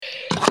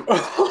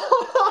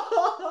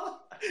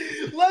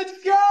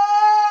Let's go!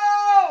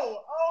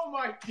 Oh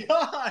my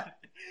God.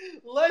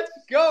 Let's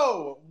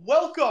go.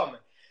 Welcome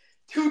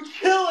to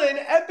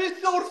Chillin'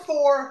 Episode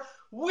 4.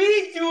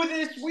 We do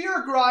this. We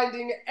are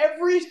grinding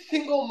every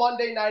single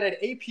Monday night at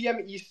 8 p.m.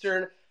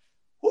 Eastern.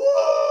 Woo!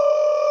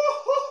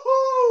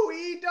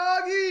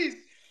 E-doggies!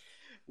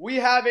 We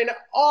have an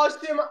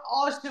awesome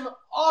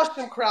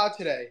crowd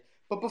today.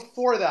 But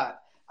before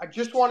that, I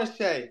just want to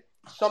say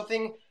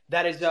something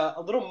that is a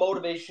little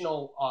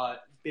motivational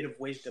bit of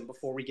wisdom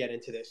before we get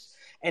into this.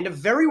 And a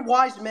very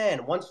wise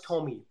man once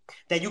told me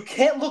that you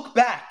can't look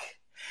back.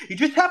 You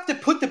just have to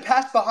put the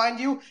past behind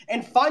you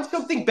and find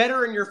something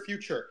better in your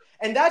future.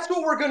 And that's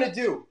what we're going to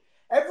do.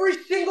 Every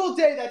single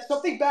day that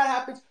something bad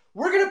happens,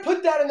 we're going to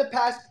put that in the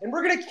past and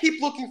we're going to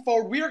keep looking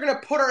forward. We are going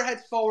to put our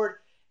heads forward.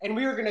 And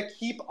we are going to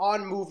keep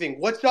on moving.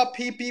 What's up,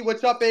 PP?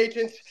 What's up,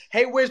 agents?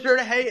 Hey, Wizard.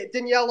 Hey,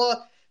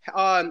 Daniela.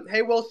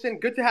 Hey, Wilson.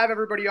 Good to have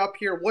everybody up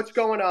here. What's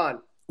going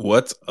on?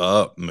 What's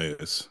up,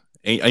 Moose?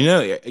 I know,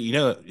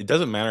 it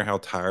doesn't matter how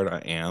tired I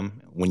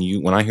am.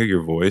 When I hear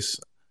your voice,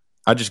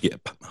 I just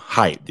get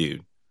hyped,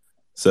 dude.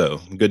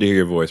 So good to hear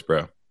your voice,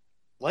 bro.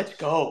 Let's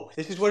go.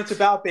 This is what it's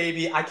about,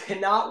 baby. I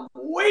cannot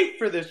wait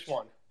for this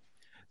one.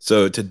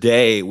 So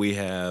today we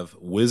have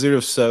Wizard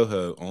of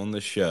SoHo on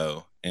the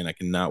show, and I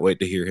cannot wait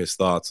to hear his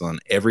thoughts on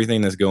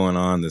everything that's going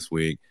on this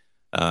week.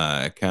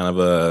 Kind of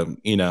a,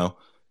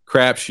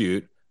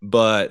 crapshoot.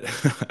 But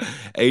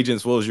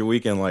agents, what was your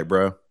weekend like,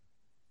 bro?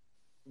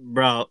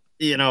 Bro,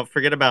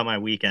 forget about my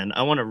weekend.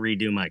 I want to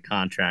redo my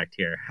contract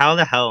here. How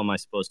the hell am I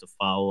supposed to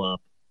follow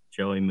up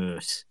Joey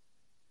Moose?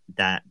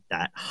 That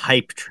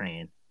hype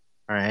train.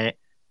 All right.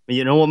 But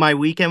you know what my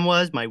weekend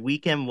was? My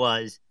weekend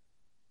was,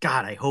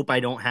 God, I hope I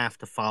don't have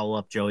to follow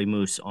up Joey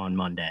Moose on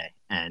Monday.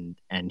 And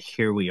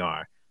here we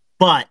are.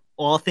 But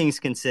all things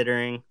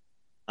considering,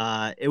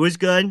 it was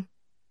good.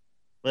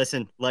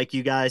 Listen, like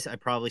you guys, I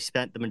probably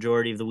spent the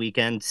majority of the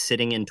weekend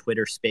sitting in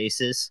Twitter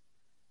Spaces.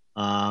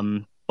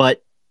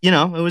 But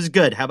it was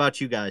good. How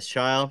about you guys,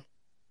 Child?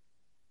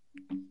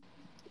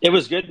 It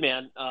was good,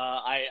 man.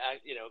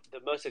 The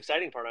most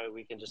exciting part of my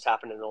weekend just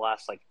happened in the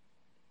last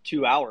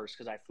 2 hours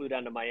because I flew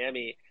down to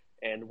Miami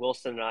and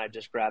Wilson and I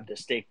just grabbed a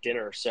steak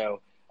dinner. So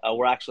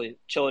we're actually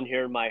chilling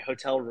here in my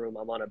hotel room.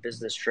 I'm on a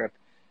business trip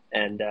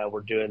and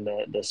we're doing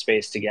the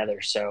space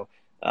together. So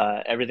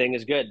everything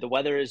is good. The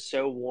weather is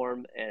so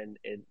warm and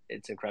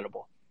it's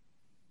incredible.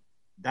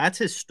 That's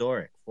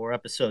historic. 4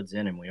 episodes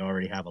in and we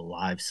already have a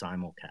live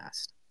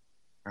simulcast.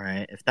 All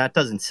right. If that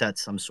doesn't set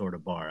some sort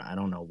of bar, I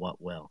don't know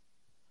what will.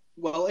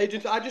 Well,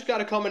 agents, I just got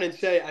to come in and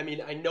say,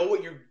 I know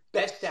what you're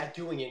best at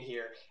doing in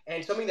here,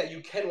 and something that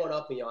you can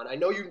one-up me on. I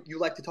know you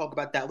like to talk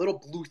about that little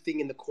blue thing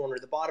in the corner,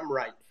 the bottom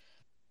right.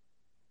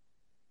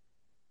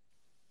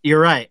 You're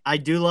right. I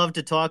do love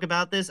to talk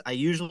about this. I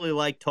usually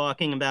like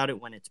talking about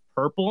it when it's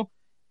purple,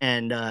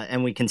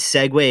 and we can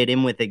segue it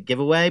in with a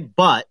giveaway.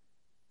 But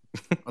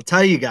I'll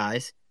tell you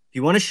guys, if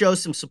you want to show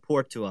some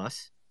support to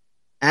us,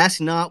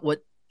 ask not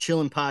what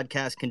Chillin'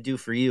 Podcast can do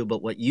for you,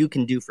 but what you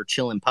can do for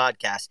Chillin'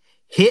 Podcast.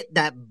 Hit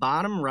that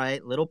bottom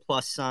right little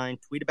plus sign,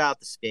 tweet about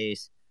the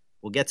space.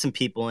 We'll get some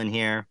people in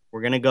here.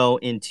 We're going to go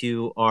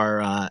into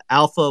our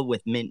alpha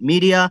with Mint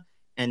Media.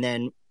 And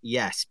then,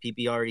 yes,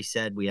 PP already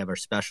said we have our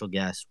special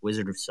guest,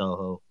 Wizard of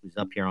SoHo, who's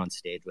up here on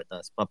stage with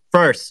us. But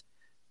first,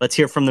 let's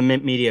hear from the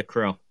Mint Media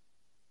crew.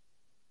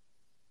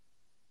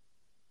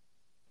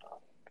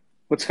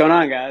 What's going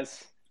on,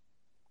 guys?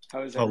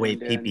 How is everyone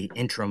doing? PP,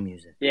 intro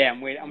music. Yeah, I'm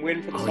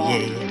waiting for the song.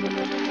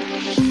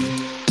 Yeah.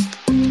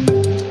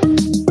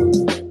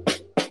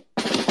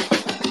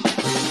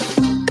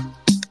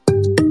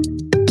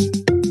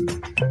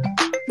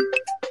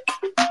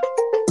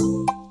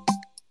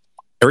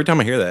 Every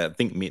time I hear that, I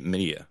think Mint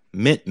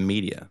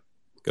Media.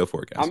 Go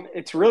for it, guys.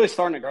 It's really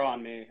starting to grow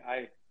on me.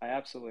 I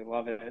absolutely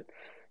love it.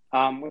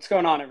 What's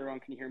going on, everyone?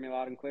 Can you hear me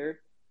loud and clear?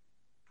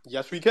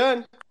 Yes, we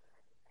can.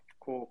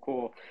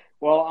 Cool.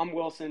 Well, I'm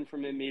Wilson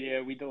from Mint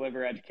Media. We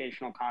deliver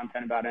educational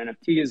content about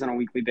NFTs on a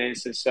weekly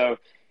basis. So,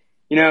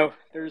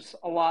 there's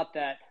a lot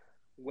that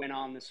went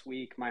on this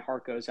week. My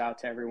heart goes out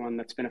to everyone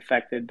that's been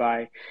affected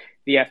by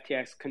the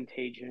FTX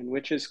contagion,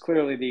 which is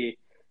clearly the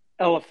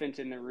elephant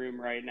in the room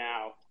right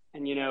now.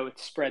 And,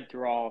 it's spread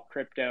through all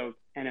crypto.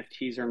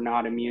 NFTs are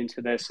not immune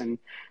to this. And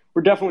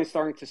we're definitely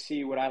starting to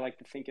see what I like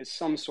to think is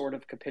some sort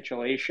of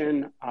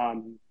capitulation.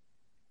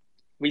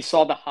 We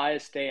saw the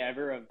highest day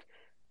ever of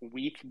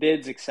WETH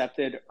bids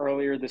accepted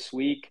earlier this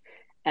week.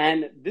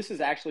 And this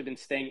has actually been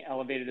staying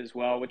elevated as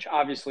well, which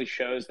obviously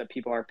shows that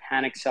people are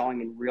panic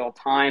selling in real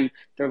time.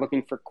 They're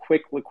looking for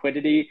quick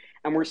liquidity.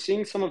 And we're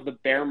seeing some of the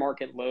bear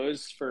market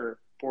lows for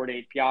Bored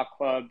Ape Yacht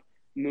Club,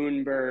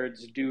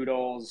 Moonbirds,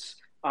 Doodles,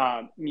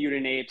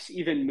 Mutant Apes.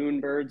 Even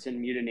Moonbirds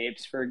and Mutant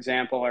Apes, for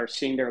example, are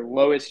seeing their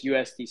lowest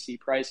USDC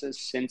prices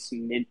since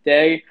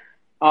midday.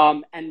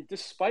 And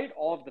despite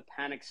all of the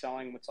panic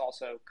selling, what's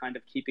also kind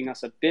of keeping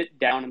us a bit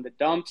down in the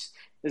dumps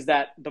is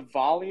that the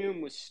volume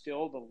was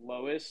still the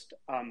lowest.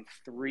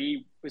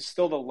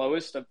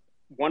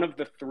 one of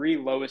the 3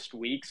 lowest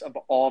weeks of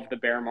all of the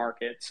bear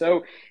market.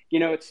 So,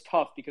 it's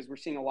tough because we're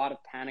seeing a lot of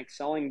panic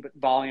selling, but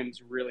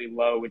volume's really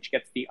low, which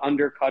gets the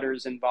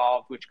undercutters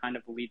involved, which kind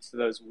of leads to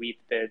those weak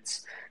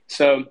bids.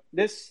 So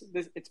this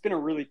it's been a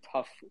really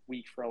tough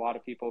week for a lot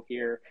of people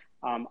here.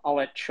 I'll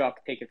let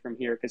Chuck take it from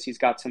here because he's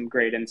got some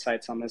great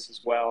insights on this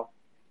as well.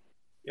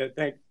 Yeah,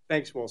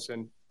 thanks,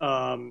 Wilson.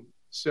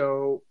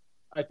 So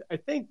I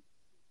think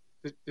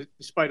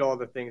despite all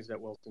the things that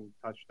Wilson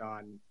touched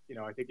on,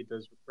 I think it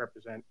does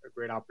represent a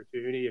great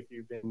opportunity if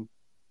you've been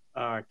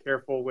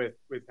careful with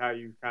how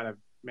you kind of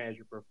manage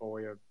your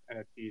portfolio of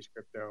NFTs,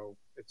 crypto,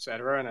 et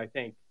cetera. And I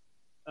think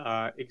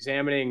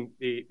examining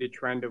the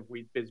trend of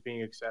wheat bids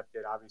being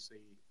accepted, obviously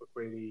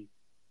liquidity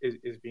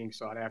is being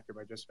sought after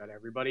by just about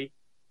everybody.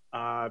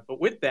 But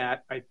with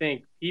that, I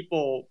think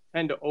people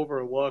tend to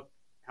overlook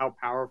how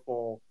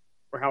powerful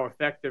or how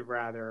effective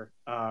rather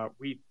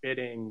wheat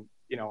bidding,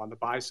 on the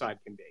buy side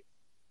can be.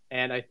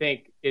 And I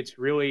think it's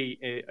really,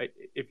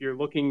 if you're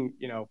looking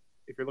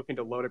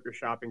to load up your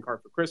shopping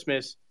cart for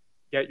Christmas,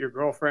 get your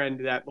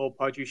girlfriend that little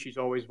pudgy she's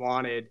always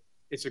wanted,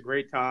 it's a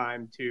great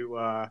time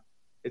to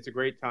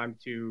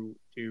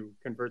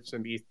convert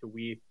some ETH to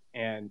WETH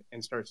and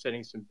start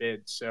setting some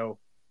bids. So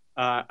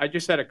I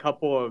just had a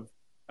couple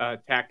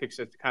of tactics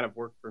that kind of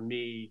worked for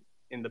me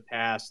in the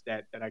past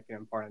that I can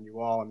impart on you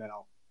all, and then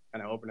I'll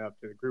kind of open it up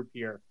to the group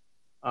here.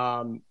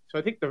 So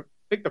I think the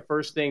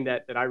first thing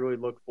that I really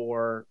look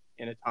for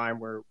in a time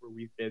where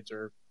WETH bids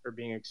are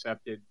being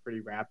accepted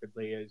pretty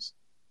rapidly is,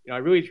 I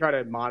really try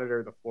to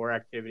monitor the floor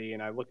activity,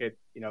 and I look at,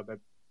 the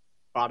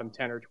bottom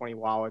 10 or 20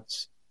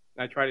 wallets,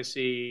 and I try to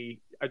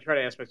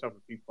ask myself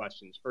a few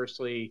questions.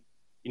 Firstly,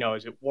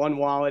 is it one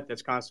wallet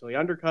that's constantly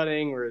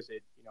undercutting, or is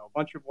it, a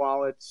bunch of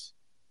wallets?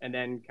 And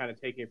then kind of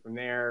taking it from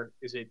there,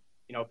 is it,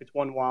 if it's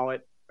one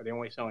wallet, are they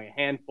only selling a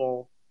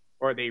handful,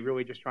 or are they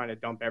really just trying to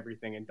dump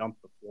everything and dump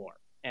the floor?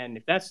 And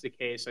if that's the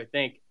case, I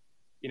think,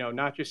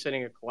 not just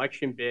setting a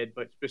collection bid,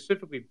 but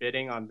specifically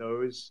bidding on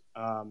those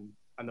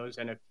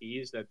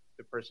NFTs that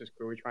the person is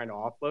clearly trying to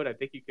offload, I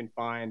think you can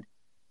find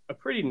a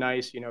pretty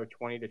nice,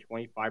 20 to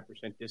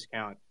 25%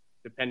 discount,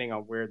 depending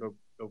on where the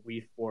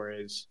WETH floor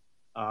is,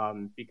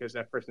 because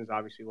that person is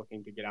obviously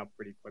looking to get out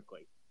pretty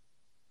quickly.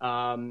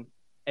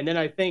 And then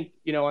I think,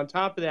 on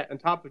top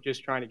of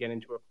just trying to get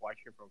into a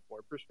collection from a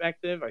floor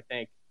perspective, I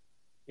think,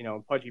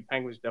 Pudgy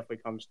Penguins definitely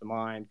comes to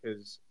mind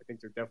because I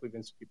think there have definitely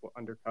been some people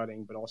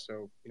undercutting, but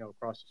also,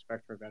 across the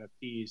spectrum of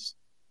NFTs,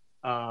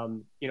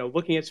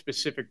 looking at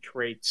specific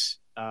traits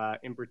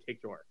in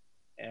particular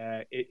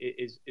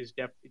is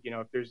definitely,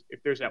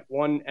 if there's that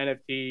one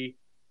NFT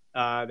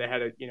that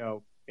had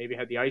maybe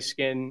had the ice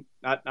skin,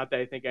 not that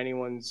I think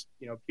anyone's,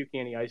 puking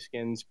any ice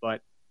skins,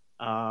 but,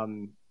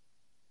 if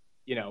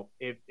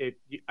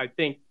I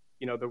think,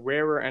 the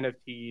rarer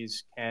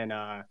NFTs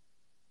can,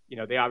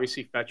 they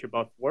obviously fetch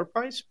above floor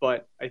price,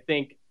 but I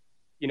think,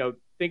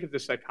 think of the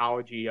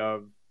psychology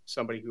of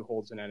somebody who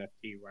holds an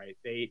NFT, right?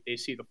 They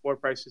see the floor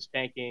price is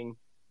tanking.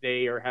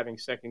 They are having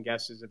second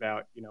guesses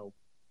about,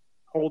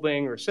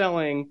 holding or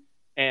selling,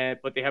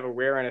 but they have a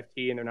rare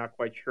NFT and they're not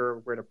quite sure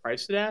where to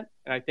price it at.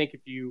 And I think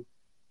if you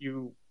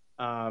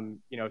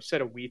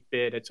set a WETH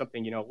bid at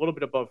something, a little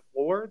bit above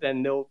floor,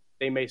 then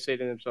they may say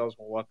to themselves,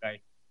 well, look, I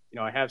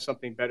have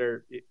something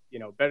better,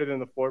 better than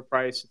the floor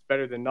price. It's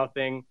better than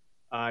nothing.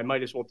 I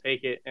might as well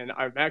take it. And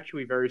I'm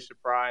actually very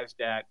surprised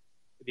at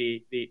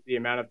the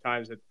amount of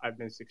times that I've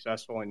been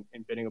successful in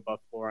bidding above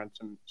floor on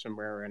some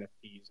rare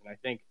NFTs. And I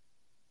think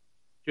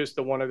just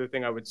the one other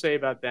thing I would say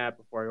about that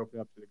before I open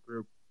up to the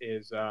group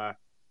is I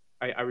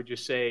would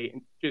just say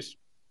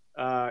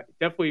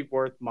definitely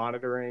worth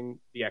monitoring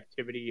the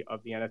activity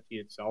of the NFT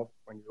itself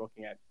when you're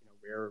looking at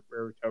rare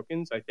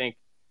tokens. I think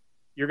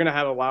you're going to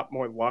have a lot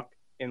more luck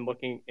in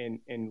looking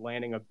in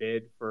landing a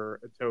bid for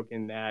a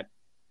token that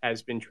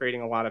has been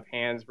trading a lot of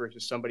hands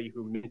versus somebody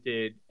who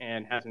minted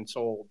and hasn't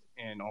sold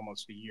in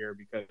almost a year,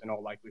 because in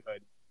all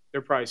likelihood,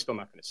 they're probably still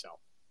not going to sell.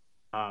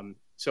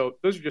 So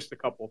those are just a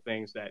couple of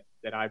things that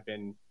I've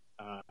been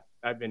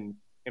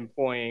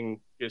employing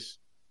just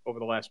over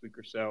the last week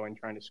or so and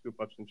trying to scoop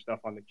up some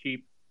stuff on the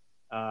cheap.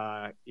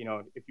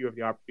 If you have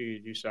the opportunity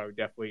to do so,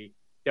 definitely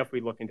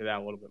look into that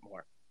a little bit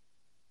more.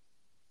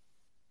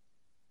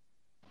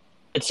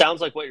 It sounds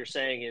like what you're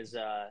saying is,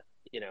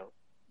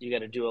 you got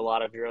to do a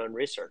lot of your own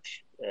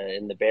research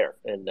in the bear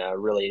and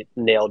really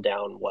nail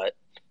down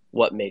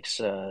what makes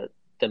the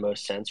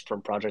most sense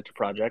from project to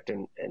project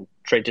and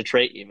trade to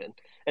trade even.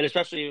 And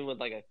especially even with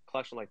like a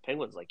collection like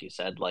Penguins, like you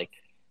said,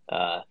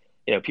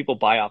 people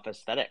buy off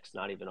aesthetics,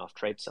 not even off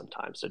traits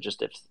sometimes. So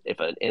just if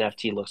an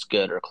NFT looks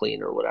good or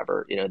clean or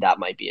whatever, that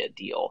might be a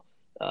deal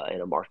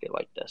in a market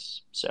like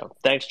this. So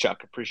thanks,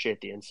 Chuck. Appreciate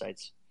the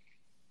insights.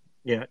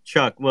 Yeah,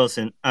 Chuck,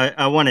 Wilson,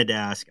 I wanted to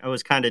ask, I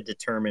was kind of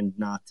determined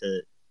not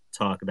to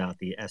talk about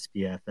the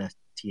SBF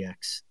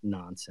FTX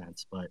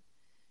nonsense, but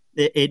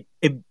it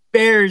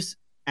bears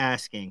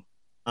asking,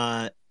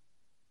 have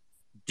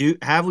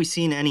we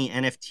seen any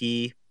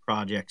NFT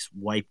projects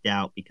wiped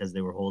out because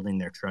they were holding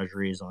their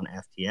treasuries on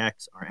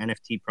FTX. Are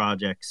NFT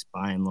projects,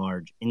 by and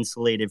large,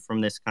 insulated from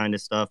this kind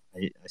of stuff?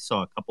 I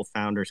saw a couple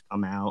founders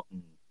come out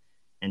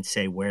and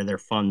say where their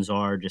funds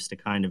are just to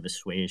kind of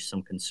assuage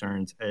some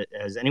concerns.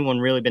 Has anyone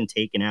really been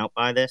taken out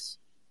by this?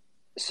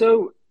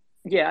 So,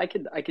 yeah, I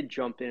could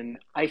jump in.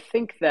 I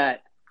think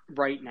that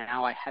right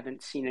now I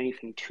haven't seen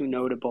anything too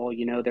notable.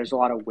 There's a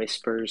lot of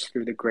whispers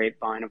through the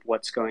grapevine of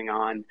what's going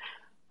on.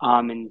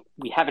 And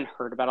we haven't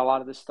heard about a lot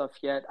of this stuff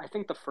yet. I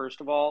think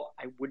first of all,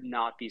 I would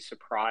not be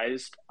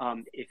surprised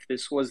if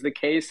this was the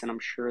case, and I'm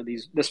sure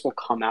this will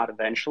come out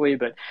eventually.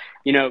 But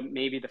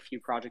maybe the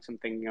few projects I'm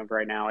thinking of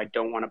right now, I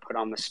don't want to put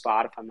on the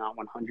spot if I'm not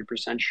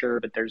 100%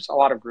 sure. But there's a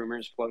lot of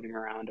rumors floating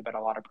around about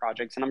a lot of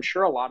projects, and I'm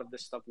sure a lot of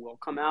this stuff will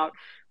come out,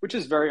 which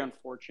is very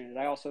unfortunate.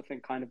 I also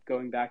think, kind of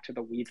going back to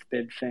the WETH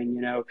bid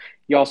thing,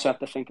 you also have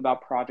to think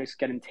about projects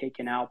getting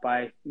taken out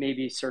by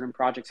maybe certain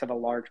projects have a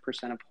large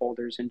percent of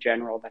holders in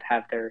general that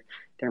have their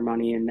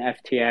money in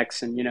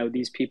FTX, and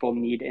these people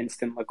need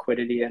instant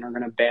liquidity and are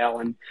going to bail,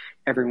 and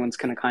everyone's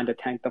going to kind of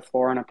tank the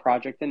floor on a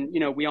project. And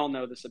we all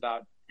know this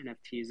about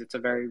NFTs. It's a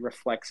very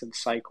reflexive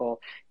cycle.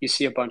 You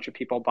see a bunch of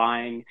people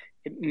buying,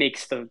 it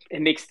makes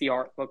the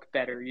art look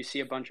better. You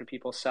see a bunch of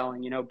people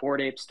selling. Bored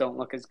Apes don't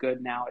look as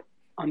good now at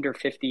under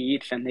 50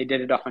 ETH, and they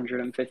did it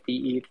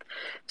 150 ETH.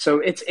 So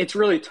it's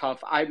really tough.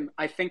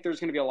 I think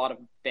there's going to be a lot of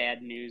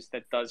bad news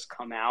that does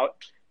come out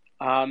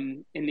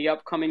in the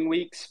upcoming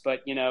weeks,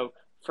 but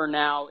for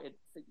now,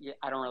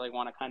 I don't really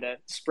want to kind of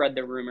spread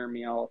the rumor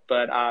mill,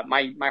 but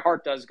my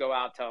heart does go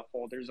out to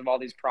holders of all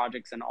these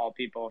projects and all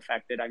people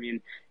affected. I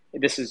mean,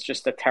 this is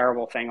just a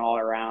terrible thing all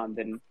around,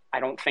 and I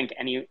don't think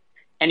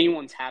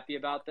anyone's happy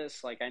about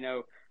this. Like, I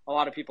know a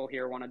lot of people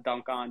here want to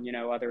dunk on,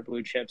 other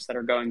blue chips that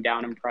are going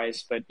down in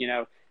price, but,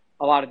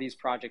 a lot of these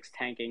projects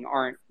tanking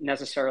aren't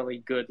necessarily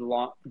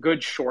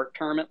good short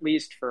term, at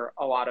least for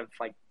a lot of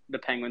like the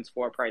Penguins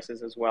floor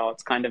prices as well.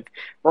 It's kind of,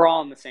 we're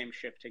all in the same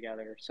ship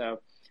together. So,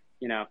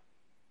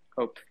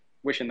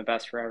 wishing the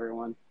best for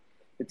everyone.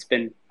 It's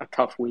been a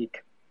tough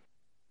week.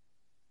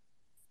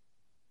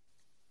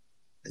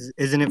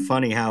 Isn't it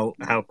funny how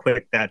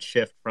quick that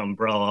shift from,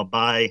 bro, I'll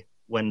buy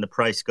when the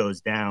price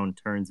goes down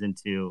turns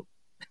into,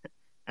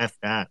 F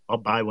that, I'll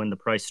buy when the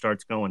price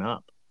starts going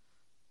up.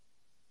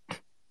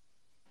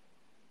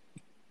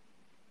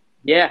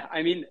 Yeah,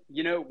 I mean,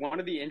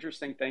 one of the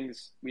interesting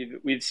things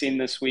we've seen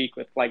this week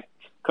with like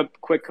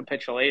quick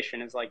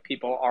capitulation is like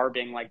people are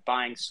being like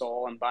buying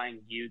SOL and buying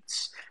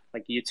Utes.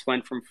 Like Utes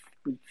went from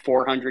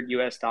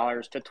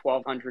 $400 to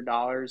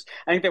 $1,200.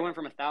 I think they went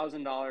from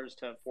 $1,000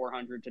 to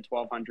 $400 to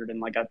 $1,200 in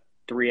like a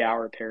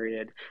 3-hour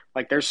period.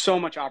 Like there's so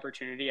much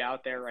opportunity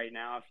out there right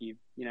now if you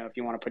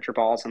want to put your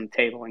balls on the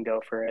table and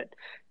go for it.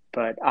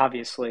 But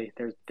obviously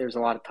there's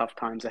a lot of tough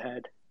times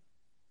ahead.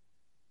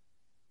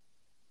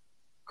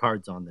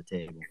 Cards on the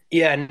table.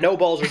 Yeah, no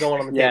balls are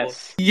going on the table.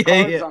 Yes.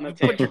 Yeah. On the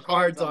table. Put your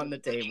cards on the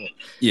table.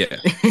 Yeah.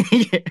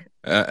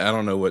 I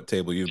don't know what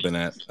table you've been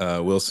at,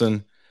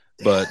 Wilson,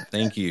 but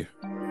thank you.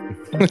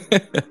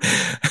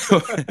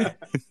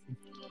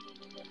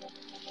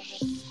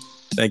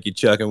 Thank you,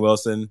 Chuck and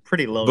Wilson.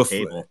 Pretty low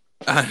table.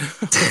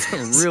 It's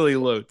a really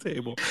low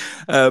table.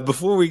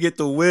 Before we get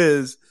to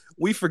Wiz,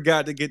 we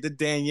forgot to get to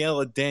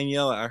Daniela.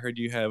 Daniela, I heard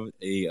you have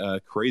a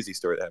crazy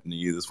story that happened to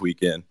you this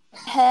weekend.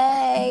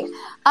 Hey.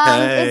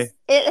 Hey.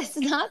 It's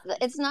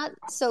not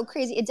so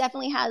crazy. It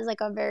definitely has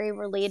like a very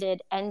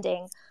related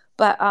ending.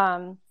 But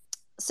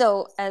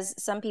so as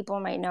some people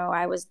might know,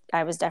 I was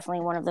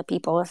definitely one of the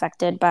people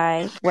affected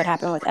by what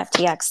happened with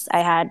FTX. I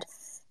had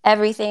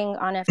everything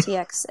on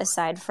FTX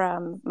aside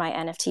from my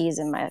NFTs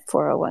and my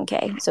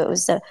 401k. So it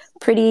was a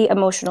pretty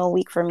emotional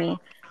week for me.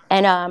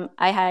 And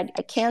I had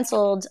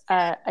canceled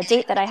a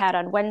date that I had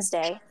on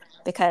Wednesday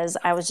because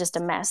I was just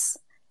a mess.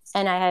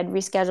 And I had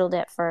rescheduled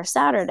it for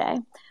Saturday.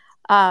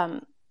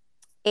 And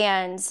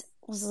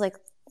was like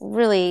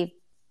really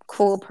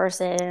cool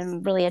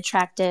person, really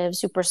attractive,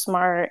 super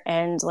smart.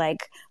 And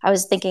like, I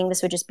was thinking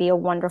this would just be a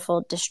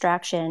wonderful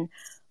distraction.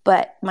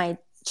 But my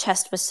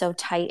chest was so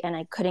tight and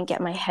I couldn't get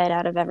my head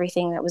out of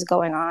everything that was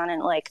going on.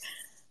 And like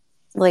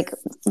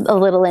a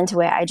little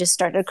into it, I just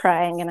started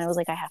crying and I was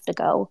like, I have to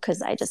go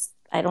because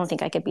I don't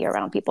think I could be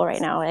around people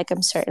right now. Like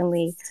I'm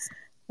certainly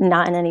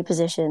not in any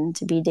position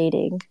to be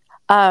dating.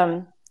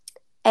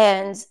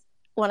 And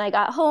when I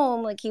got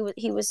home, like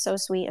he was so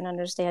sweet and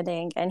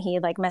understanding, and he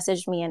like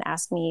messaged me and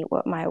asked me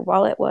what my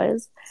wallet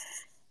was.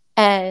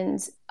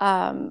 And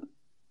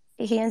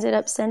he ended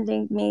up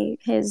sending me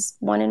his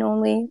one and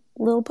only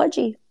little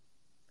Pudgy.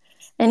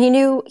 And he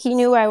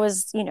knew I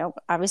was,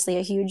 obviously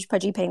a huge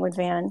Pudgy Penguin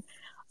fan.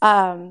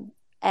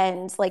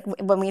 And like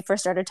when we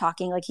first started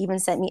talking, like he even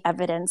sent me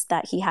evidence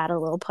that he had a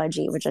little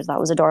Pudgy, which I thought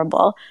was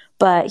adorable.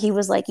 But he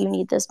was like, you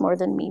need this more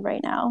than me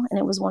right now. And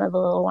it was one of the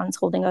little ones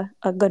holding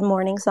a good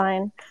morning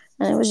sign.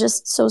 And it was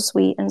just so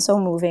sweet and so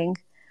moving.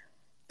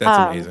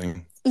 That's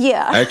amazing.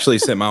 Yeah. I actually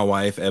sent my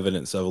wife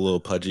evidence of a little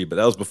Pudgy, but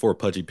that was before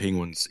Pudgy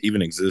Penguins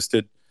even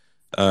existed.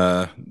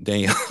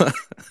 Daniel,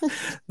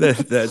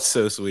 that's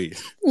so sweet.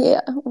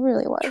 Yeah, it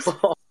really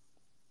was.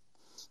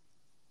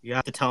 You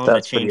have to tell him to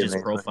That's pretty change his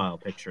amazing. profile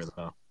picture,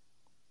 though.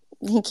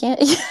 He can't.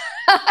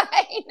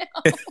 I know.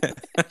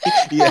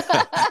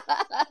 Yeah.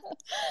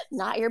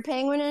 Not your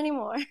penguin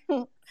anymore.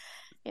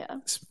 Yeah.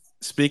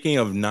 Speaking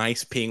of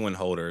nice penguin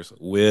holders,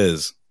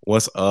 Wiz,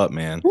 what's up,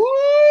 man? Woohoo!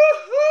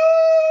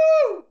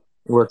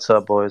 What's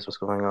up, boys? What's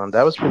going on?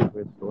 That was a pretty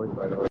great story,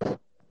 by the way.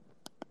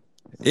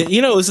 This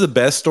is the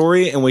best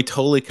story, and we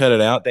totally cut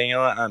it out,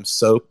 Daniela. I'm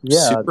so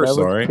super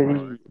sorry.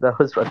 That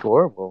was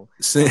adorable.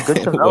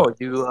 Good to know.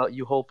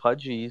 You hold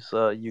pudgies,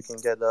 you can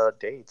get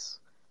dates.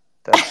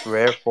 That's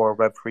rare for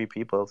Web3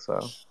 people. So.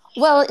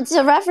 Well,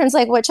 to reference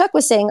like what Chuck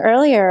was saying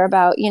earlier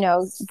about,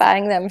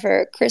 buying them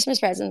for Christmas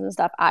presents and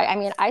stuff. I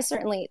mean, I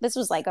certainly, this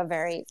was like a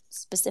very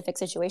specific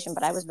situation,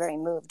 but I was very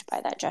moved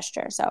by that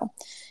gesture. So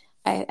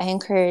I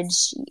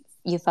encourage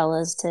you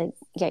fellas to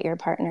get your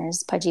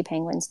partners pudgy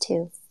penguins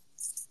too.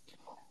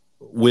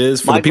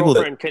 Wiz, for My the people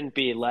girlfriend couldn't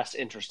be less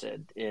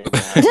interested in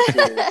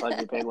seeing a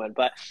pudgy penguin,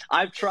 but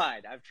I've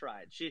tried.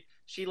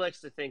 She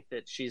likes to think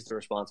that she's the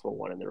responsible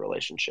one in the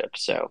relationship.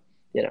 So,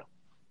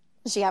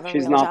 Does she have a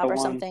She's real not job the or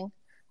one. something?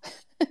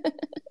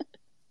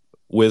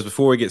 Wiz,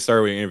 before we get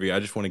started with the interview, I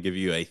just want to give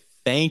you a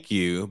thank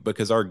you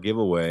because our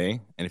giveaway,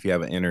 and if you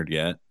haven't entered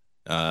yet,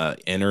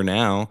 enter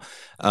now.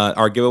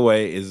 Our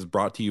giveaway is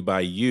brought to you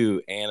by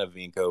you and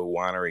Evinco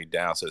Winery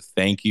DAO. So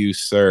thank you,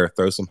 sir.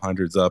 Throw some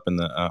hundreds up in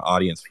the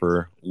audience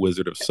for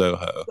Wizard of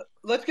SoHo.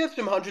 Let's get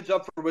some hundreds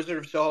up for Wizard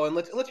of SoHo, and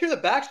let's hear the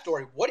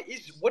backstory. What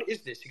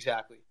is this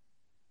exactly?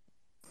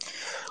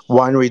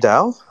 Winery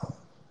DAO?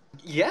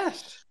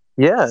 Yes.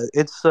 Yeah,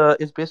 it's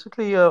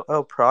basically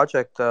a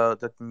project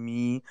that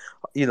me,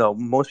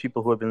 most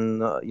people who have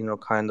been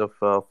kind of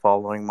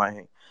following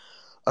my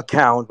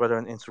account, whether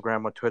on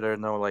Instagram or Twitter,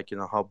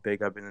 know how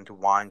big I've been into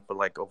wine for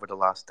over the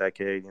last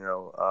decade.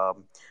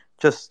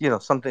 Just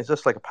something,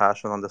 just like a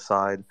passion on the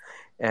side,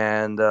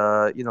 and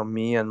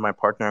me and my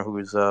partner,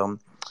 who's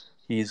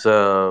he's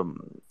a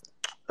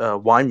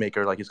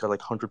winemaker, he's got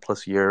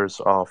 100+ years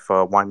of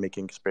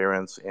winemaking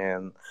experience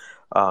in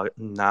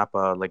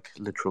Napa,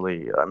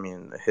 literally. I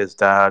mean, his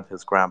dad,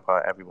 his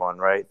grandpa, everyone,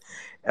 right?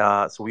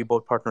 So we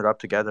both partnered up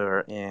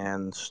together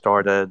and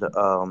started.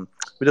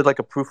 We did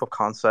a proof of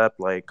concept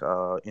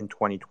in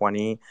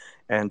 2020,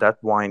 and that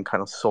wine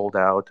kind of sold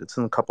out. It's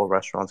in a couple of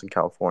restaurants in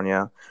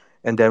California,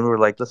 and then we were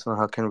like, listen,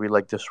 how can we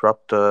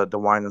disrupt the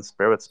wine and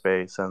spirit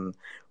space? And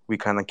we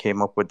kind of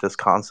came up with this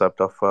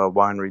concept of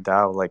Winery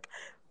DAO,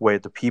 where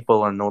the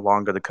people are no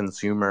longer the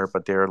consumer,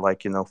 but they're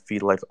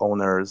feel like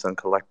owners and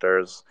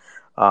collectors.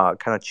 Kind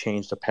of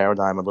changed the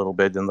paradigm a little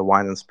bit in the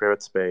wine and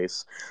spirit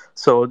space.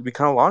 So we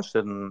kind of launched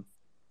it, and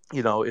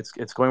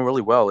it's going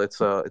really well. It's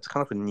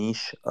kind of a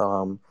niche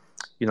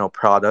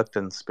product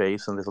and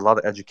space, and there's a lot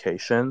of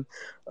education.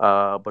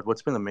 But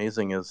what's been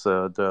amazing is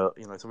it's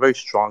a very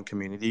strong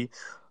community.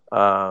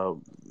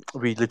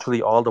 We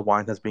literally, all the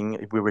wine has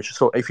been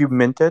so if you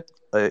mint it,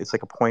 it's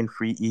like a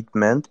point-free ETH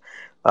mint.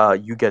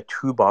 You get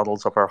 2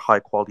 bottles of our high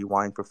quality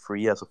wine for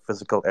free as a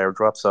physical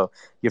airdrop. So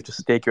you have to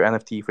stake your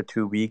NFT for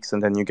 2 weeks,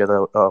 and then you get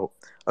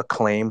a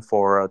claim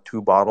for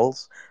 2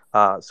 bottles.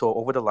 So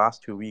over the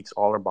last 2 weeks,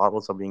 all our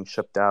bottles are being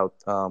shipped out.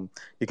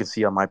 You can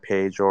see on my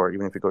page, or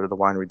even if you go to the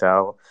Winery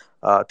DAO,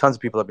 tons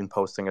of people have been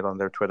posting it on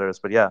their Twitters.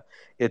 But yeah,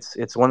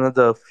 it's one of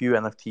the few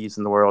NFTs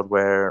in the world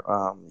where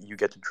you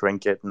get to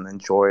drink it and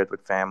enjoy it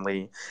with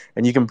family,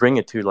 and you can bring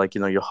it to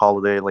your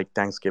holiday,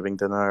 Thanksgiving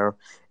dinner,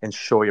 and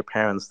show your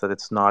parents that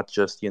it's not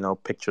just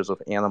pictures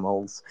of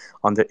animals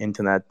on the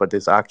internet, but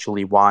there's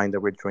actually wine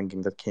that we're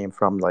drinking that came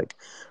from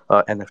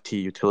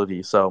NFT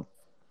utility. So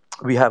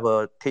we have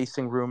a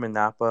tasting room in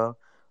Napa,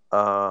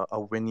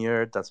 a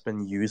vineyard that's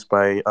been used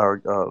by our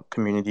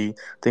community.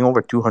 I think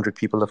over 200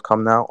 people have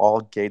come now,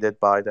 all gated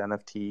by the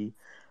NFT.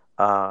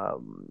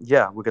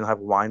 We're going to have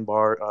a wine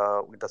bar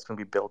that's going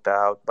to be built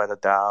out by the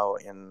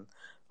DAO in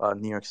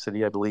New York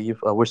City, I believe.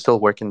 We're still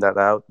working that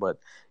out, but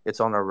it's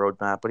on our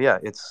roadmap. But yeah,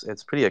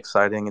 it's pretty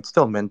exciting. It's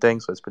still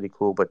minting, so it's pretty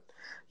cool. But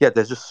yeah,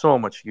 there's just so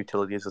much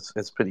utilities.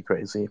 It's pretty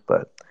crazy.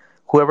 But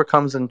whoever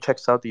comes and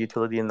checks out the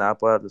utility in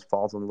Napa just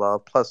falls in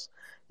love. Plus,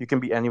 you can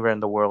be anywhere in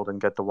the world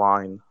and get the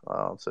wine.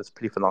 So it's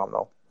pretty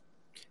phenomenal.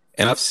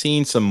 And I've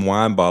seen some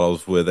wine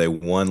bottles with a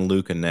one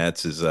Luca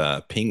Netz's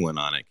penguin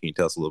on it. Can you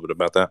tell us a little bit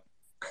about that?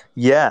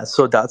 Yeah,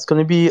 so that's going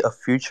to be a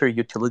future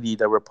utility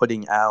that we're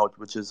putting out,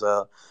 which is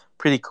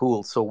pretty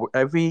cool. So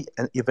every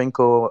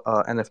Evinco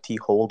NFT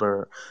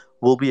holder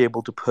will be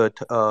able to put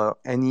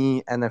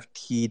any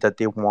NFT that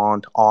they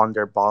want on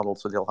their bottle,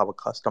 so they'll have a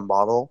custom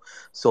bottle.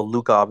 So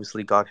Luca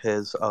obviously got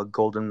his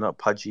golden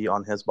pudgy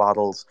on his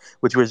bottles,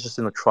 which was just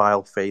in a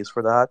trial phase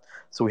for that.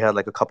 So we had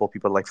a couple of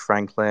people, like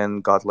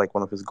Franklin got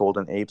one of his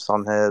golden apes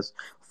on his.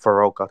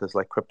 Farouk got his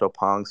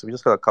CryptoPunk. So we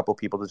just got a couple of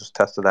people to just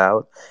test it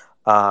out.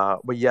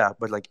 But yeah,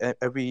 but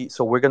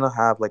so we're gonna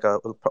have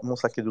we'll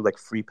most likely do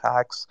free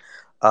packs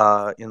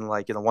in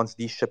once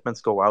these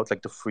shipments go out,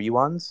 the free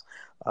ones,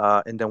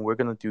 and then we're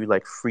gonna do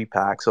free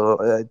packs.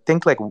 So I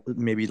think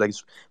maybe we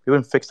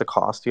haven't fixed the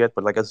cost yet,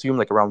 but assume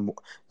around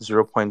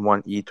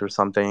 0.1 ETH or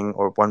something,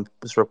 or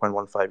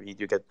 0.15 ETH,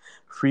 you get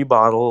free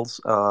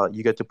bottles.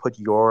 You get to put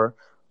your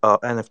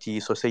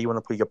NFT. So say you want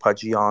to put your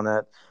pudgy on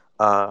it,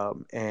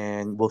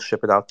 and we'll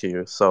ship it out to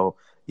you. So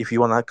if you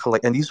want to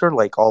collect, and these are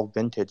like all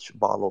vintage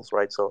bottles,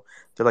 right? So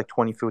they're like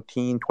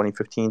 2015,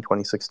 2015,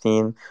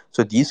 2016.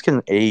 So these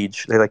can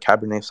age. They're like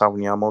Cabernet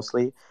Sauvignon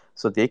mostly.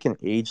 So they can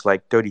age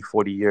like 30,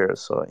 40 years.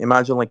 So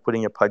imagine like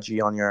putting your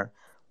pudgy on your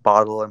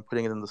bottle and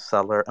putting it in the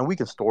cellar, and we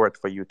can store it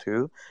for you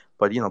too.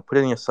 But put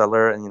it in your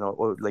cellar, and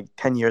like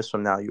 10 years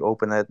from now, you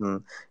open it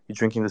and you're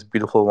drinking this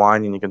beautiful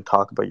wine, and you can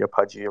talk about your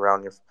pudgy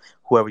around your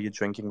whoever you're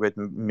drinking with,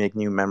 make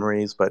new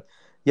memories. But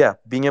yeah,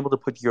 being able to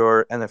put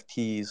your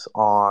NFTs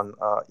on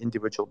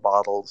individual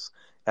bottles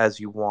as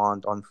you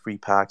want on free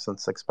packs and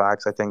six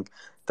packs, I think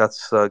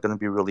that's going to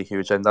be really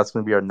huge, and that's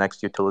going to be our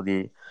next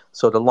utility.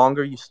 So the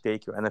longer you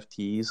stake your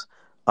NFTs,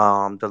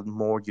 the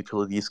more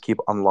utilities keep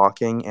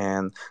unlocking,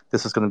 and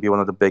this is going to be one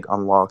of the big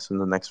unlocks in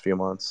the next few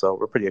months. So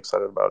we're pretty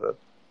excited about it.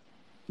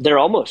 They're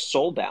almost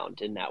soul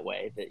bound in that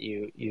way that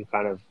you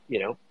kind of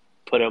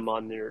put them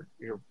on your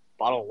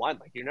bottle of wine.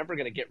 Like you're never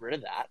going to get rid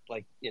of that.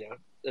 Like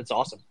it's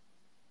awesome.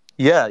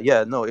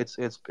 Yeah, no,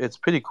 it's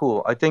pretty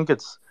cool. I think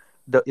it's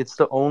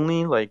the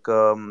only like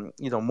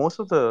most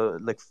of the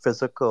like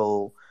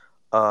physical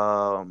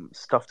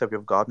stuff that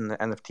we've gotten in the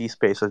NFT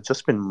space has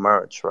just been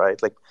merch,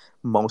 right? Like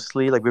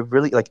mostly like we've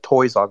really like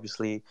toys,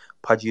 obviously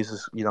Pudgies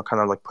is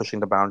kind of like pushing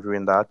the boundary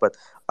in that, but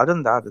other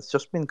than that it's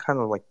just been kind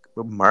of like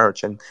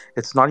merch, and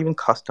it's not even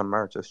custom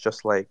merch. It's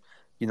just like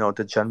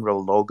the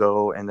general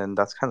logo, and then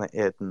that's kind of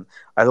it. And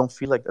I don't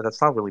feel like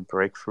that's not really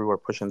breakthrough or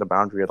pushing the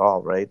boundary at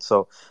all, right?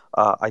 So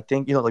I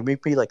think like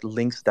maybe like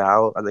Link's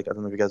DAO, like I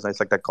don't know if you guys know, it's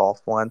like that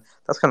golf one.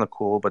 That's kind of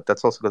cool, but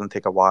that's also going to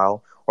take a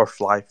while. Or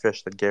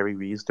Flyfish that Gary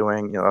Vee's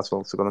doing, that's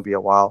also going to be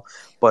a while.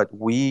 But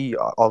we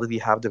already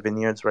have the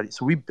vineyards ready,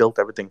 so we built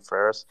everything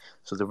first.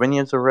 So the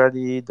vineyards are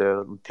ready,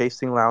 the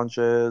tasting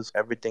lounges,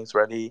 everything's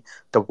ready.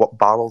 The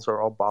bottles are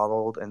all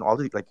bottled, and all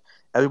the like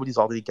everybody's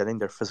already getting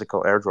their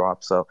physical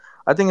airdrop. So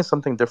I think it's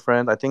something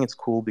different. I think it's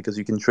cool because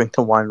you can drink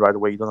the wine right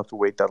away. You don't have to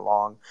wait that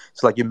long.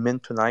 So like you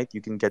mint tonight, you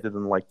can get it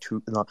in like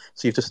two. So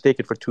you have to stake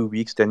it for 2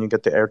 weeks, then you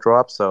get the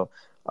airdrop. So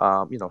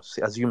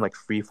assume like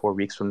 3-4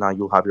 weeks from now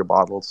you'll have your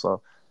bottle.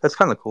 So that's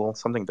kind of cool,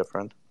 something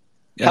different.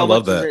 Yeah, How I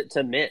love much is that. it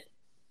to mint?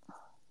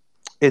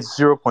 It's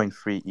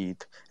 0.3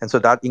 ETH, and so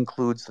that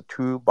includes the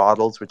 2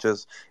 bottles, which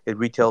is it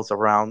retails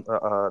around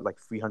like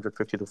 $350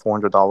 to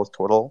 $400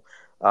 total,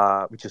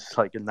 which is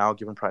like a now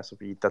given price of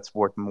ETH that's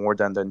worth more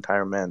than the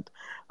entire mint.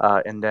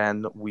 And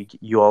then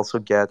you also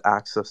get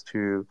access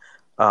to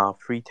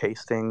free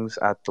tastings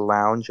at the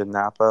lounge in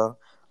Napa.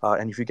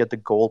 And if you get the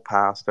gold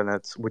pass, then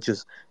it's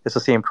the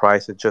same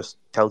price. It just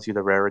tells you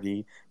the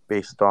rarity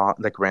based on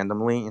like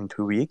randomly in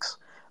 2 weeks.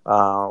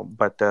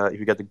 But if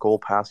you get the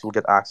gold pass, you'll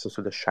get access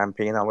to the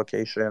champagne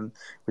allocation,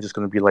 which is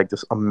going to be like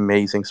this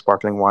amazing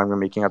sparkling wine we're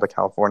making out of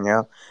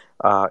California.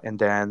 And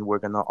then we're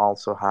going to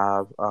also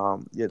have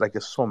like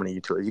there's so many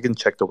utilities. You can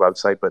check the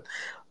website, but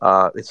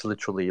it's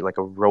literally like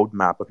a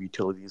roadmap of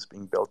utilities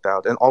being built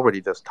out, and already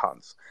there's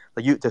tons.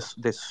 Like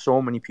there's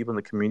so many people in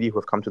the community who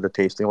have come to the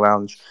tasting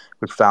lounge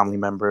with family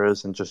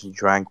members and just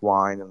drank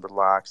wine and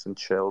relaxed and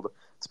chilled.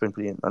 It's been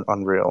pretty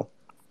unreal.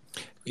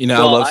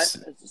 Well,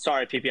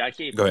 sorry, PP. I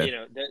keep, Go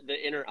ahead.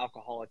 the inner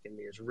alcoholic in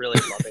me is really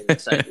loving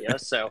this idea.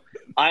 So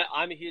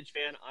I'm a huge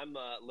fan. I'm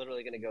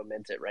literally going to go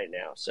mint it right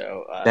now.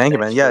 So thank you,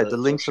 man. Yeah, the for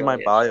link's in my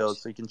showing bio,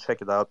 interest. so you can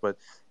check it out. But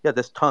yeah,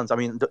 there's tons. I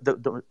mean,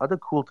 the other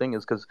cool thing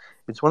is because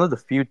it's one of the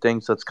few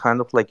things that's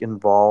kind of like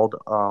involved.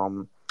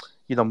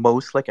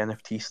 Most like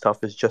NFT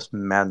stuff is just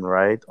men,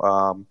 right?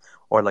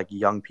 Or like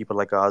young people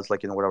like us,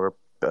 like whatever.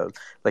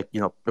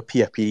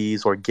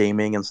 PFPs or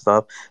gaming and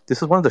stuff.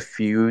 This is one of the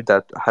few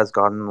that has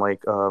gotten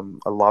like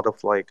a lot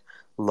of like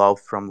love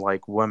from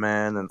like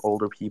women and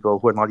older people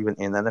who are not even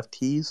in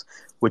NFTs,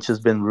 which has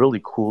been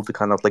really cool to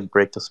kind of like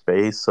break the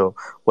space. So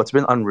what's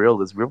been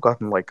unreal is we've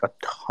gotten like a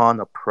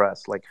ton of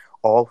press, like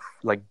all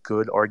like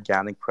good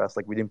organic press.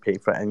 Like we didn't pay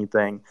for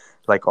anything.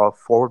 Like all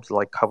Forbes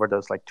like covered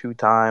us like 2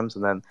 times,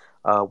 and then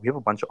we have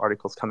a bunch of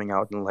articles coming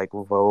out in like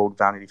Vogue,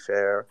 Vanity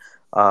Fair,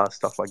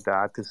 stuff like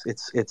that. Because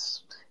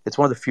it's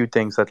one of the few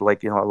things that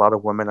like a lot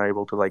of women are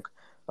able to like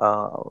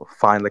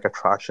find like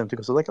attraction to,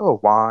 because they're like,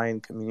 oh, wine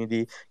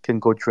community, can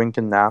go drink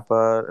in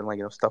Napa and like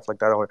stuff like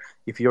that. Or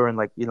if you're in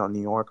like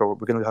New York, or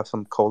we're gonna have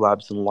some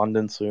collabs in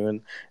London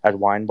soon at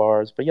wine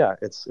bars. But yeah,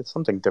 it's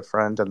something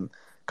different and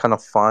kind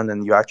of fun,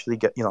 and you actually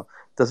get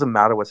doesn't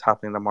matter what's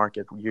happening in the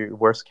market.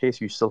 Worst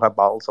case, you still have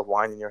bottles of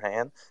wine in your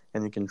hand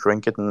and you can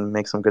drink it and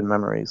make some good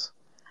memories.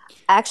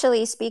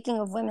 Actually, speaking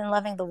of women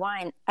loving the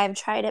wine, I've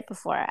tried it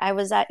before. I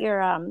was at your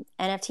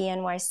NFT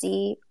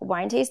NYC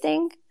wine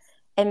tasting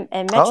and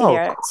met you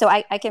there. So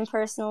I can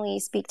personally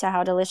speak to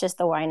how delicious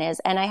the wine is.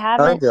 And I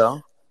haven't,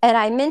 and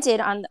I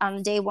minted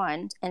on day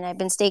one, and I've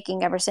been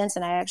staking ever since.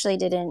 And I actually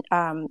didn't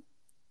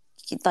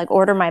like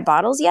order my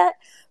bottles yet,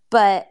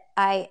 but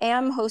I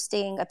am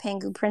hosting a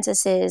Pengu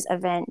Princesses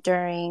event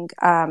during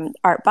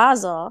Art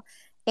Basel.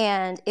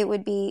 And it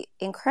would be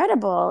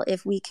incredible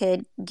if we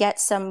could get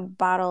some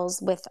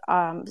bottles with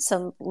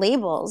some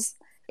labels.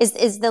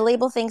 Is the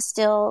label thing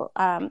still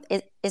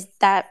is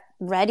that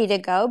ready to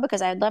go?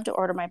 Because I'd love to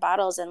order my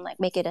bottles and like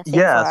make it a thing for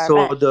Yeah, our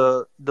so event.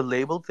 the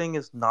label thing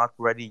is not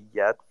ready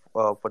yet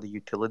for the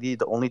utility.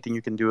 The only thing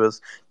you can do is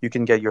you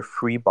can get your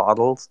free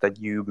bottles that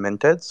you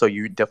minted, so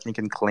you definitely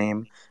can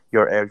claim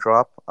your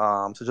airdrop.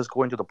 So just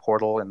go into the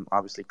portal and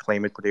obviously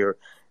claim it, put your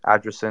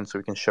address in, so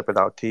we can ship it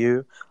out to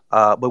you.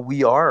 But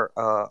we are,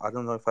 I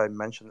don't know if I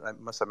must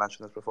have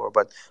mentioned this before,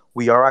 but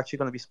we are actually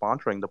going to be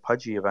sponsoring the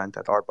Pudgy event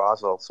at Art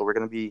Basel. So we're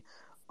going to be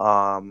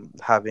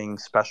having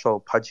special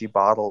Pudgy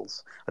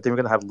bottles. I think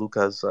we're going to have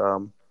Luca's.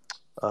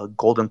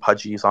 Golden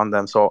Pudgies on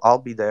them. So I'll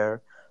be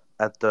there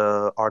at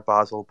the Art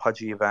Basel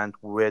Pudgy event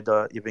with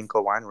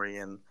Evinco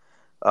Winery. And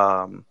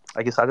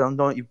I guess I don't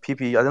know,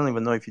 PP, I don't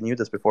even know if you knew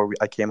this before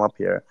I came up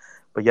here.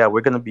 But yeah,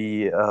 we're going to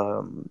be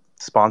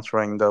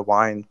sponsoring the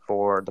wine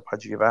for the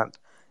Pudgy event.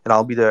 And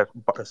I'll be there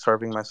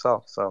serving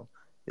myself. So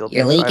it'll be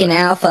You're exciting. leaking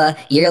alpha.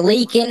 You're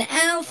leaking I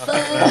alpha.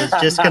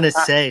 was just gonna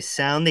say,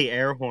 sound the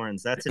air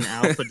horns. That's an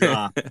alpha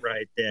drop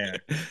right there.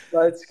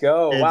 Let's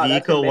go. Wow,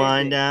 that's Evico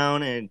Wine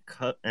amazing.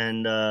 Down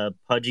and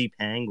Pudgy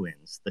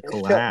Penguins, the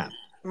collab.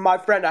 My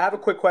friend, I have a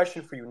quick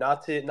question for you.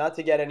 Not to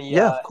get any.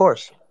 Yeah, of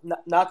course.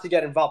 Not to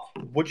get involved.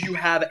 Would you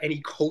have any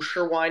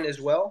kosher wine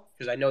as well?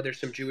 Because I know there's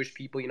some Jewish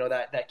people,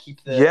 that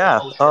keep the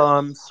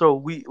kosher. So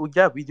we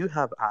do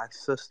have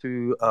access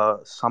to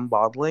some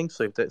bottling.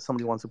 So if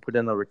somebody wants to put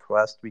in a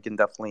request, we can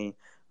definitely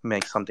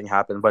make something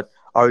happen. But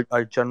our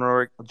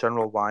general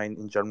wine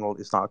in general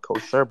is not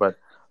kosher, but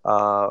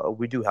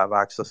we do have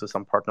access to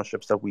some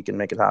partnerships that we can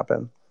make it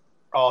happen.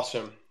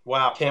 Awesome!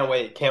 Wow, can't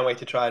wait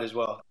to try it as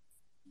well.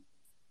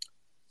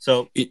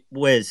 So,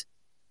 Wiz,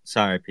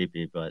 sorry,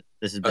 PP, but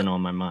this has been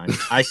on my mind.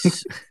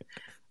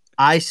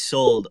 I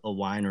sold a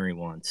winery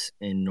once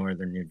in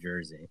northern New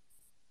Jersey,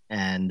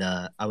 and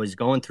I was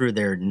going through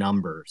their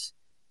numbers,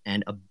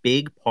 and a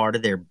big part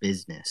of their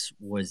business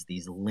was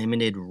these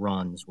limited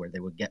runs where they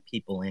would get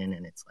people in,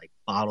 and it's like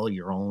bottle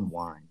your own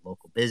wine,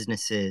 local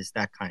businesses,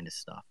 that kind of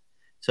stuff.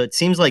 So it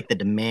seems like the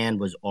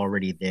demand was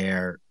already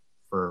there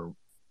for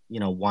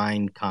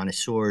wine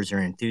connoisseurs or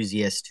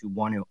enthusiasts who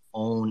want to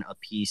own a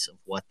piece of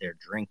what they're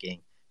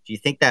drinking. Do you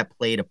think that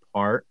played a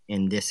part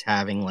in this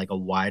having like a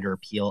wider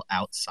appeal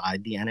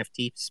outside the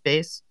NFT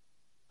space?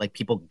 Like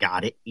people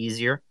got it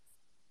easier?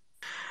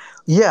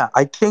 Yeah,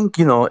 I think,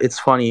 it's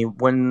funny we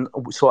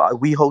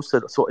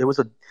hosted, so it was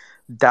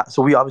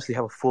so we obviously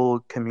have a full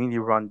community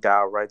run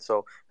DAO, right?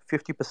 So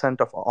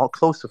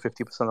close to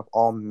 50% of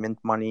all mint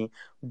money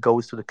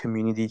goes to the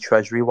community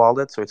treasury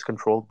wallet. So it's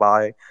controlled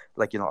by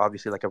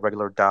obviously like a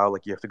regular DAO,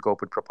 like you have to go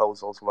put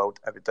proposals, vote,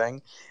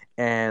 everything.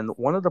 And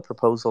one of the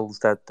proposals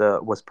that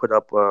was put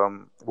up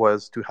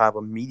was to have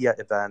a media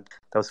event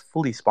that was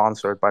fully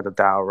sponsored by the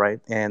DAO, right?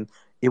 And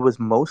it was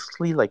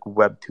mostly like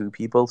Web2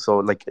 people. So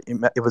like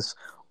it was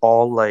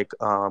all like,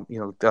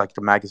 like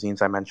the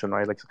magazines I mentioned,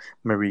 right? Like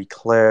Marie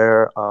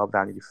Claire,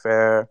 Vanity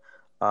Fair,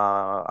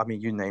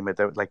 you name it.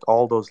 Like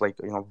all those, like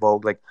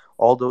Vogue, like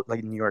all those,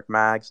 like New York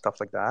Mag, stuff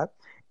like that.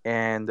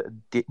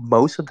 And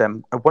most of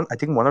them, I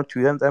think one or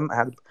two of them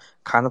had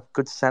kind of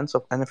good sense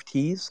of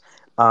NFTs,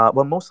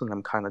 but most of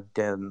them kind of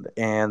didn't.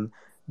 And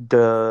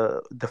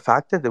the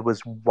fact that it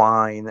was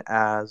wine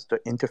as the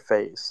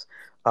interface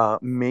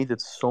made it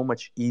so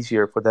much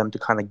easier for them to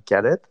kind of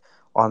get it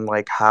on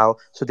like how.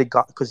 So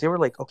because they were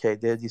like, okay,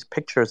 there are these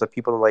pictures that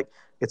people are like,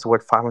 it's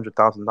worth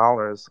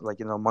 $500,000, like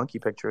monkey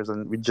pictures,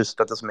 and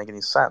that doesn't make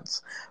any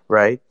sense,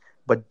 right?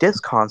 But this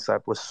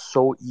concept was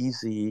so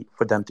easy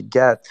for them to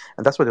get,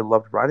 and that's why they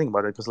loved writing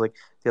about it, because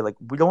they're like,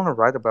 we don't want to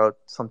write about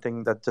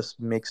something that just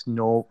makes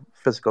no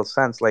physical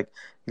sense. Like,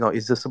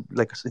 is this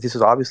this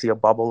is obviously a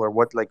bubble or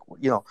what? Like,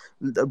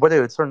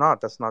 whether it's or not,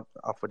 that's not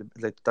up for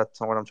that's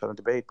not what I'm trying to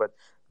debate. But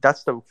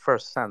that's the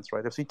first sense,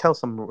 right? If you tell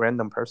some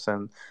random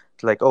person,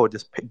 like, oh,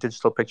 this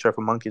digital picture of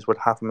a monkey is worth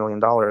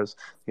 $500,000,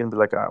 you're gonna be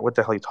like, what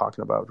the hell are you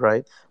talking about,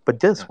 right?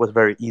 But this was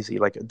very easy.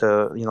 Like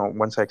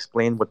once I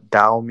explained what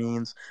DAO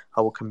means,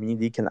 how a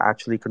community can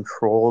actually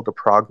control the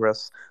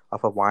progress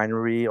of a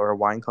winery or a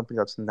wine company,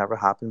 that's never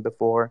happened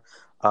before.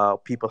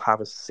 People have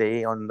a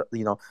say on,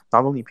 not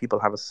only people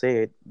have a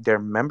say, their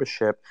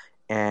membership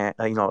and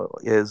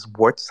is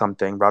worth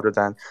something, rather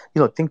than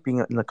think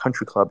being in a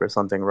country club or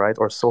something, right?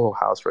 Or Soho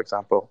House, for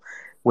example.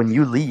 When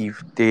you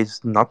leave,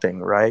 there's nothing,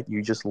 right?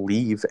 You just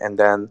leave, and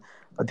then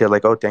they're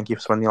like, oh, thank you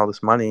for spending all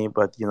this money,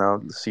 but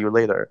see you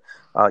later.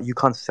 You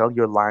can't sell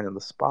your line on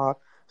the spot.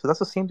 So that's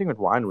the same thing with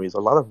wineries. A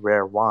lot of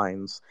rare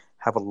wines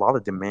have a lot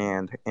of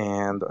demand,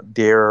 and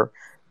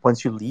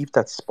once you leave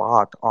that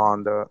spot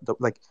on the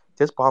like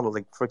this bottle,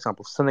 like for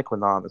example, Sine Qua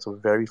Non is a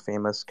very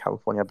famous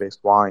California-based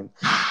wine.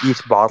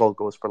 Each bottle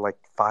goes for like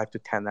 5 to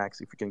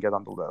 10x if you can get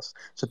on the list.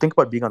 So think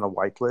about being on a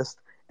whitelist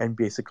and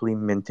basically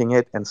minting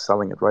it and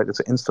selling it, right?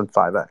 It's an instant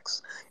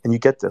 5x. And you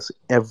get this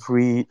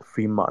every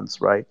 3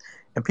 months, right?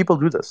 And people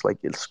do this, like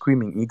it's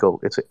Screaming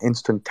Eagle. It's an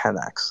instant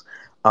 10x.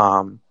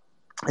 And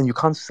you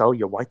can't sell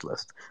your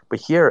whitelist. But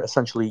here,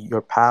 essentially,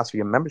 your pass or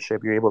your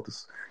membership, you're able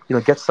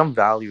to, get some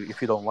value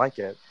if you don't like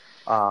it.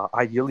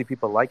 Ideally,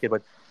 people like it,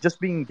 but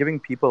just giving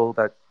people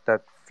that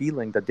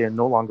feeling that they're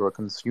no longer a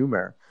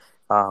consumer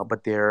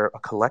but they're a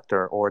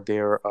collector or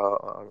they're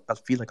I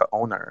feel like an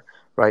owner,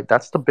 right?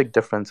 That's the big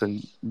difference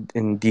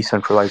in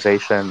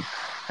decentralization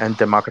and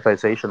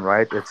democratization,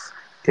 right? It's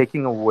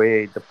taking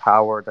away the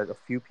power that a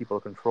few people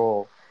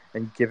control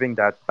and giving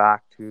that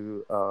back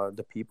to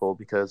the people.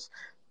 Because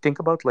think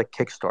about like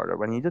Kickstarter.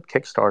 When you did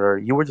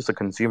Kickstarter, you were just a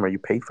consumer. You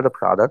paid for the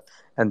product,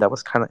 and that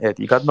was kind of it.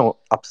 You got no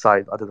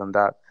upside other than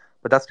that.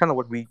 But that's kind of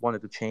what we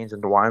wanted to change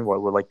in the wine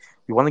world. We're like,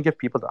 we want to give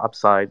people the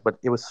upside, but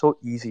it was so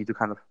easy to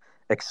kind of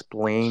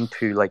explain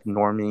to like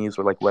normies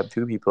or like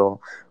Web2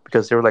 people,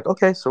 because they were like,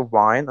 okay, so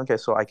wine, okay,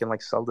 so I can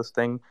like sell this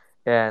thing,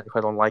 and if I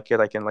don't like it,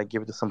 I can like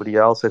give it to somebody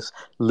else. It's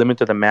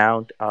limited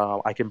amount.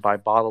 I can buy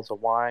bottles of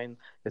wine.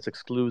 It's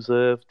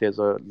exclusive. There's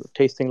a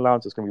tasting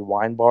lounge. There's gonna be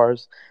wine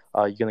bars.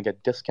 You're gonna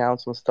get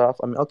discounts and stuff.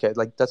 I mean, okay,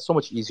 like that's so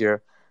much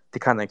easier to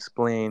kind of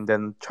explain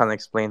than trying to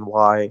explain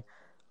why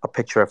a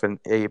picture of an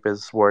ape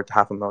is worth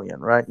 $500,000,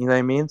 right? You know what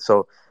I mean?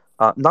 So,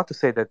 not to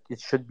say that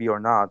it should be or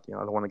not. You know,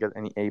 I don't want to get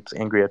any apes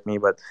angry at me,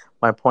 but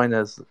my point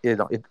is, you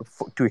know,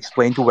 to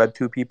explain to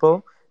Web2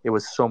 people, it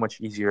was so much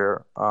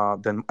easier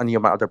than any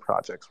of my other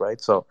projects, right?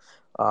 So,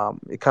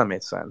 it kind of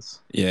made sense.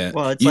 Yeah.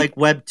 Well, it's like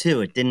Web 2.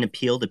 It didn't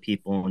appeal to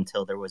people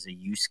until there was a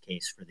use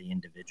case for the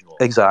individual.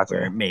 Exactly.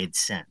 Where it made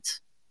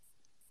sense.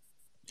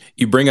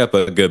 You bring up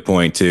a good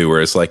point too, where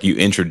it's like you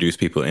introduce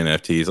people to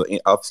NFTs.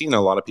 I've seen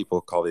a lot of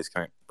people call these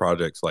kind of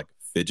projects like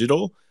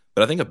phygital,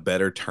 but I think a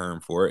better term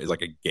for it is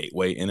like a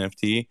gateway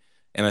NFT.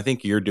 And I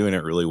think you're doing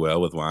it really well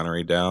with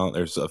Winery DAO.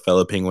 There's a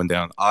fellow penguin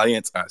down in the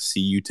audience. I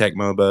see you, Tech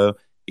Mobo.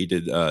 He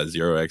did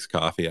 0x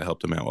Coffee. I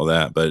helped him out with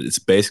that. But it's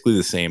basically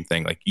the same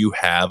thing. Like you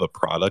have a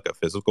product, a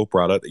physical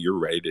product that you're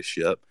ready to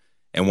ship.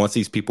 And once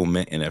these people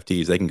mint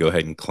NFTs, they can go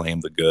ahead and claim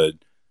the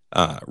good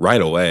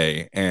right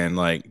away. And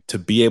like to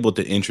be able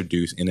to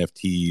introduce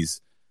NFTs,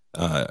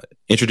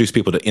 introduce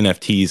people to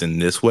NFTs in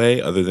this way,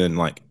 other than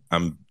like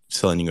I'm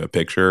selling you a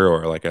picture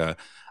or like a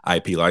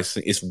IP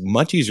license, it's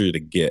much easier to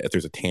get if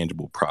there's a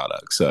tangible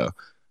product. So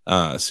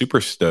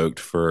super stoked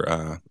for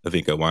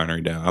Evinco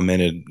Winery DAO. I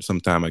minted some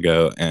time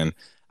ago, and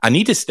I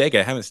need to stake it.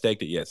 I haven't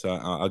staked it yet, so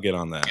I'll get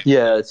on that.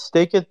 Yeah,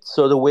 stake it.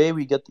 So the way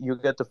you get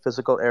the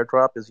physical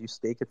airdrop is you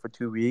stake it for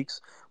 2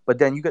 weeks, but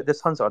then you get this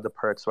tons of other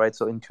perks, right?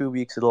 So in 2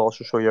 weeks, it'll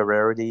also show your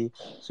rarity.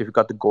 So if you've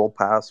got the gold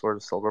pass or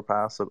the silver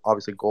pass, so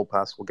obviously gold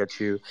pass will get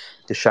you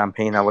the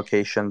champagne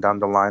allocation down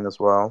the line as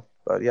well.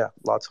 But yeah,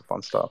 lots of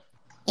fun stuff.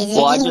 Is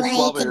there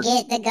any way to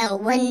get the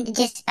gold one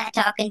just by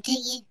talking to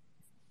you?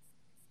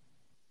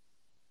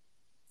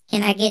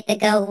 Can I get the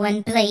gold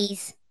one,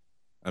 please?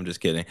 I'm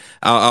just kidding.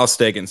 I'll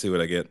stake it and see what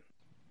I get.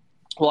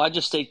 Well, I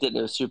just staked it and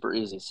it was super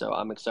easy, so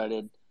I'm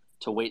excited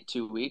to wait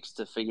 2 weeks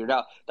to figure it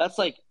out. That's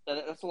a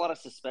lot of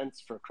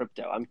suspense for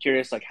crypto. I'm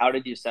curious, like, how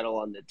did you settle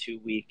on the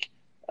 2 week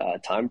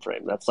time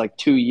frame? That's like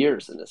 2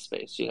 years in this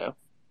space, you know?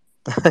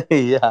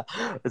 Yeah.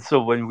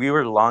 So when we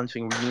were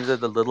launching, we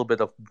needed a little bit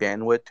of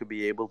bandwidth to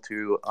be able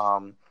to,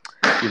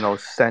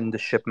 send the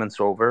shipments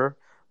over.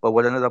 But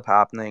what ended up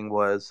happening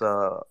was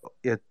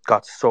it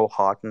got so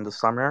hot in the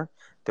summer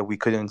that we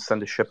couldn't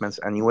send the shipments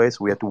anyway.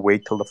 So we had to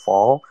wait till the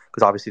fall,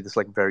 because obviously this is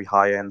like very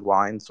high end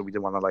wine. So we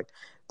didn't want to like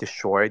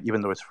destroy it,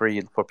 even though it's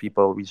free for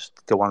people. We just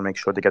still want to make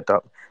sure they get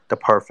the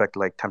perfect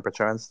like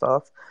temperature and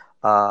stuff.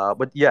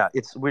 But yeah,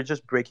 we're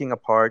just breaking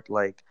apart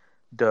like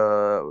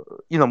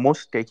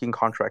most staking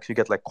contracts, you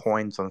get like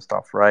coins and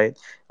stuff, right?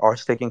 Our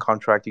staking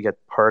contract, you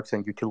get perks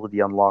and utility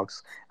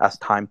unlocks as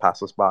time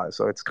passes by.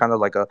 So it's kind of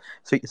like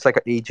it's like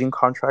an aging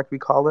contract, we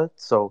call it.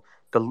 So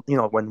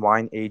when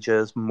wine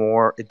ages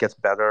more, it gets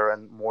better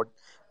and more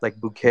like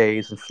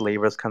bouquets and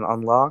flavors can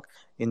unlock.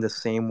 In the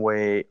same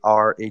way,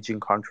 our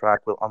aging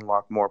contract will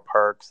unlock more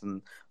perks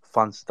and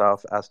fun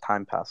stuff as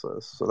time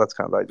passes. So that's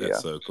kind of the idea.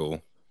 That's so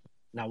cool.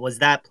 Now, was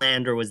that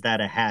planned, or was that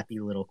a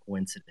happy little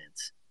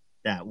coincidence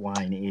that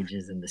wine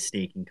ages in the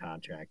staking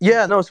contract?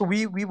 Yeah, no. So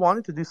we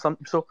wanted to do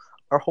something. So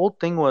our whole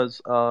thing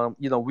was,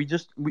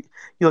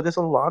 there's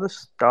a lot of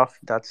stuff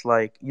that's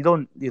like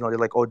they're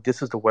like, oh,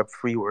 this is the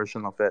Web3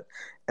 version of it,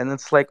 and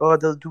it's like, oh,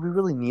 do we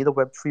really need a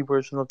Web3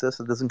 version of this?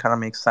 It doesn't kind of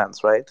make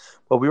sense, right?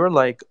 But we were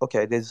like,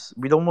 okay,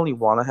 we don't really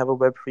want to have a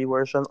Web3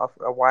 version of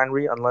a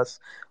winery unless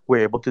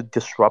we're able to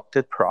disrupt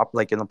it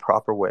in a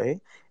proper way.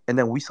 And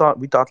then we thought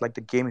like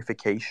the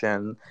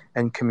gamification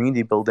and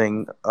community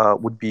building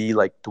would be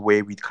like the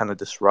way we'd kind of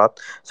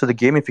disrupt. So the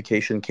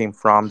gamification came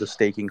from the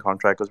staking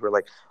contract, because we're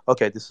like,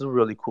 okay, this is a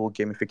really cool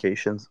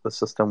gamification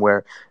system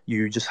where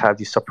you just have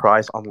these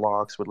surprise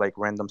unlocks with like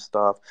random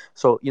stuff.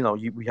 So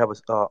we have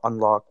a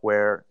unlock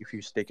where if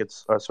you stake it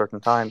a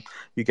certain time,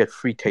 you get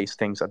free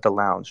tastings at the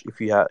lounge. If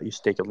you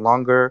stake it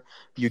longer,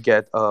 you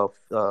get a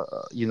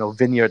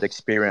vineyard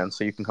experience.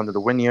 So you can come to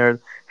the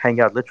vineyard, hang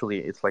out. Literally,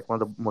 it's like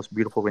one of the most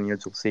beautiful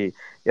vineyards you'll see.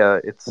 Yeah,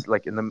 it's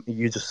like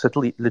you just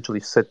literally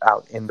sit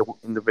out in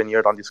the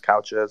vineyard on these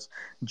couches,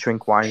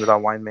 drink wine with our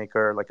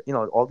winemaker, like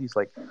all these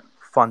like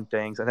fun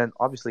things. And then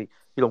obviously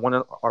one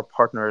of our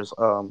partners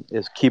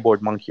is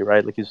Keyboard Monkey,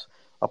 right? Like he's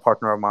a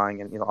partner of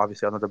mine, and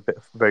obviously another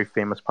very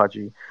famous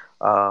pudgy.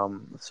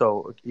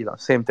 So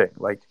same thing.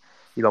 Like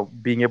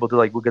being able to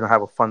we're gonna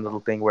have a fun little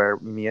thing where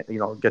me,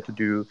 get to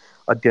do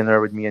a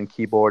dinner with me and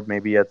keyboard,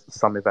 maybe at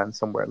some event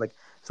somewhere.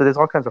 So there's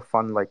all kinds of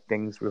fun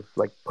things we've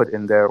put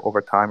in there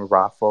over time,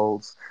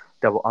 raffles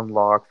that will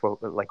unlock for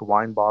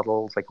wine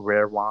bottles,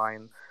 rare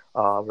wine,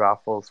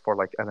 raffles for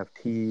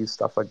NFTs,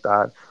 stuff like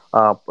that.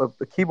 But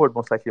the keyboard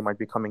most likely might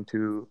be coming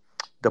to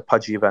the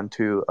Pudgy event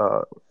too.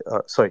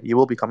 Sorry, you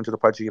will be coming to the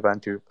Pudgy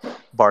event to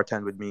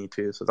bartend with me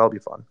too, so that'll be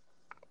fun.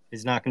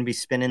 He's not going to be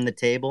spinning the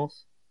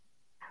tables?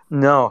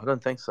 No, I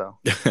don't think so.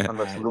 Unless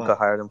Alright, Luca well.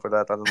 hired him for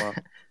that, I don't know.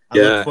 I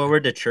look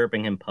forward to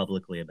chirping him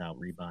publicly about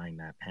rebuying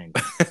that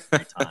penguin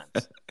 3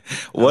 times.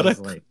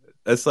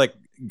 That's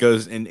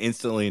goes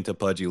instantly into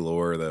Pudgy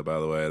lore, though. By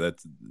the way,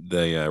 that's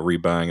the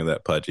rebuying of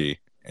that Pudgy.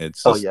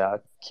 It's just... yeah,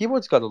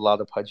 Keyboard's got a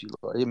lot of Pudgy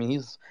lore. I mean,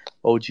 he's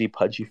OG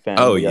Pudgy fan.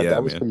 Oh yeah, yeah,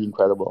 that was pretty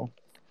incredible.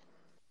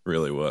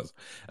 Really was.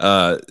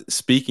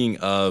 Speaking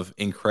of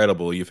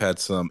incredible, you've had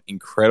some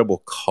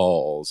incredible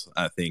calls,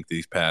 I think,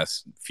 these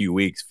past few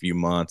weeks, few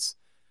months.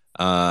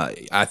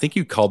 I think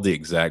you called the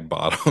exact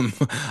bottom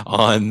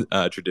on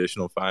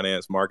traditional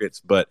finance markets,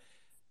 but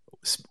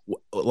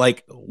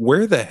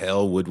where the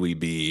hell would we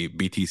be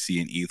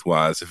BTC and ETH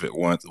wise if it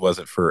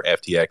wasn't for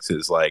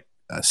FTX's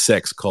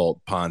sex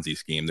cult Ponzi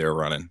scheme they're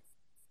running?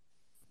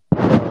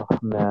 Oh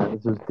man,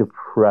 this is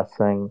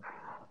depressing.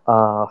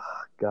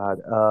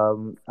 God.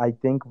 I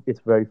think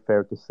it's very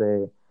fair to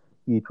say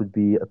it would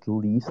be at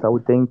least, I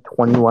would think,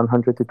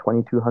 2,100 to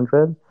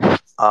 2,200.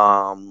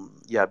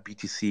 Yeah,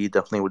 BTC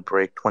definitely would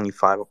break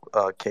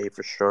 25K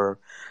for sure.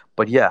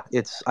 But yeah,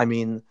 it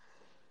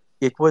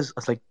was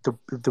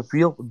the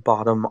real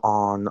bottom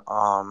on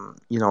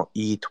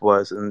ETH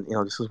was, and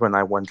this is when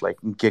I went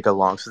giga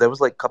long. So there was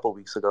a couple of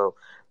weeks ago,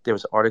 there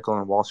was an article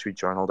in Wall Street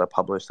Journal that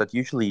published that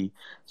usually,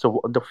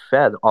 so the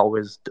Fed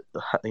always,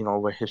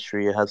 over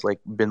history has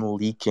been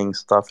leaking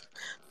stuff to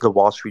the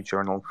Wall Street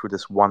Journal through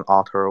this one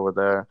author over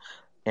there,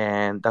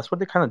 and that's what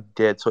they kind of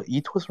did. So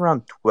ETH was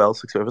around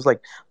 1260. It was I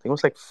think it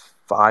was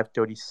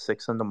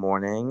 5:36 in the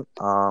morning.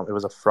 It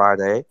was a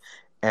Friday.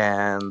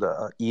 And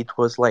ETH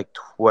was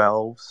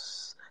 12. I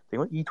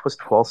think ETH was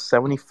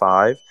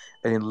 1275,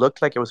 and it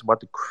looked like it was about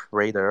to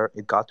crater.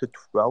 It got to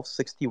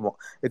 1261.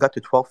 It got to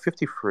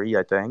 1253,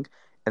 I think,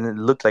 and it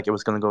looked like it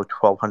was going to go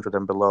 1200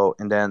 and below.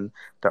 And then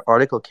the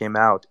article came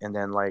out, and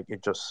then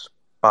it just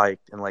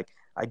spiked, and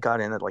I got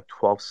in at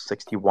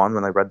 1261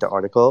 when I read the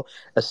article.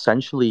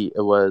 Essentially,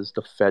 it was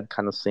the Fed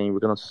kind of saying we're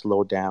going to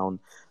slow down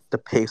the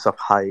pace of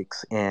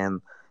hikes, and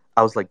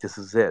I was like, this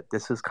is it.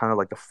 This is kind of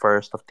the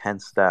first of 10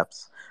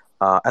 steps.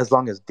 As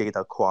long as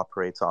data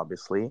cooperates,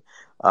 obviously,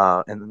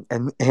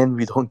 and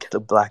we don't get a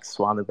black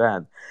swan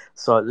event.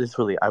 So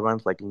literally, I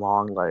went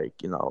long,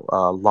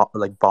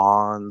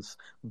 bonds,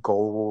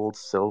 gold,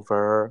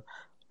 silver,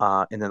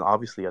 and then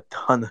obviously a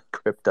ton of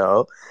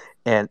crypto,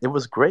 and it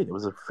was great. It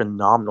was a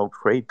phenomenal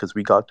trade because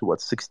we got to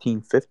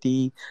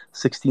 1650,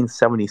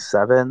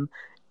 1677,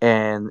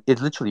 and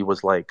it literally was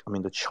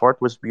the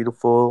chart was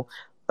beautiful.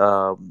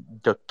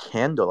 The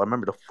candle, I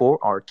remember the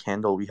 4-hour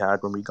candle we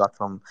had when we got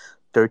from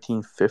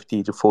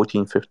 1350 to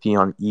 1450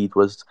 on ETH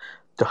was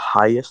the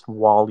highest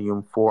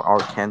volume 4-hour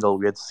candle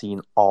we had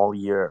seen all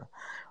year.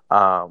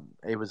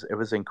 It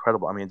was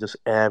incredible. I mean, just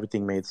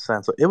everything made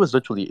sense. So it was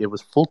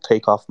full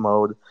takeoff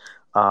mode.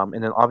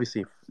 And then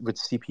obviously with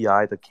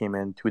CPI that came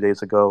in 2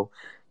 days ago,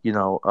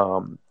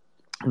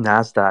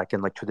 NASDAQ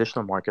and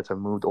traditional markets have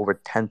moved over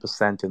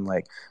 10%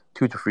 in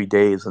 2 to 3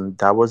 days, and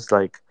that was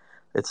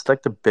it's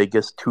the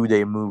biggest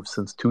 2-day move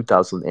since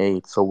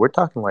 2008. So we're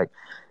talking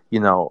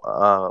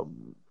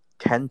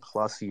 10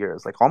 plus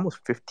years, almost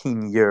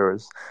 15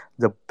 years,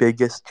 the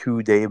biggest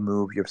 2-day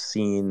move you've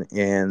seen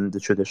in the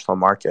traditional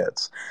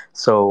markets.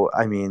 So,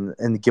 I mean,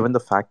 and given the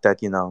fact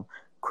that,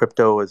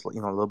 crypto is, a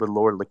little bit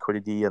lower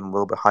liquidity and a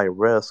little bit higher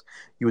risk,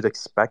 you would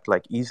expect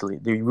easily,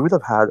 we would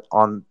have had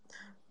on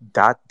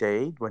that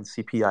day when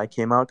CPI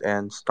came out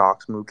and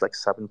stocks moved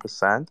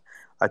 7%,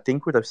 I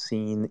think we'd have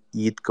seen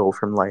ETH go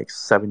from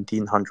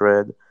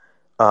 1,700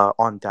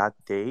 on that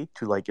day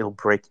to we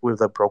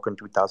would have broken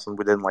 2,000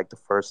 within the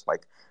first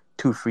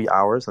 2-3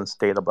 hours and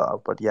stayed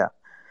above. But yeah,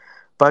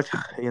 but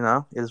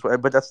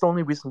but that's the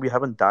only reason we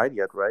haven't died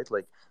yet, right?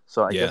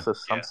 So I guess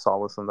there's some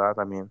solace in that.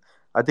 I mean,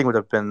 I think it would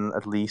have been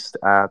at least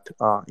at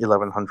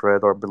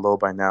 1,100 or below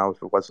by now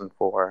if it wasn't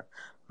for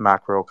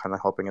macro kind of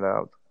helping it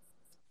out.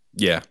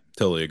 Yeah,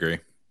 totally agree.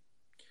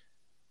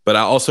 But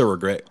I also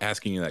regret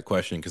asking you that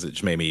question because it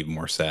just made me even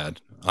more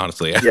sad,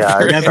 honestly. Yeah,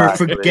 never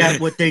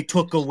forget what they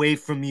took away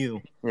from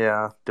you.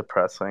 Yeah,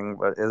 depressing,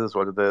 but it is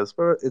what it is.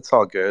 But it's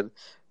all good.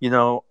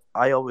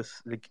 I always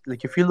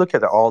if you look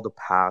at all the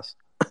past,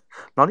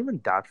 not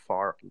even that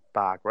far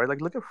back, right?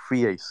 Look at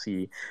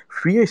FreeAC.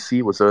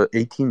 FreeAC was a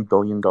 $18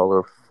 billion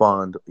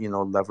fund,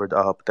 levered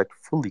up that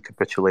fully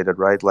capitulated,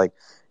 right?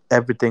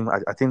 Everything.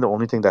 I think the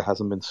only thing that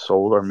hasn't been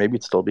sold, or maybe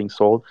it's still being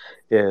sold,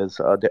 is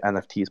the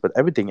NFTs. But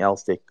everything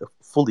else they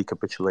fully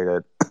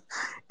capitulated,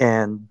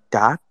 and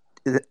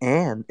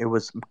it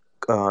was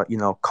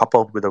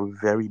coupled with a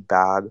very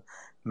bad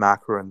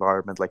macro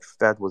environment. Like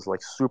Fed was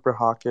like super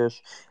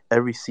hawkish.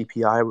 Every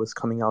CPI was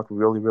coming out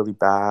really, really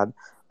bad.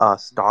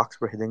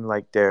 Stocks were hitting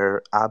like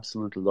their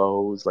absolute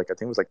lows. Like I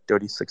think it was like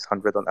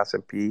 3,600 on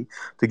S&P.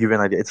 To give you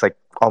an idea, it's like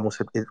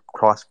almost it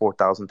crossed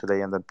 4,000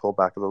 today and then pulled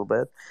back a little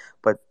bit.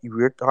 But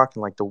we're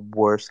talking like the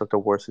worst of the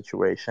worst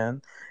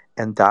situation,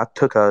 and that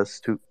took us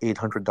to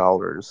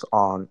 $800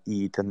 on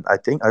ETH. And I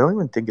don't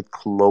even think it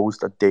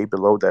closed a day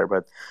below there,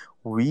 but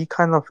we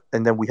kind of,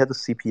 and then we had the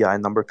CPI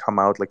number come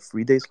out like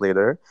 3 days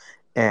later,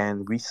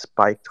 and we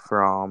spiked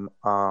from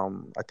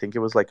I think it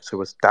was like, so it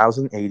was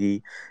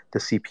 1,080 the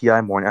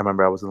CPI morning. I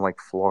remember I was in like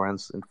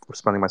Florence and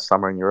spending my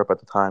summer in Europe at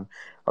the time.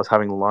 I was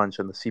having lunch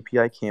and the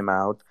CPI came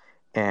out,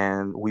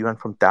 and we went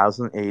from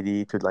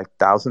 1,080 to like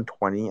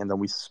 1,020, and then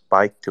we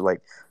spiked to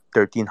like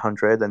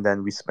 1,300, and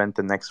then we spent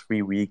the next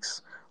 3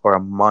 weeks or a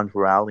month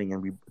rallying,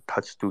 and we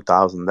touched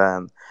 2,000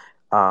 then.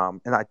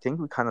 And I think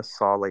we kind of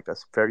saw like a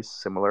very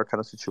similar kind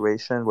of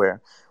situation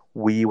where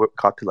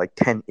got to like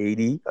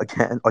 1080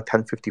 again or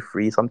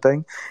 1053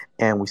 something,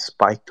 and we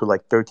spiked to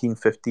like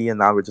 1350, and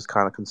now we're just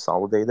kind of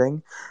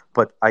consolidating.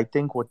 But I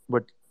think what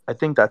I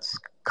think that's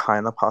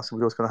kind of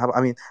possibly what's going to happen.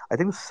 I mean, I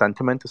think the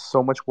sentiment is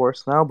so much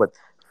worse now, but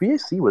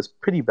VAC was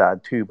pretty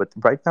bad too. But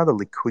right now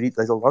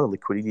there's a lot of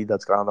liquidity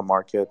that's gone on the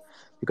market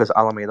because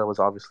Alameda was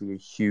obviously a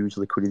huge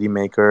liquidity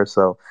maker.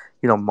 So,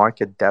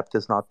 market depth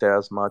is not there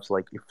as much.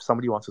 Like if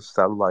somebody wants to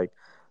sell like,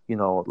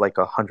 like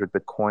 100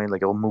 Bitcoin,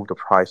 like it'll move the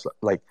price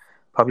like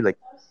probably like,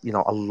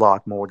 a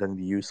lot more than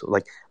we used to.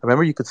 Like I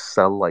remember you could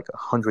sell like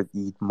 100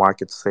 ETH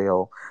market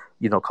sale,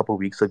 a couple of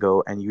weeks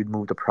ago, and you'd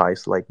move the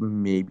price like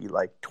maybe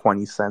like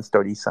 20 cents,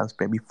 30 cents,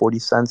 maybe 40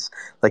 cents,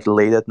 like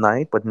late at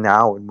night. But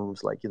now it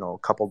moves like, a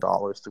couple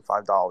dollars to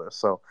 $5.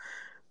 So,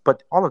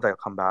 but all of that will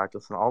come back.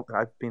 Listen,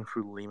 I've been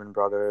through Lehman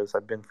Brothers.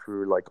 I've been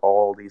through like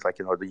all these, like,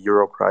 the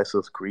Euro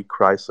crisis, Greek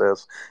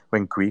crisis,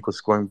 when Greek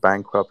was going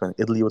bankrupt and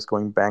Italy was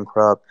going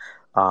bankrupt.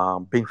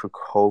 Been through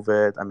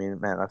COVID. I mean,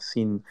 man, I've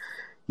seen,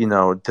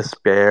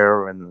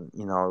 despair and,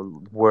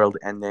 world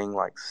ending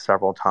like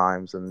several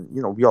times. And,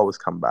 we always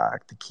come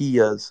back. The key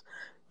is,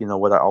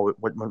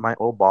 what my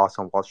old boss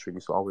on Wall Street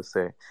used to always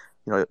say,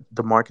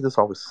 the market is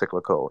always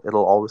cyclical.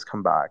 It'll always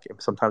come back.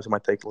 And sometimes it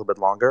might take a little bit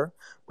longer,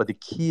 but the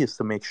key is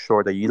to make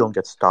sure that you don't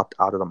get stopped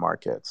out of the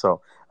market.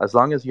 So as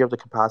long as you have the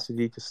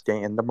capacity to stay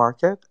in the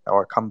market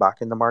or come back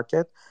in the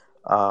market,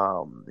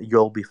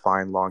 you'll be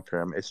fine long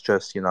term. It's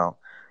just,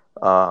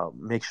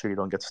 make sure you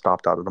don't get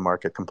stopped out of the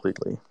market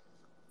completely.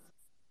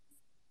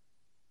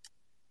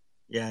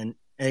 Yeah, and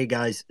hey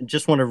guys,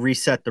 just want to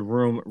reset the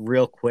room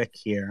real quick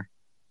here.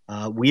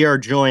 We are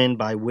joined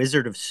by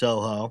Wizard of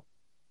SoHo,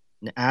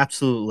 an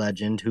absolute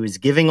legend, who is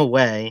giving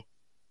away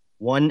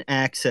one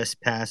access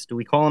pass. Do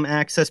we call them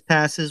access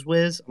passes,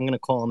 Wiz? I'm going to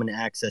call them an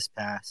access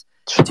pass.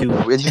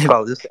 We just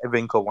call this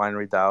Evinco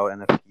Winery DAO.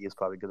 NFT is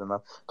probably good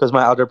enough because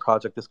my other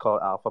project is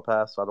called Alpha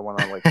Pass, so I don't want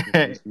to like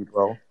confuse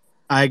people.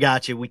 I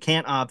got you. We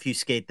can't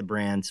obfuscate the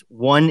brands.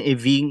 One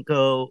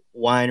Evinco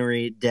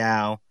Winery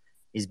DAO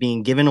is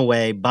being given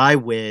away by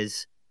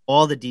Wiz.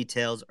 All the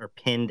details are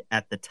pinned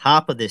at the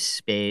top of this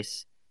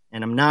space.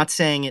 And I'm not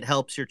saying it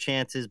helps your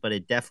chances, but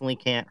it definitely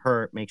can't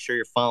hurt. Make sure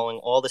you're following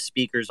all the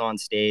speakers on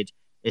stage,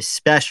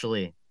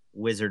 especially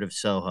Wizard of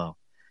SoHo.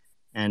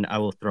 And I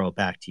will throw it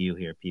back to you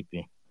here,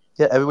 PP.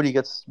 Yeah, everybody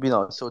gets,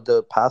 so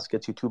the pass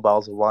gets you 2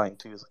 bottles of wine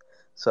too.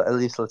 So at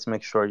least let's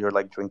make sure you're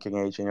like drinking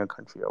age in your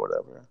country or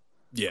whatever.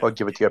 Yeah. Or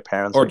give it to your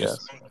parents, or I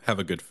just guess. Have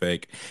a good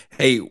fake.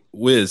 Hey,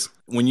 Wiz,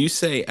 when you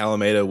say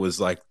Alameda was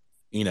like,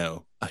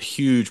 a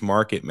huge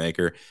market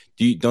maker,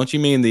 don't you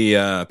mean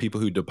the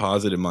people who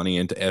deposited money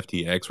into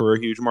FTX were a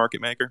huge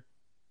market maker?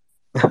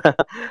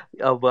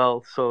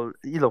 Well, so,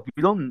 we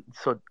don't,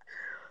 so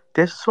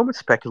there's so much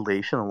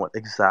speculation on what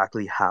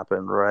exactly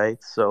happened,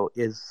 right? So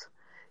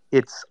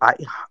I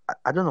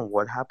don't know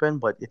what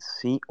happened, but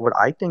what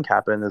I think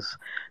happened is,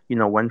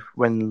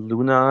 when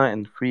Luna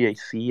and Free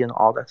AC and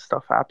all that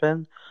stuff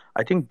happened,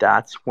 I think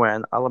that's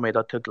when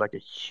Alameda took like a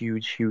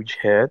huge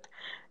hit,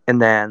 and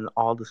then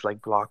all this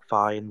like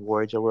BlockFi and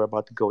Voyager were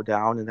about to go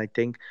down, and I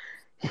think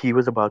he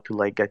was about to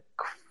like get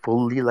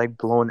fully like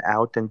blown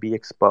out and be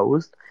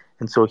exposed.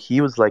 And so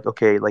he was like,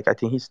 okay, like I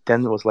think he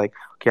then was like,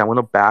 okay, I want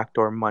to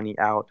backdoor money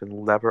out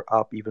and lever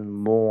up even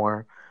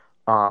more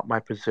my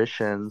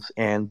positions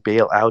and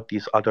bail out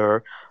these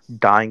other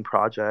dying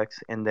projects.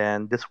 And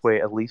then this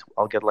way, at least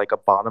I'll get like a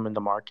bottom in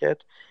the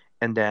market.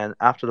 And then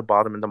after the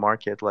bottom in the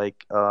market,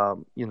 like,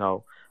 I'll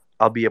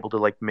be able to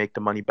like make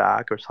the money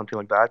back or something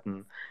like that.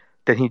 And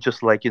then he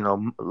just like,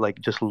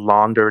 like just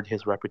laundered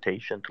his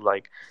reputation to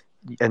like,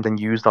 and then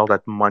used all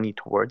that money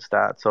towards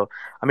that. So,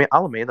 I mean,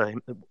 Alameda,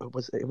 it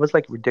was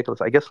like ridiculous.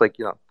 I guess like,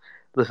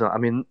 listen, I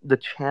mean, the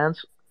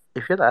chance,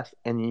 if you had asked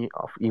any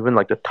of even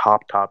like the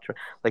top,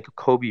 like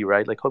Kobe,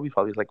 right? Like Kobe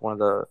probably is like one of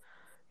the,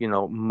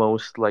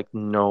 most like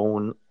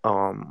known,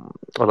 or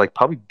like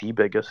probably the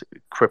biggest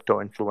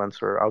crypto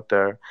influencer out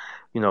there.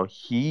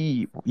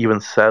 He even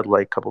said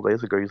like a couple of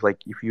days ago, he's like,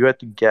 if you had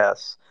to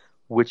guess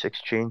which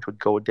exchange would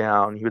go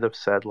down, he would have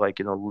said like,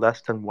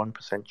 less than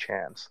 1%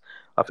 chance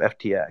of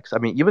FTX. I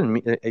mean,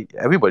 even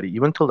everybody,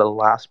 even till the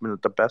last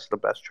minute, the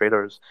best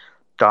traders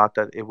thought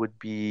that it would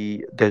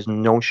be, there's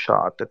no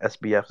shot that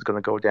SBF is going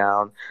to go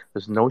down.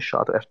 There's no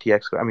shot that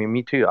FTX. I mean,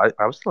 me too.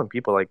 I was telling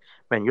people like,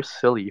 man, you're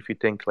silly if you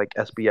think like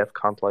SBF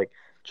can't like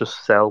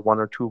just sell one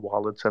or two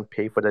wallets and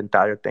pay for the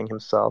entire thing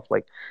himself.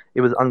 Like,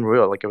 it was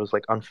unreal. Like, it was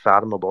like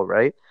unfathomable,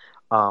 right?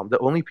 The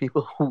only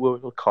people who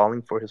were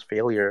calling for his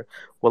failure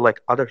were like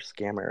other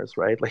scammers,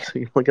 right? Like, so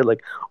you look at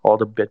like all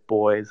the Bit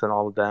Boys and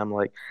all of them,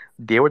 like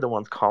they were the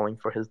ones calling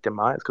for his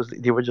demise because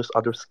they were just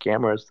other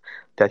scammers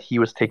that he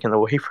was taken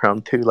away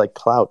from to like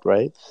clout,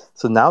 right?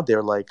 So now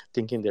they're like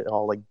thinking they're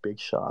all like big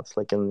shots,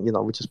 like, and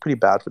which is pretty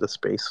bad for the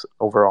space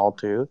overall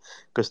too,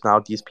 because now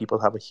these people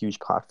have a huge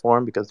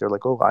platform because they're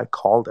like, oh, I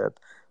called it.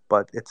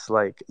 But it's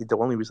like the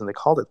only reason they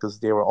called it because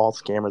they were all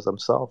scammers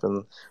themselves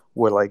and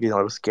were like, it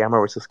was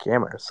scammer versus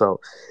scammer. So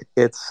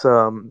it's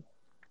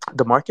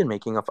the market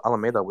making of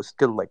Alameda was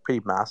still like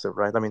pretty massive,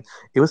 right? I mean,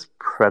 it was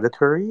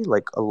predatory,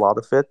 like a lot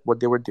of it, what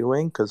they were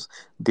doing, because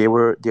they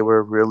were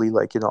really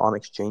like on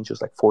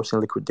exchanges like forcing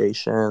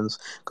liquidations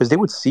because they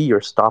would see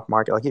your stop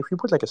market. Like if you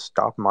put like a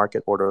stop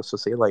market order, so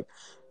say like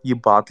you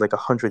bought like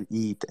 100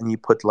 ETH and you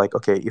put like,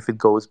 okay, if it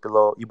goes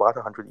below, you bought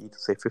 100 ETH,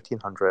 say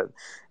 1500,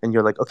 and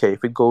you're like, okay,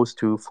 if it goes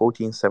to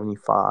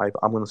 1475,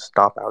 I'm going to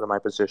stop out of my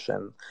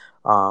position.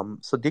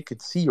 So they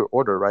could see your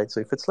order, right? So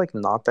if it's like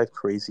not that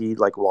crazy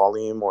like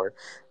volume or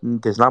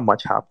there's not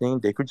much happening,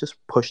 they could just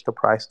push the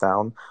price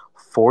down,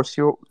 force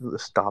your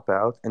stop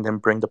out, and then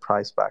bring the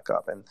price back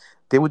up. And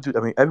they would do,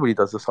 I mean, everybody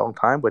does this all the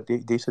time, but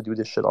they used to do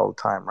this shit all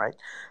the time, right?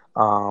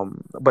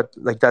 But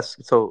like that's,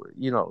 so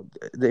so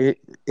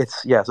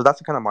that's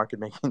the kind of market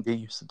making they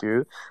used to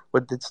do,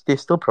 but they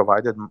still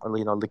provided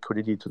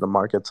liquidity to the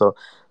market. So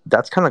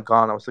that's kind of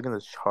gone. I was looking at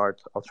this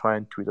chart. I'll try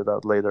and tweet it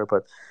out later,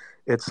 but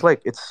it's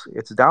like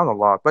it's down a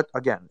lot. But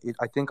again,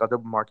 I think other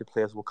market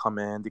players will come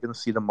in. They're going to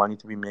see the money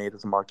to be made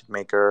as a market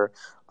maker.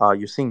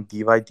 You're seeing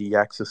DeFi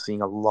is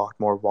seeing a lot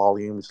more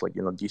volume. It's like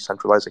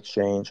decentralized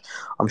exchange.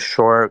 I'm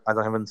sure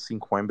I haven't seen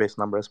Coinbase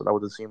numbers, but I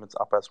would assume it's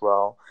up as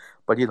well.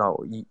 But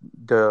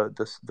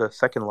the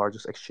second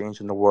largest exchange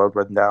in the world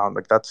went down.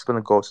 Like that's going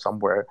to go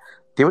somewhere.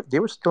 They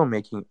were still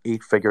making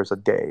 8 figures a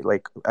day,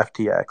 like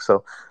FTX.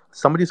 So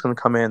somebody's going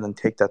to come in and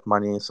take that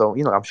money. So,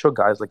 I'm sure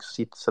guys like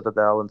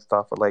Citadel and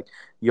stuff are like,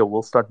 yo,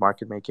 we'll start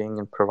market making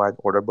and provide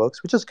order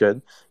books, which is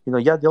good.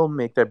 Yeah, they'll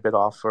make their bid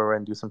offer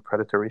and do some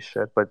predatory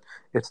shit, but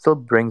it still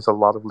brings a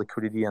lot of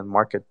liquidity and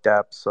market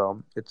depth.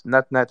 So it's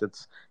net,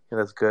 it's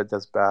as good,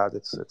 as bad.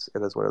 It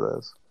is what it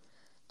is.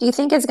 Do you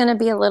think it's going to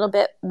be a little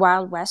bit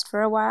Wild West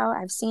for a while?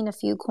 I've seen a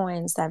few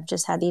coins that have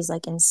just had these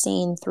like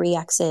insane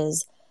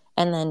 3Xs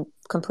and then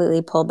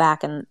completely pull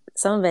back. And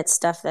some of it's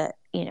stuff that,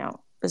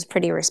 was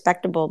pretty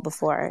respectable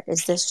before.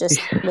 Is this just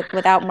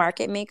without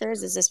market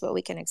makers? Is this what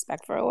we can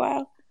expect for a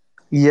while?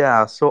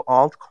 Yeah, so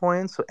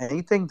altcoins, so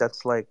anything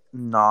that's like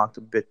not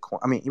Bitcoin.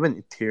 I mean,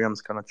 even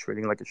Ethereum's kind of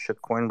trading like a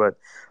shitcoin, but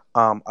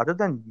other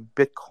than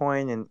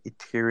Bitcoin and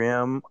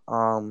Ethereum,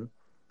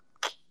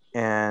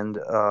 and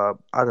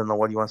I don't know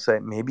what you want to say,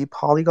 maybe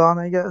Polygon,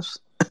 I guess.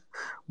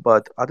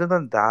 But other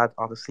than that,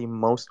 honestly,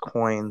 most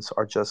coins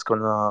are just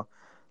gonna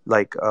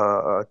like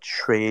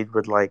trade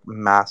with like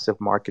massive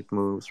market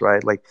moves,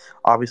 right? Like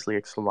obviously,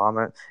 like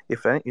Solana.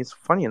 If any, it's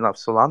funny enough,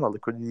 Solana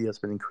liquidity has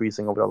been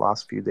increasing over the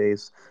last few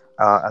days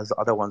as the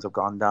other ones have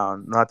gone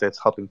down. Not that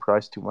it's helping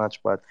price too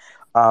much, but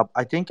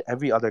I think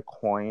every other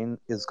coin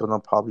is gonna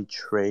probably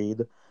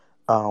trade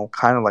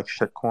kind of like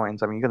shit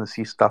coins. I mean, you're gonna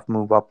see stuff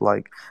move up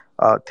like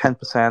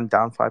 10%,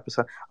 down 5%.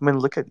 I mean,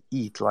 look at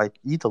ETH. Like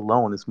ETH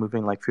alone is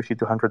moving like $50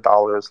 to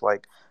 $100,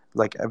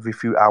 like every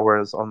few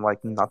hours on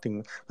like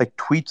nothing. Like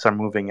tweets are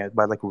moving it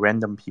by like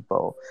random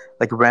people,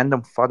 like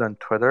random FUD on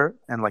Twitter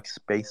and like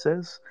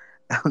spaces.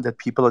 That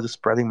people are just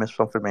spreading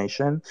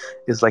misinformation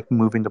is like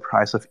moving the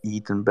price of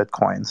ETH and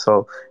Bitcoin.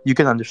 So you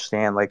can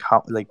understand like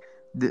how like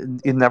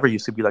it never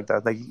used to be like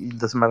that. Like it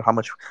doesn't matter how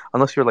much,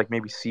 unless you're like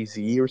maybe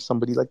CZ or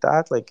somebody like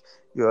that. Like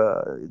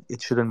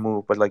it shouldn't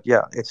move. But like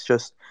yeah, it's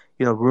just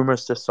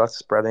rumors just start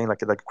spreading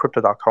like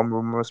crypto.com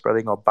rumor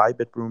spreading or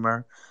Bybit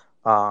rumor.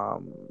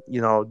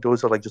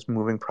 Those are like just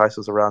moving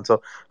prices around.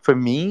 So for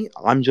me,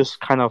 I'm just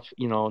kind of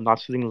not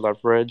sitting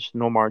leverage,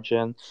 no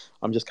margin.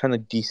 I'm just kind of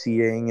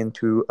DCing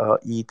into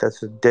ETH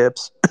as it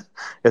dips.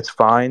 It's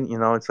fine,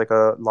 it's like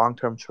a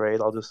long-term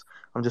trade.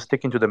 I'm just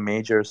sticking to the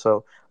major.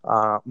 So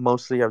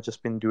mostly I've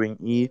just been doing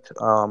ETH,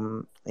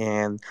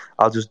 and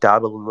I'll just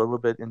dabble a little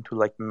bit into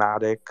like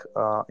Matic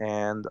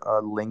and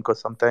Link or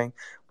something,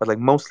 but like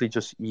mostly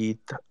just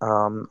ETH.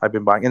 I've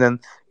been buying, and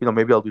then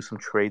maybe I'll do some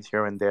trades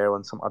here and there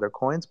on some other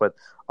coins. But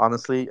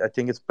honestly, I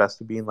think it's best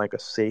to be in like a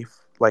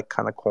safe like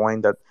kind of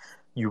coin that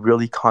you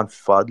really can't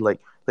FUD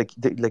like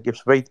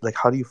it's very like,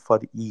 how do you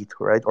FUD ETH,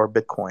 right, or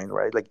Bitcoin,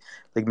 right? Like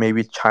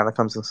maybe China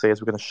comes and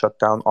says we're going to shut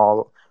down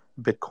all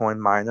Bitcoin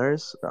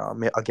miners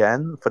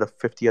again for the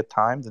 50th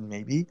time, then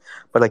maybe.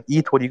 But like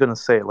ETH, what are you gonna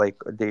say?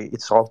 Like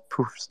it's all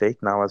proof of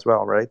stake now as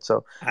well, right?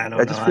 So I I don't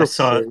know. just I feel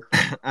saw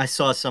safe. I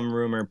saw some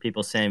rumor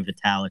people saying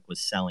Vitalik was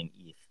selling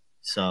ETH.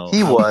 So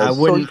He I was.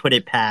 So wouldn't put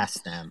it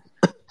past them.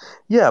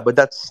 yeah, but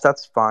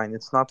that's fine.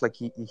 It's not like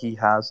he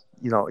has,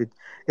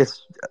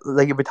 it's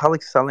like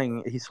Vitalik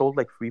selling. He sold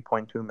like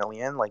 3.2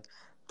 million. Like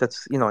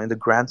that's, in the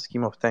grand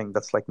scheme of thing,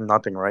 that's like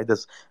nothing, right?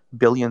 There's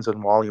billions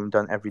in volume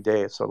done every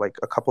day, so like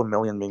a couple of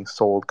million being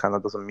sold kind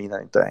of doesn't mean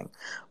anything.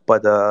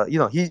 But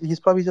he's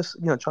probably just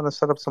trying to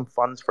set up some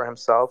funds for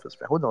himself.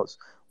 Who knows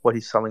what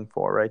he's selling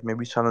for, right? Maybe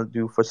he's trying to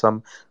do for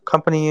some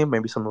company,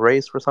 maybe some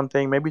race for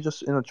something, maybe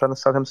just trying to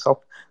sell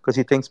himself because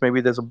he thinks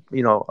maybe there's a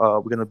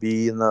we're gonna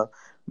be in a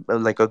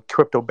like a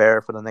crypto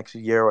bear for the next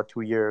year or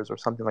 2 years or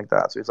something like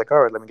that. So he's like, all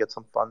right, let me get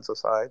some funds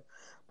aside.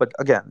 But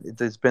again,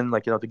 there's been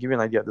like, to give you an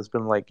idea, there's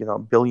been like,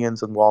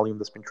 billions in volume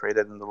that's been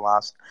traded in the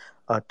last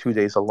 2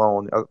 days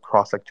alone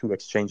across like two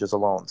exchanges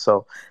alone.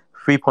 So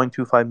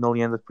 3.25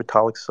 million that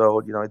Vitalik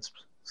sold, it's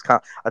kind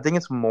of, I think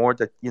it's more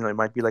that, it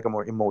might be like a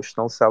more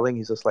emotional selling.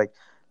 He's just like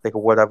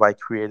what have I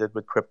created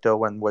with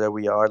crypto and where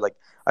we are. Like,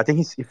 I think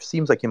it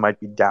seems like he might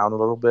be down a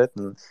little bit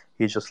and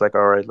he's just like,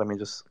 all right, let me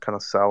just kind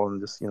of sell and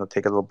just,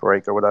 take a little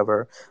break or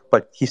whatever.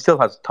 But he still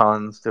has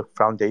tons. The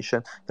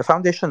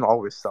foundation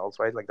always sells,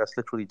 right? Like that's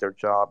literally their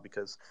job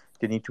because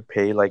they need to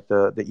pay like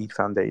the ETH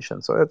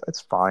Foundation. So it's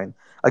fine.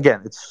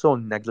 Again, it's so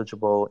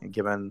negligible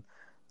given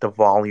the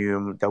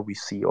volume that we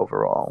see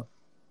overall.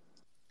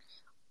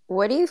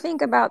 What do you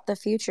think about the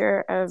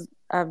future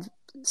of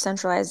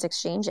centralized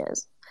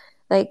exchanges?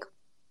 Like,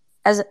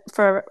 as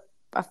for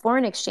a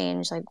foreign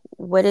exchange, like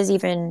what is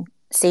even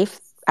safe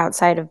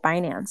outside of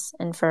Binance?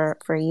 And for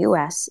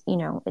US,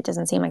 it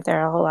doesn't seem like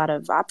there are a whole lot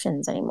of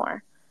options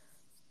anymore.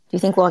 Do you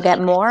think we'll get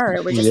more,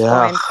 or we're just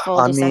going full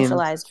I mean,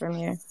 decentralized from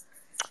here?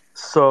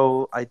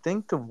 so I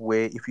think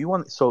if you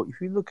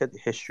look at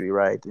history,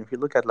 right? If you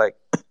look at like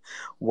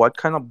what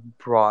kind of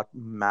brought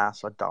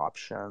mass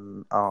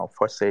adoption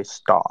for say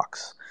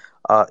stocks,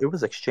 it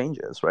was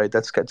exchanges, right?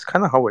 That's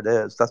kind of how it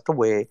is. That's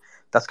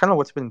kind of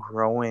what's been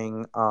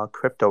growing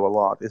crypto a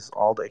lot is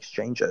all the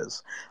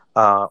exchanges.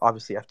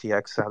 Obviously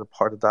FTX had a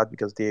part of that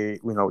because they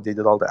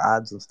did all the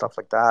ads and stuff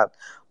like that.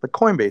 But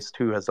Coinbase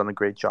too has done a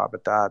great job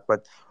at that.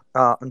 But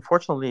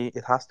unfortunately,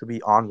 it has to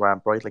be on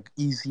ramp, right? Like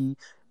easy,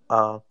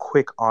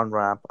 quick on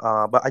ramp.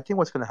 But I think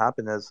what's going to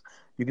happen is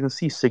you're going to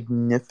see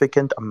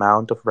significant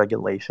amount of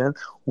regulation,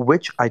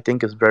 which I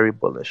think is very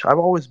bullish. I've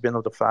always been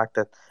of the fact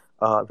that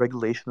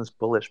regulation is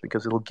bullish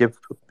because it'll give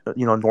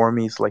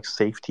normies like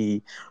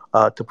safety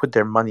to put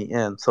their money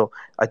in. So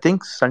I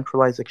think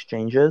centralized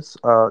exchanges,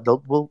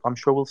 I'm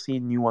sure we'll see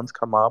new ones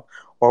come up,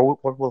 or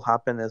what will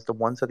happen is the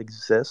ones that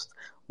exist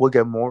will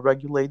get more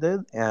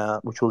regulated,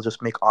 which will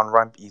just make on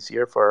ramp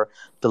easier for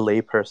the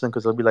layperson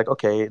because they'll be like,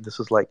 okay, this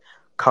is like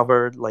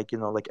covered like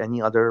like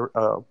any other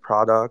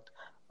product,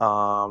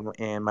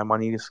 and my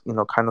money is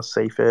kind of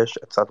safe-ish,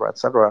 etc.,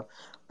 etc.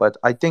 But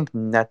I think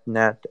net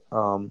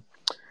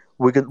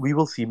we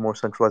will see more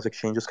centralized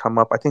exchanges come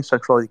up. I think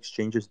centralized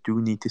exchanges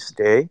do need to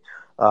stay.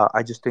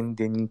 I just think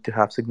they need to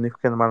have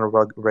significant amount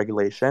of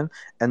regulation,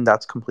 and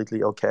that's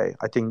completely okay.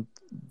 I think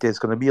there's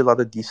going to be a lot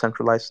of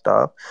decentralized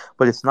stuff,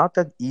 but it's not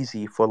that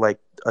easy for like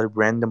a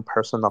random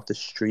person off the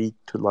street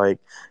to like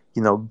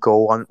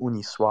go on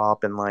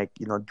Uniswap and like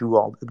do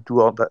all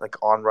that like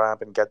on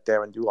ramp and get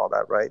there and do all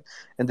that, right?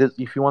 And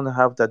if you want to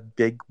have that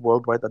big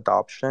worldwide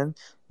adoption,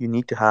 you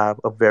need to have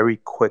a very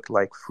quick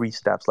like free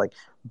steps like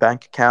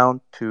bank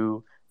account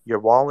to your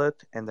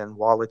wallet, and then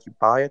wallet you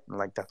buy it, and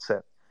like that's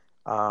it.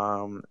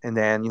 And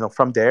then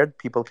from there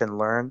people can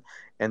learn,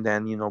 and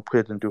then put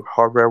it into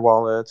hardware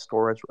wallets,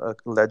 storage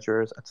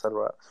ledgers,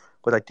 etc.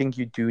 But I think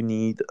you do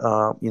need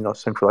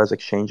centralized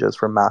exchanges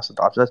for mass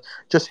adoption. That's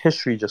just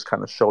history just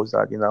kind of shows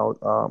that.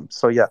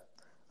 So yeah,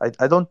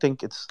 I don't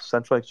think it's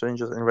central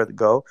exchanges anywhere to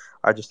go.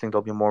 I just think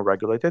they'll be more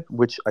regulated,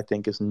 which I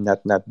think is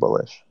net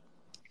bullish.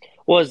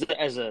 Well,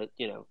 as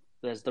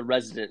the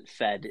resident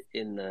Fed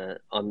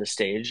on the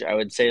stage, I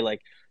would say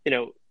like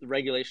the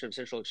regulation of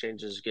central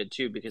exchanges is good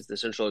too because the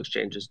central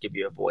exchanges give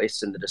you a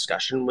voice in the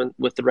discussion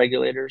with the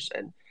regulators,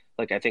 and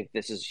like I think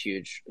this is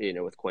huge,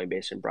 with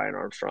Coinbase and Brian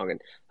Armstrong, and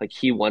like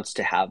he wants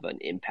to have an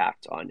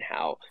impact on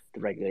how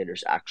the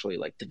regulators actually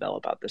like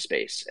develop out the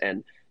space,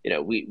 and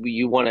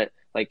you want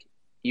to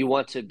you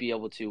want to be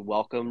able to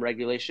welcome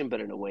regulation, but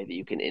in a way that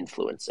you can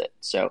influence it.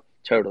 So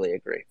totally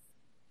agree.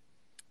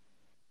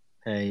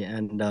 Hey,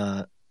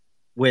 and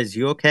Wiz,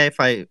 you okay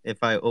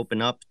if I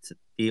open up to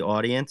the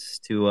audience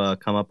to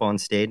come up on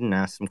stage and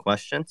ask some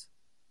questions?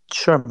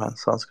 Sure, man.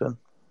 Sounds good.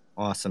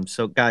 Awesome.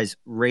 So, guys,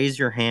 raise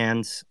your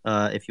hands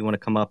if you want to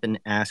come up and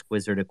ask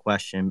Wizard a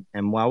question.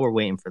 And while we're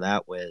waiting for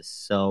that, Wiz,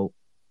 so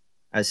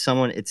as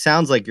someone, it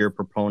sounds like you're a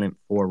proponent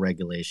for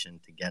regulation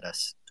to get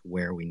us to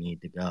where we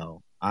need to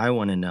go. I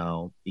want to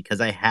know,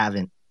 because I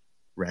haven't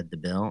read the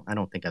bill. I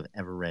don't think I've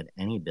ever read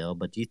any bill,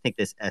 but do you think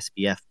this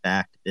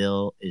SBF-backed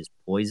bill is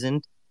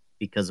poisoned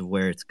because of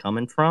where it's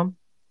coming from?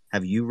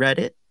 Have you read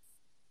it?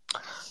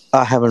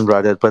 I haven't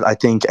read it, but I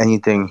think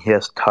anything he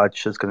has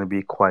touched is going to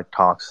be quite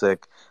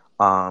toxic.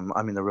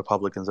 I mean, the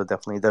Republicans are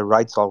definitely, the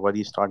right's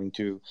already starting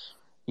to,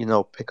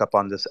 pick up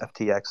on this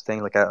FTX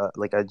thing.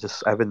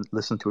 I haven't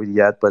listened to it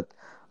yet, but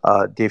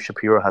Dave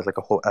Shapiro has like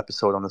a whole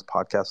episode on this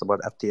podcast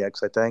about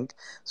FTX, I think.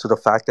 So the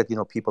fact that,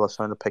 people are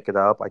starting to pick it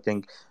up, I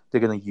think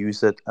they're going to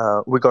use it,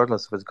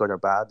 regardless if it's good or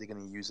bad, they're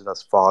going to use it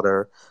as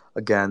fodder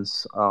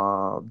against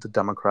the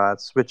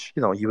Democrats, which,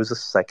 he was the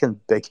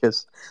second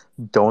biggest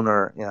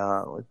donor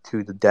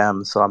to the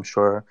Dems. So I'm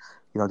sure,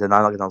 they're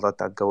not going to let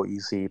that go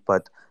easy.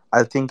 But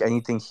I think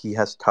anything he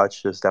has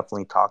touched is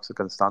definitely toxic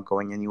and it's not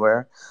going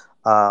anywhere.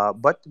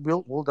 But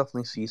we'll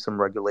definitely see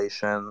some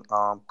regulation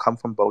come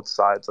from both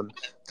sides, and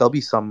there'll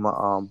be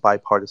some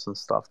bipartisan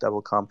stuff that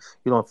will come.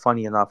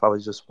 Funny enough, I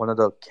was just one of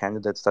the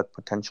candidates that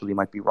potentially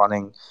might be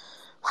running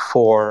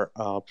for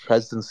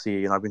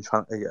presidency, and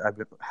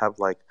have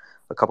like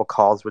a couple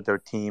calls with their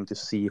team to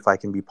see if I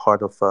can be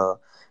part of a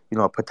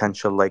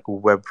potential like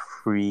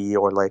Web3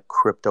 or like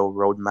crypto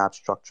roadmap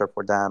structure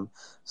for them.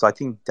 So I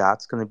think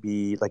that's going to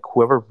be like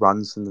whoever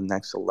runs in the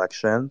next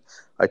election.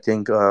 I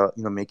think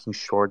making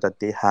sure that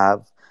they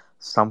have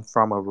some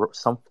form of a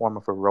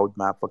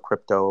roadmap for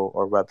crypto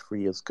or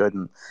Web3 is good.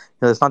 And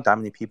there's not that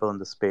many people in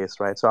the space,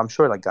 right? So I'm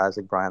sure like guys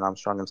like Brian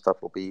Armstrong and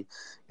stuff will be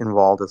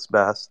involved as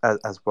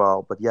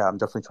well. But yeah, I'm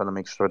definitely trying to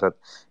make sure that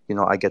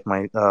I get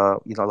my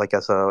like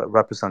as a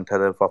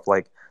representative of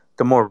like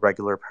the more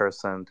regular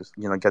person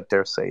to get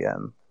their say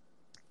in.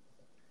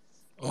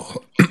 Oh,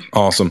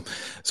 awesome.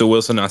 So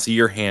Wilson, I see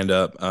your hand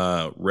up.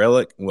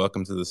 Relic,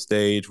 welcome to the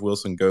stage.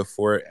 Wilson, go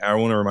for it. I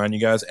want to remind you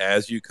guys,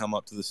 as you come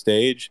up to the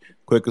stage,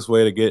 quickest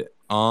way to get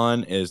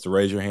on is to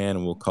raise your hand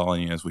and we'll call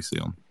on you as we see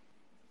them.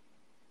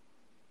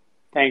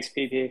 Thanks,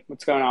 PP.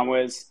 What's going on,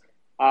 Wiz?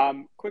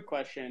 Quick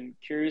question.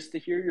 Curious to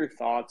hear your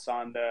thoughts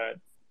on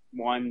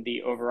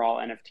the overall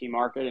NFT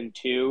market, and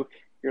two,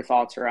 your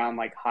thoughts around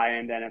like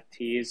high-end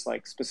NFTs,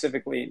 like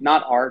specifically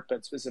not art,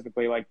 but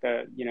specifically like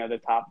the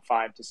top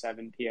 5 to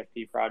 7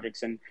 PFP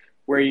projects, and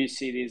where you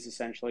see these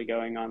essentially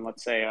going on,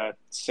 let's say a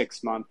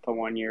 6 month to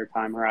 1 year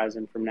time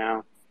horizon from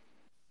now.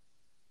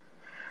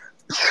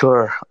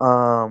 Sure.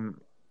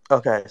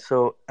 Okay.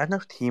 So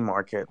NFT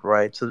market,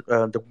 right? So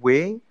the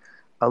way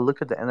I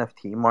look at the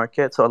NFT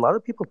market, so a lot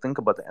of people think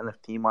about the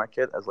NFT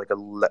market as like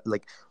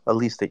like at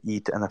least the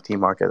ETH NFT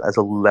market as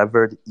a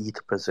levered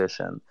ETH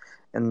position,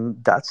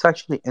 and that's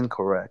actually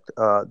incorrect.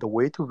 The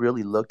way to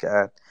really look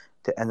at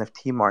the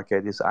NFT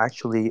market is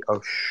actually a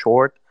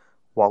short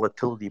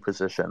volatility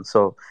position.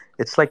 So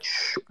it's like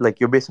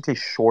like you're basically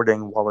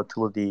shorting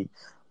volatility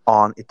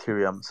on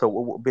Ethereum.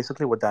 So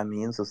basically, what that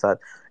means is that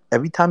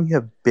every time you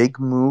have big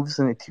moves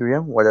in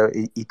Ethereum, whether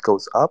ETH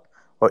goes up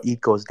or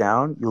ETH goes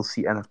down, you'll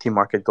see NFT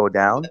market go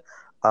down.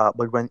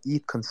 But when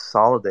ETH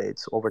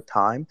consolidates over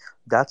time,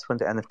 that's when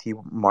the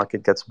NFT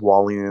market gets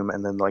volume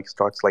and then like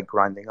starts like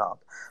grinding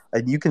up.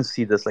 And you can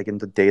see this like in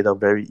the data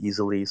very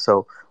easily.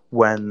 So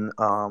when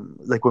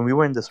when we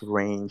were in this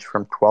range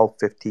from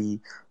 1250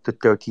 to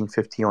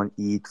 1350 on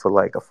ETH for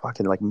like a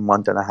fucking like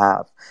month and a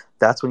half,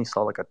 that's when you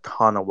saw like a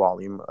ton of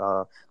volume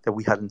that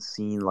we hadn't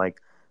seen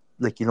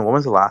when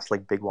was the last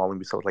like big volume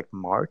we saw? Like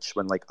March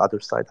when like other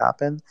side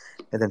happened,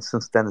 and then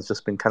since then it's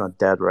just been kind of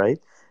dead, right?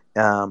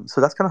 So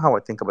that's kind of how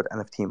I think about the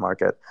NFT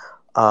market.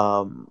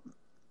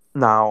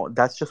 Now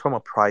that's just from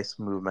a price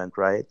movement,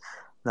 right?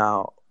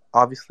 Now,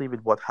 obviously,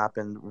 with what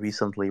happened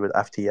recently with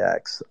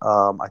FTX,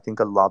 I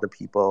think a lot of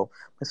people,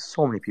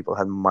 so many people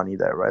had money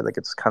there, right? Like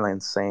it's kind of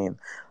insane.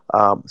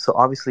 So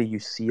obviously, you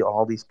see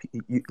all these,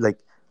 like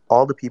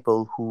all the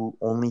people who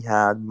only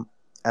had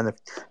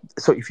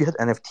so if you had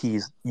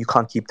NFTs, you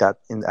can't keep that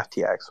in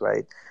FTX,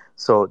 right?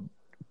 So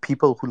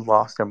people who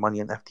lost their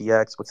money in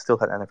FTX but still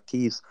had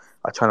NFTs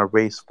are trying to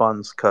raise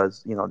funds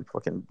because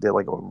they're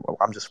like, oh,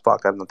 I'm just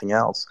fucked. I have nothing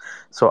else.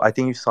 So I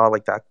think you saw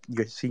like that.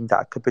 You're seeing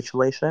that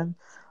capitulation.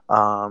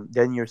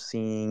 Then you're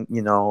seeing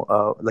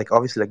like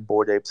obviously like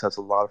Bored Apes has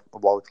a lot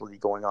of volatility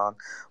going on.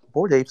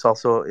 Bored Apes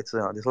also there's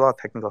a lot of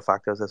technical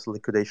factors. There's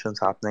liquidations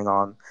happening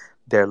on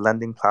their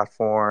lending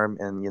platform,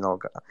 and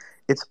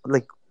it's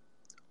like.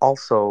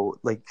 Also,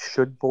 like,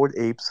 should Bored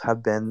Apes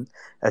have been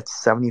at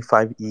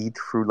 75 ETH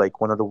through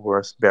like one of the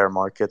worst bear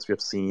markets we've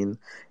seen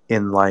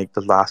in like the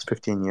last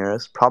 15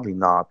 years? Probably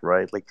not,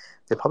 right? Like,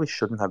 they probably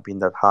shouldn't have been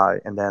that high.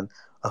 And then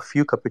a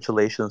few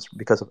capitulations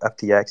because of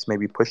FTX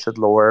maybe pushed it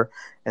lower,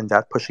 and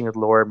that pushing it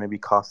lower maybe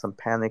caused some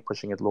panic,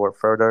 pushing it lower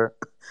further.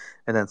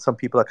 And then some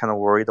people are kind of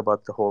worried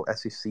about the whole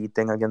SEC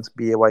thing against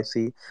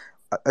BAYC.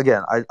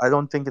 Again, I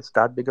don't think it's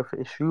that big of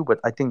an issue, but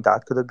I think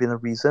that could have been a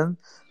reason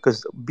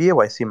because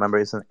BAYC member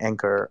is an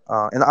anchor,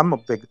 and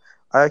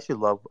I actually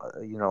love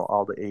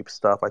all the ape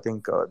stuff. I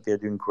think they're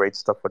doing great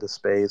stuff for the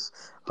space.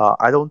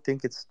 I don't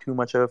think it's too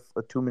much of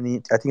too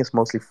many. I think it's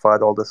mostly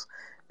FUD, all this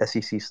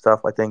SEC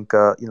stuff. I think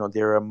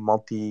they're a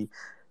multi.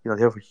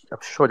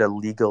 I'm sure their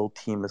legal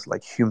team is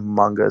like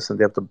humongous, and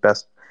they have the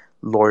best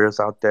lawyers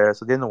out there,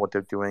 so they know what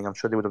they're doing. I'm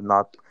sure they would have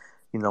not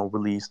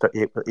release the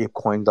ape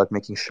coin, like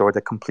making sure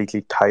they're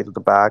completely tied to the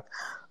back,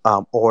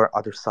 or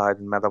other side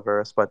in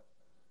metaverse. But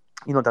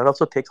that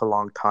also takes a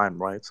long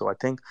time, right? So I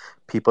think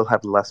people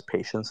have less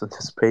patience in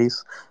this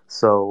space.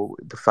 So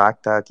the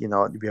fact that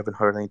we haven't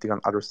heard anything on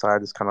the other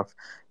side is kind of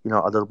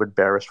a little bit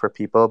bearish for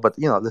people. But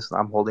listen,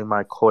 I'm holding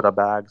my quota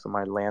bags and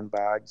my land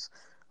bags,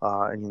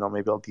 and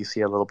maybe I'll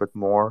DC a little bit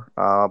more.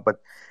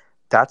 But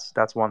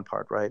that's one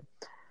part, right?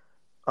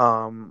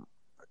 Um,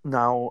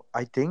 Now,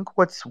 I think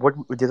what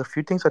there's a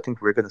few things I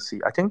think we're gonna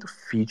see. I think the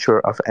future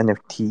of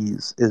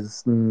NFTs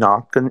is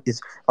not gonna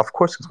is of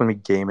course it's gonna be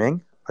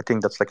gaming. I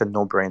think that's like a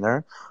no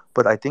brainer.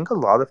 But I think a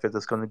lot of it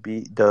is gonna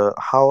be the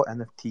how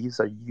NFTs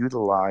are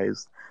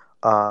utilized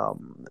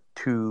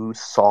to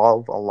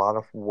solve a lot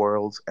of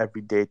world's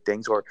everyday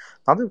things, or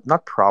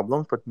not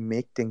problems, but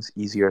make things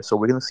easier. So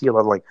we're gonna see a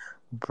lot of like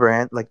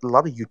a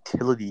lot of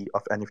utility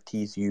of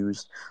NFTs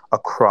used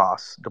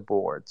across the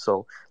board.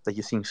 So like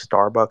you're seeing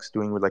Starbucks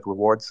doing with like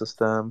reward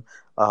system.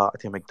 I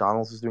think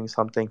McDonald's is doing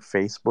something.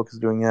 Facebook is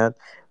doing it.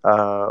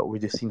 We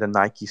just seen the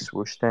Nike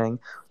swoosh thing.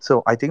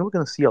 So I think we're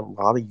gonna see a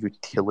lot of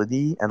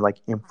utility and like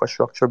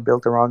infrastructure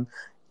built around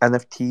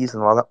NFTs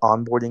and a lot of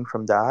onboarding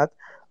from that.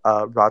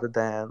 Rather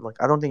than like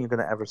I don't think you're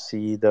gonna ever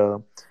see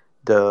the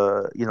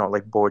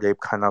like Bored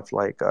Ape kind of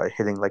like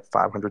hitting like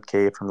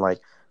 500K from like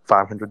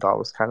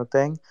 $500 kind of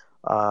thing.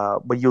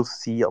 But you'll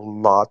see a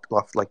lot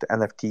of like the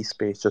NFT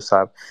space just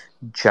have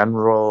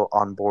general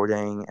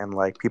onboarding and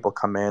like people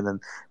come in and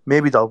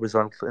maybe they'll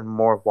result in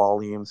more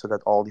volume so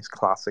that all these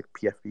classic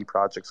PFP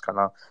projects kind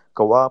of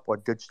go up, or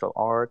digital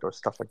art or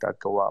stuff like that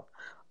go up.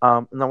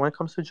 Now when it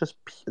comes to just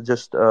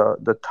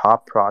the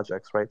top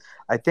projects, right?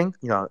 I think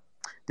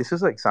this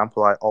is an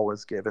example I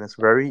always give, and it's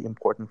very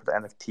important for the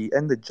NFT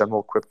and the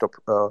general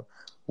crypto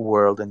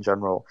world in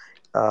general.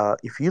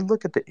 If you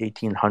look at the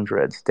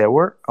 1800s, there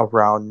were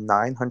around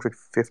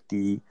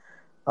 950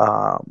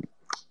 um,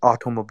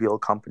 automobile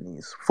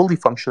companies, fully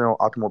functional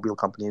automobile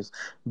companies.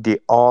 They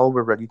all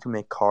were ready to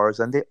make cars,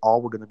 and they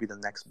all were going to be the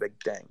next big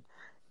thing.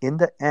 In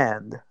the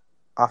end,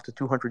 after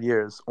 200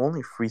 years,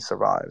 only three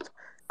survived: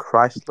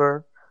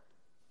 Chrysler,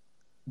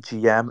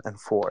 GM, and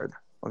Ford.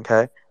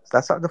 Okay, so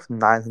that's out of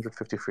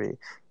 953.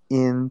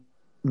 In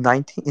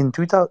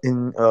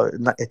 2000 I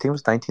think it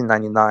was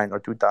 1999 or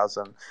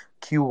 2000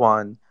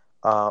 Q1,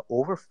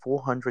 over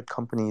 400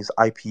 companies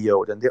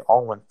IPO'd, and they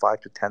all went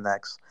 5 to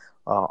 10x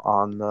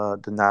on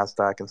the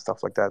Nasdaq and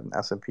stuff like that, and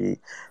S&P.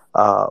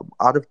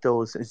 Out of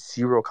those,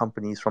 zero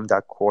companies from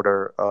that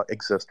quarter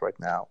exist right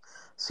now.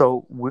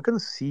 So we're going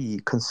to see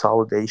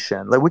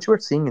consolidation, like which we're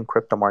seeing in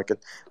crypto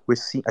market.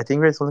 I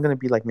think there's only going to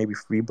be like maybe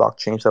three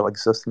blockchains that will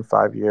exist in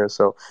 5 years.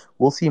 So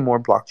we'll see more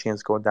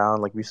blockchains go down.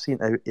 Like we've seen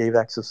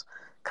AVAX is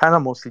kind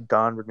of mostly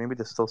done, but maybe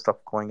there's still stuff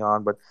going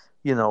on. But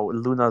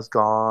Luna's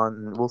gone,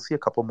 and we'll see a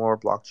couple more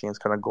blockchains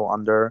kind of go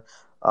under,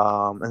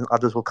 and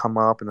others will come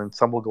up, and then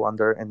some will go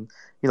under, and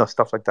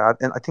stuff like that.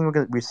 And I think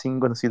going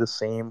to see the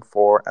same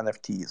for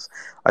NFTs.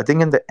 I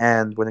think in the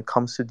end, when it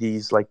comes to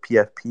these like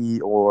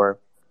PFP or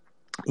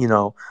you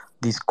know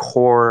these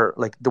core,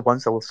 like the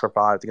ones that will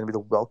survive, they're going to be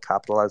the well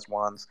capitalized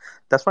ones.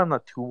 That's why I'm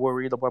not too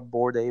worried about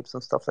Bored Apes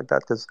and stuff like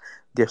that, because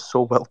they're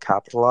so well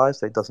capitalized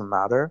that it doesn't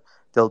matter.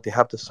 They'll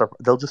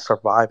just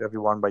survive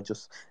everyone by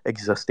just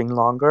existing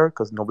longer,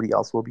 because nobody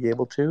else will be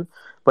able to.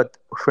 But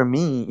for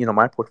me,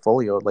 my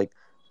portfolio, like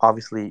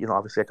obviously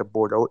like a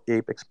Bored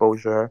Ape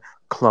exposure.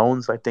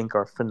 Clones I think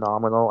are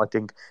phenomenal. I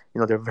think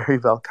they're very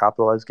well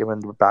capitalized, given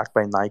they're backed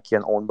by Nike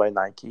and owned by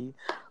Nike.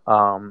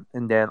 And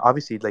then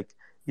obviously like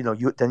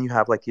you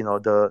have like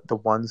the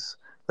ones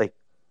like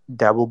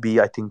that will be,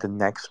 I think, the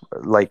next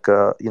like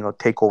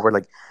takeover.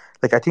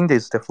 Like I think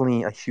there's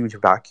definitely a huge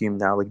vacuum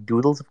now. Like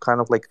Doodles have kind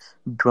of like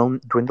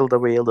dwindled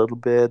away a little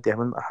bit. They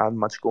haven't had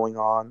much going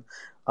on.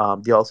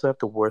 They also have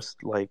the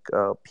worst like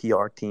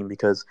PR team,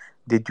 because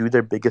they do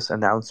their biggest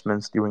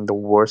announcements during the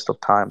worst of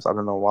times. I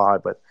don't know why,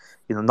 but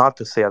not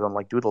to say I don't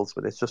like Doodles,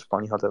 but it's just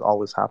funny how that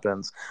always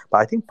happens. But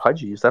I think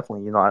Pudgy is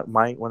definitely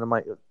my one of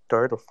my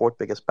third or fourth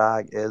biggest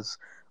bag is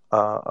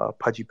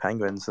Pudgy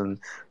Penguins. And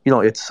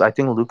I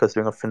think Luca's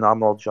doing a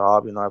phenomenal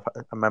job. I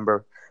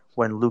remember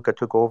when Luca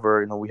took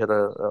over, we had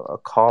a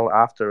call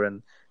after,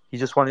 and he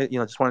just wanted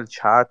to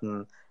chat,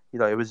 and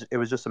it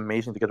was just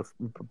amazing to get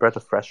a breath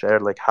of fresh air,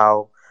 like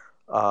how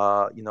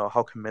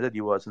committed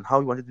he was, and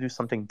how he wanted to do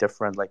something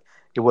different. Like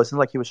it wasn't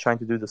like he was trying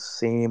to do the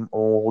same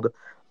old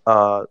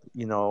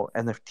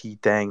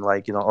NFT thing,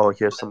 like oh,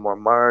 here's some more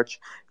merch,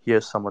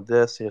 here's some of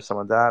this, here's some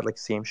of that, like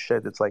same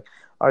shit. It's like,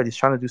 all right, he's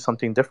trying to do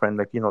something different,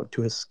 like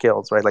to his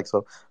skills, right? Like,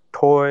 so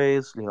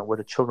toys, with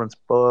the children's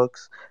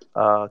books,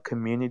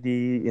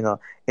 community,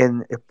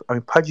 and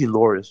Pudgy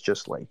lore is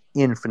just like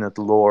infinite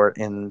lore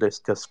in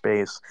this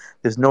space.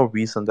 There's no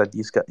reason that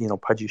these guys,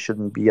 Pudgy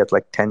shouldn't be at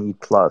like 10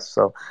 plus.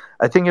 So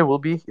I think it will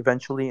be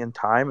eventually in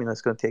time.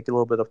 It's going to take a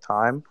little bit of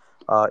time.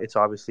 It's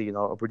obviously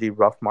a pretty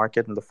rough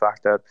market, and the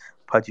fact that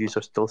Pudgies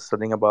are still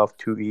sitting above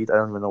 2 ETH. I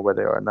don't even know where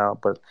they are now,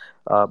 but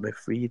if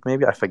 3 ETH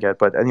maybe, I forget.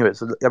 But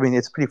anyways, I mean,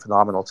 it's pretty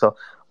phenomenal. So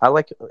I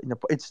like,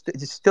 it's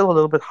still a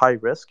little bit high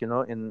risk,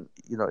 and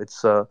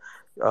it's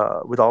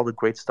with all the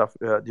great stuff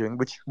doing,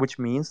 which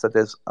means that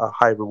there's a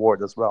high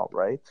reward as well,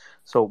 right?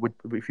 So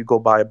if you go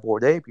buy a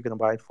Bored Ape, you're gonna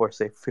buy it for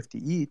say 50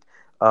 ETH.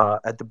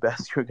 At the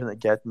best, you're gonna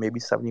get maybe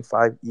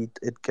 75 ETH.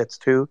 It gets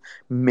to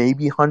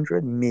maybe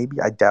 100, maybe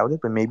I doubt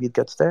it, but maybe it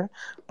gets there.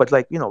 But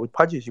with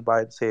Pudgies, you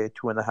buy say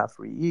 2.5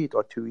 free ETH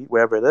or 2 ETH,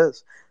 wherever it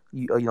is.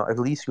 At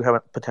least you have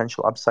a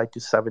potential upside to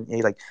 7,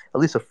 8, like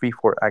at least a 3,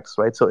 4x,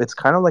 right? So it's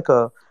kind of like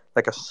a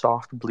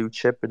soft blue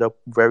chip with a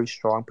very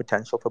strong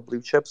potential for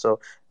blue chip.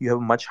 So you have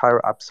a much higher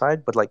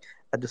upside, but like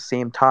at the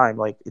same time,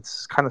 like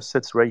it's kind of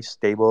sits very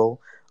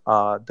stable.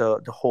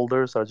 The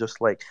holders are just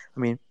like, I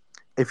mean,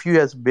 if you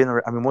guys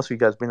most of you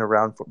guys been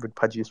around with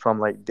Pudgies from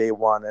like day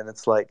one, and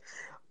it's like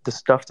the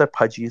stuff that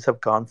Pudgies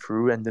have gone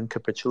through and then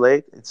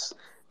capitulate. It's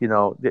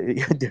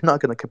they're not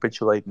going to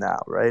capitulate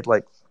now, right?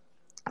 Like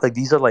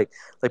these are like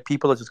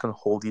people are just going to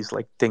hold these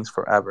like things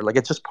forever. Like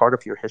it's just part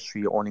of your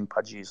history owning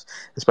Pudgies,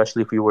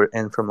 especially if you were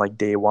in from like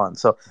day one.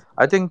 So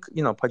I think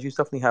Pudgies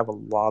definitely have a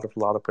lot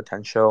of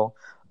potential.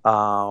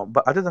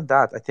 But other than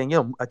that, I think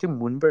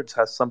Moonbirds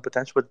has some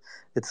potential, but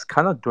it's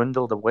kind of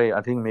dwindled away.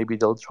 I think maybe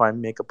they'll try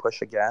and make a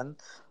push again.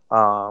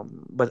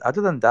 But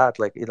other than that,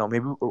 like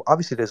maybe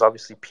there's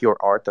obviously pure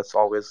art that's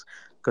always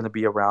going to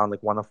be around,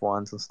 like one of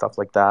ones and stuff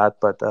like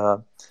that. But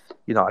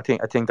I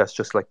think that's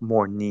just like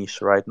more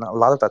niche, right? Now, a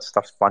lot of that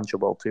stuff's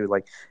fungible too.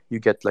 Like you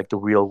get like the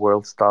real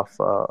world stuff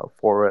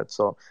for it,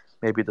 so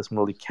maybe it doesn't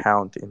really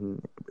count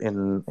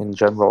in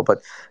general.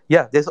 But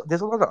yeah, there's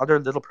a lot of other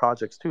little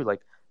projects too.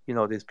 Like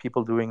there's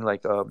people doing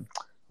like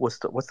what's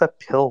that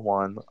pill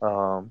one?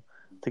 I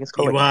think it's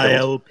called like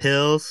BYO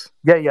pills.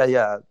 Yeah.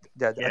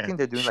 I think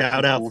they're doing like some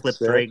shout out cool Flip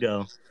shit.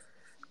 Drago.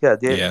 Yeah,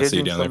 Yeah, they're see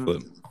you doing down there,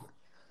 some. Flip.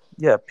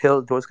 Yeah,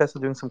 pill. Those guys are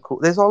doing some cool.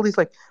 There's all these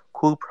like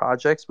cool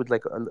projects with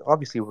like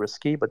obviously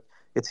risky, but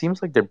it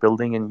seems like they're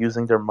building and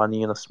using their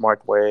money in a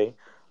smart way.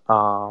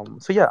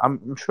 So yeah,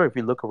 I'm sure if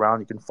you look around,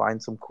 you can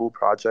find some cool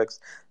projects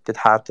that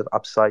have the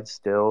upside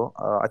still.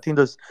 I think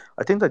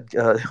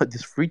that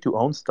this free to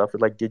own stuff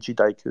with like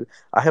DigiDaiku.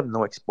 I have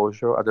no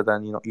exposure other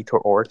than Ether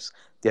Orcs.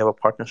 They have a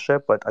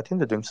partnership, but I think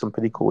they're doing some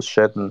pretty cool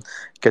shit and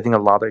getting a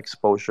lot of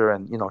exposure.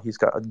 And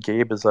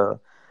Gabe is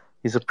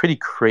he's a pretty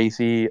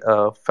crazy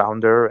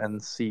founder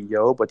and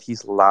CEO, but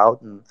he's loud,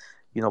 and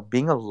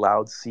being a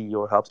loud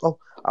CEO helps. Oh,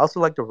 I also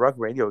like the Rug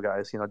Radio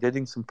guys. They're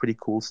doing some pretty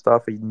cool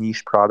stuff, a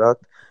niche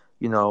product.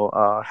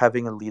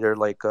 Having a leader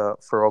like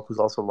Farouk, who's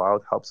also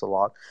loud, helps a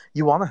lot.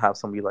 You want to have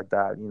somebody like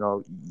that.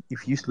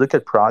 If you look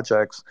at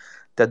projects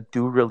that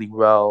do really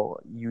well,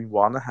 you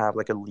want to have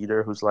like a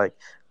leader who's like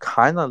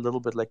kind of a little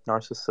bit like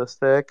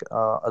narcissistic,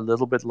 a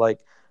little bit like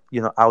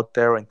out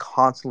there and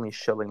constantly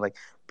shilling. Like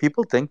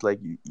people think like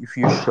if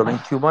you're shilling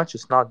too much,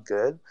 it's not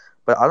good.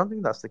 But I don't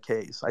think that's the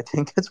case. I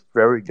think it's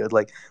very good.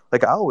 Like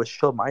I always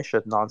shill my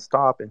shit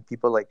nonstop, and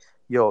people like,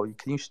 yo,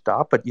 can you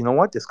stop? But you know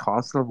what? There's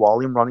constant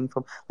volume running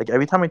from like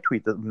every time I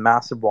tweet, the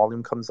massive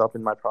volume comes up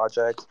in my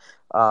project.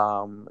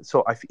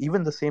 So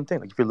even the same thing.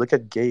 Like if you look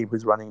at Gabe,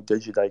 who's running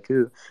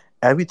DigiDaiku,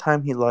 every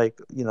time he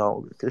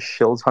just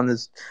shills on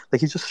his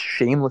he just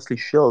shamelessly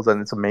shills, and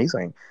it's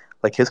amazing.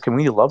 Like his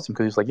community loves him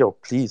because he's like, yo,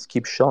 please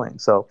keep shilling.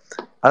 So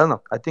I don't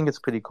know. I think it's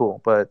pretty cool.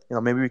 But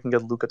maybe we can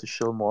get Luca to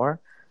shill more.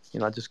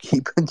 Just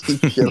keep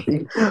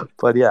shilling.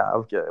 But yeah,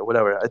 okay,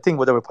 whatever. I think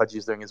whatever Pudgy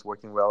is doing is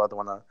working well. I don't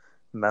want to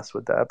mess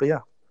with that. But yeah.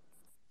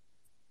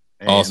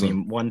 Hey, Awesome. I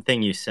mean, one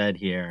thing you said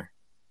here,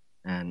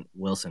 and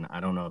Wilson, I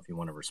don't know if you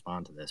want to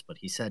respond to this, but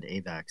he said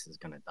AVAX is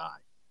going to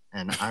die.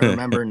 And I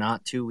remember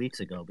not 2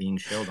 weeks ago being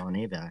shilled on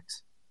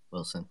AVAX,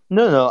 Wilson.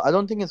 No, I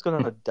don't think it's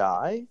going to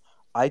die.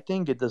 I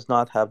think it does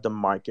not have the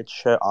market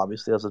share,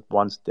 obviously, as it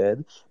once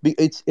did.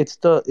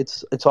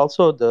 It's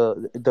also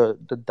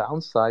the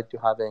downside to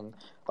having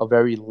a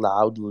very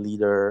loud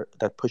leader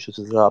that pushes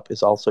it up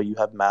is also you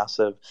have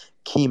massive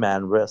key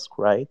man risk,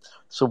 right?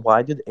 So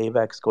why did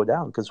AVAX go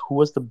down? Because who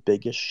was the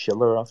biggest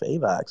shiller of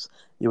AVAX?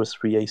 It was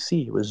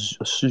 3AC. It was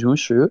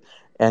Shushu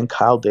and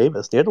Kyle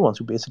Davis. They're the ones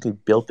who basically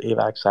built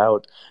AVAX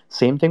out.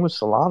 Same thing with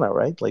Solana,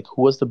 right? Like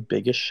who was the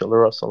biggest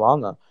shiller of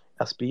Solana?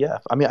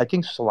 SBF. I mean, I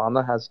think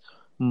Solana has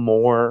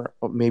more,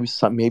 maybe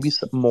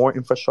some more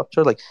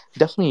infrastructure, like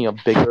definitely a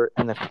bigger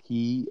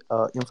NFT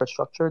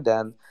infrastructure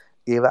than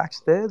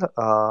AVAX did,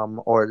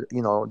 or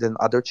than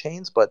other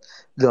chains. But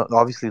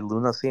obviously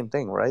Luna, same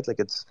thing, right?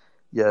 Like it's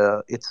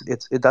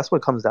that's what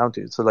it comes down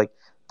to. So like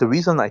the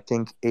reason I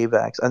think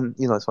AVAX, and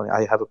it's funny,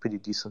 I have a pretty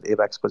decent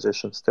AVAX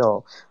position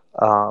still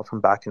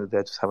from back in the day.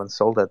 I just haven't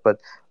sold it,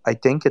 but I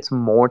think it's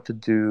more to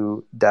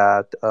do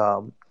that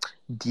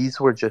these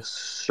were just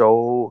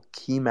so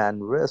key man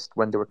risk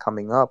when they were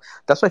coming up.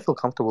 That's why I feel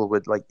comfortable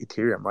with like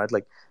Ethereum, right?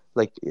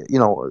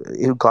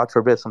 God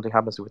forbid something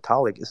happens to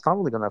Vitalik, it's not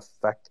really going to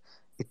affect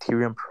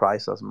Ethereum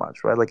price as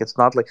much, right? Like it's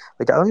not like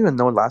I don't even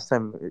know last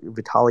time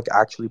Vitalik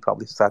actually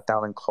probably sat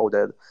down and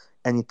coded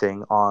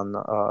anything on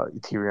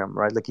Ethereum,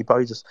 right? Like he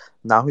probably just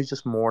now he's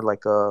just more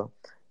like a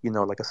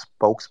like a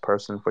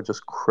spokesperson for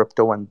just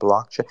crypto and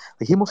blockchain.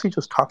 Like, he mostly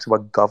just talks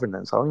about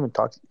governance. I don't even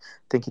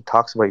think he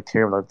talks about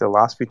Ethereum. Like, the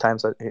last few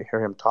times I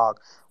hear him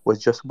talk was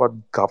just about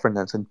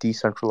governance and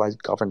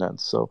decentralized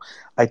governance. So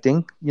I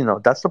think,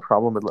 that's the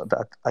problem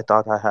that I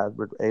thought I had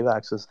with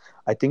AVAX is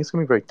I think it's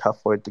going to be very tough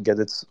for it to get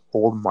its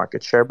old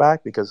market share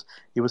back because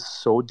it was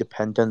so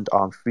dependent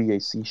on free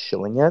AC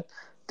shilling it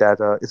that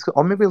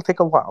or maybe it'll take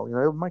a while.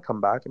 It might come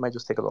back. It might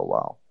just take a little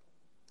while.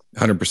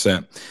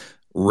 100%.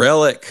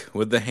 Relic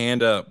with the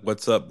hand up.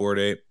 What's up, Bored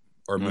Ape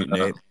or Mutant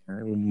Ape?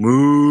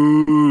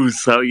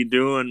 Moose, how you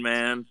doing,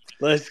 man?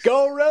 Let's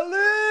go,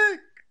 Relic!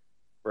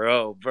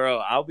 Bro,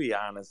 I'll be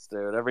honest,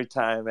 dude. Every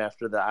time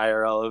after the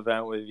IRL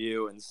event with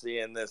you and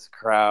seeing this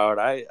crowd,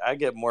 I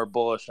get more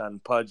bullish on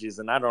Pudgies,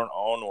 and I don't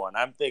own one.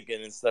 I'm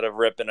thinking instead of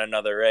ripping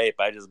another ape,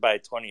 I just buy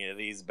 20 of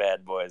these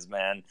bad boys,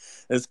 man.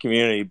 This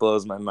community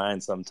blows my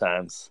mind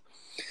sometimes.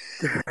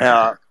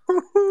 Yeah,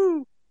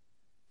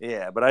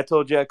 but I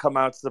told you I'd come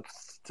out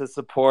to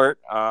support.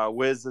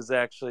 Wiz is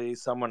actually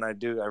someone I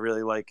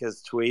really like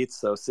his tweets.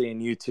 So seeing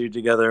you two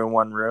together in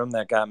one room,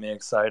 that got me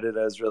excited.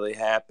 I was really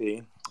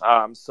happy.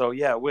 So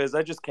yeah, Wiz,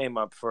 I just came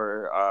up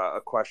for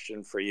a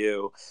question for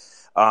you.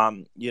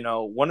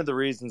 One of the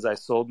reasons I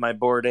sold my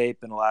Bored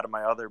Ape and a lot of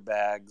my other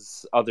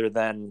bags, other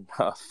than,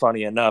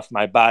 funny enough,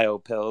 my bio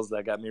pills,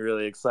 that got me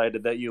really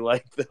excited that you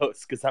like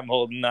those because I'm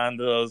holding on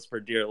to those for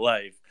dear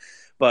life.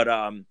 But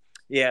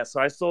yeah,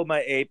 so I sold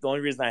my ape. The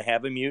only reason I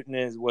have a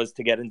mutant was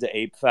to get into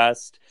Ape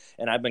Fest,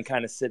 and I've been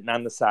kind of sitting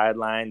on the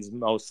sidelines,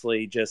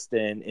 mostly just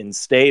in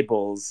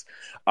stables,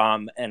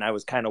 and I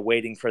was kind of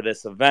waiting for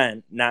this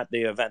event, not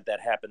the event that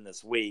happened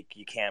this week.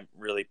 You can't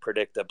really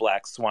predict a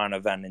Black Swan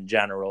event in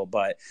general,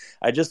 but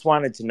I just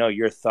wanted to know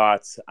your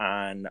thoughts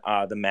on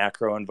the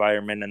macro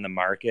environment and the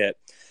market.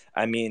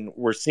 I mean,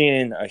 we're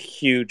seeing a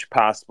huge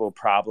possible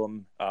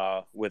problem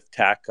with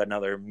tech,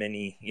 another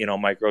mini,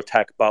 micro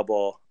tech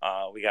bubble.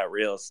 We got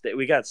real estate.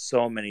 We got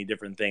so many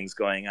different things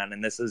going on,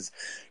 and this is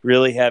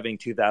really having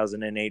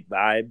 2008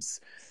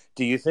 vibes.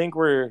 Do you think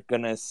we're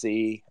going to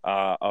see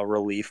a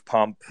relief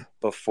pump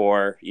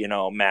before,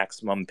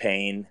 maximum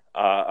pain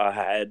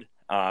ahead?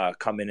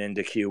 Coming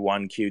into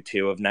Q1,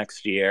 Q2 of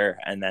next year,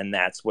 and then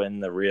that's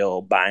when the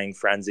real buying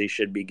frenzy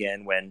should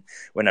begin when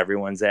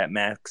everyone's at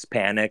max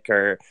panic,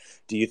 or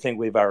do you think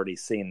we've already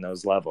seen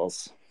those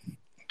levels?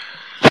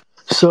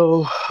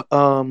 So,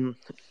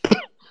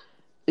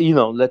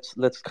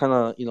 let's kind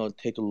of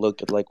take a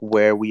look at like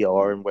where we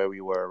are and where we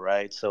were,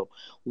 right? So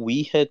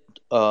we hit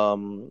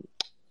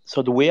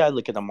so the way I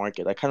look at the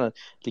market, I kind of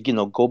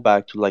go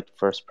back to like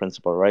first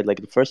principle, right? Like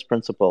the first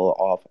principle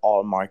of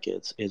all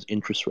markets is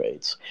interest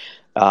rates,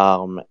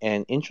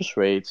 and interest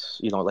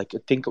rates, like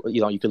think,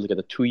 you can look at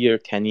the 2-year,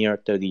 10-year,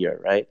 30-year,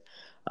 right?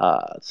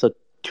 So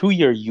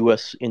 2-year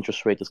U.S.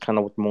 interest rate is kind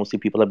of what mostly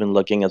people have been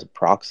looking as a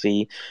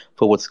proxy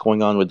for what's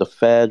going on with the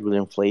Fed, with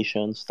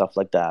inflation, stuff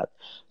like that.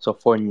 So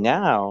for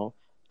now,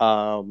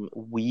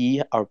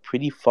 we are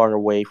pretty far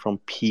away from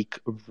peak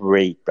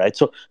rate, right?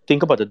 So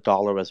think about the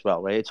dollar as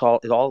well, right? It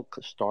all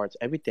starts,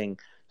 everything,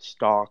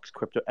 stocks,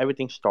 crypto,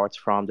 everything starts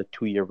from the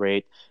 2-year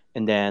rate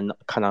and then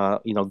kind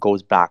of,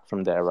 goes back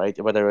from there, right?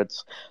 Whether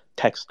it's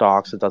tech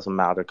stocks, it doesn't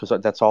matter because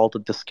that's all the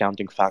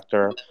discounting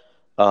factor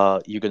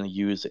you're going to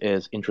use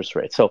is interest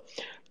rate. So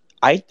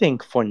I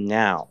think for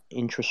now,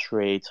 interest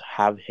rates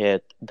have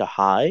hit the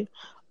high.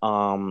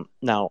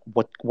 Now,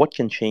 what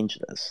can change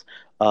this?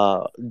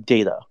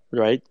 Data,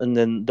 right? And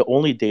then the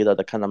only data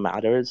that kind of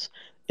matters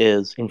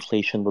is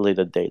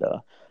inflation-related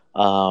data.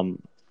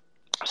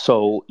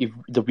 So if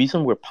the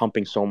reason we're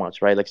pumping so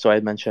much, right? Like, so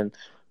I mentioned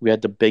we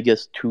had the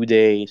biggest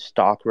 2-day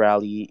stock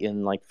rally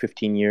in like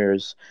 15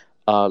 years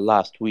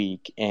last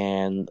week,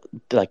 and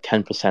like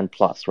 10%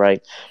 plus,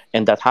 right?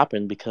 And that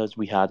happened because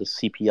we had a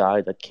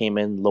CPI that came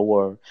in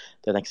lower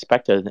than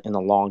expected in a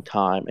long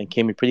time and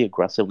came in pretty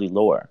aggressively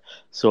lower.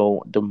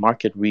 So the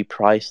market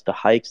repriced the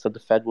hikes that the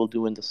Fed will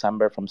do in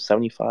December from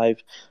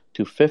 75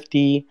 to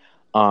 50.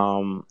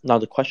 Now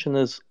the question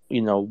is,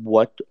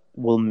 what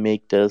will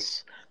make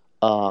this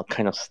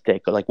kind of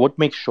stick? Like, what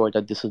makes sure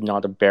that this is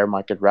not a bear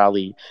market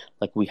rally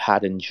like we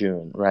had in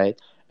June, right?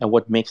 And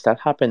what makes that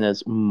happen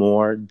is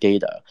more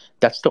data.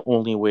 That's the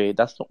only way.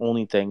 That's the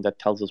only thing that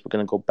tells us we're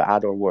gonna go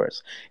bad or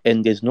worse.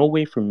 And there's no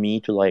way for me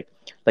to like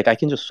I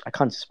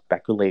can't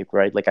speculate,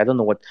 right? Like I don't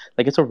know what,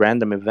 like it's a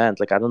random event.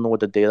 Like I don't know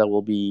what the data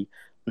will be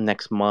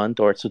next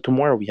month, or so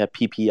tomorrow we have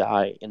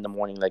PPI in the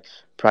morning, like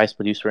price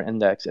producer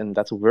index, and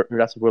that's a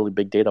really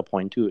big data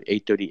point too,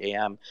 8:30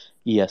 a.m.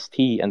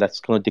 EST, and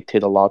that's going to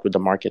dictate a lot with the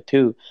market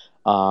too.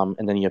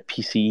 And then you have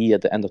PCE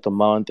at the end of the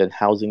month and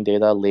housing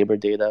data, labor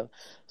data.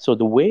 So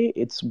the way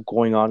it's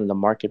going on in the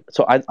market,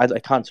 so I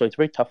can't. So it's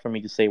very tough for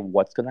me to say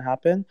what's going to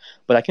happen,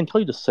 but I can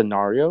tell you the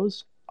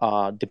scenarios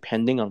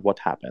depending on what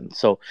happens.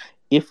 So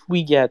if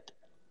we get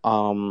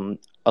a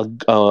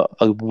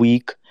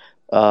weak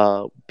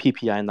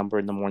PPI number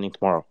in the morning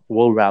tomorrow,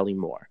 we'll rally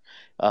more.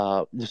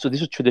 So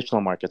these are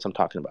traditional markets I'm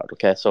talking about.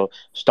 Okay, so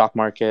stock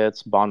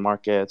markets, bond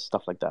markets,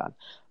 stuff like that.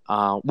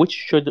 which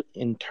should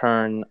in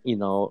turn,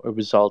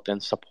 result in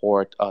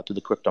support to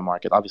the crypto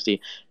market.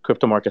 Obviously,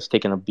 crypto market's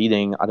taken a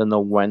beating. I don't know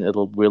when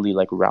it'll really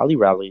like rally,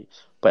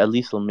 but at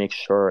least it'll make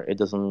sure it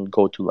doesn't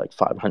go to like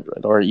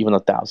 500 or even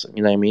 1,000.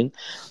 You know what I mean?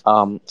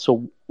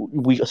 So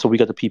we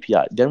got the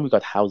PPI. Then we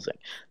got housing.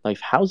 Now,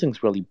 if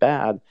housing's really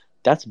bad,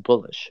 that's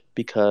bullish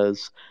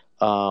because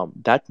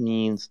that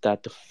means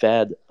that the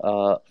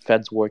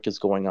Fed's work is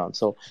going on.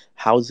 So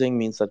housing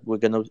means that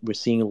we're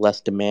seeing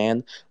less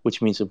demand,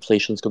 which means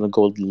inflation is gonna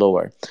go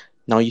lower.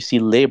 Now you see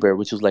labor,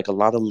 which is like a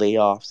lot of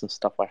layoffs and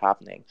stuff are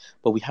happening,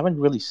 but we haven't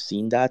really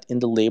seen that in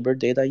the labor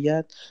data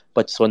yet.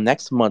 But so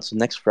next month, so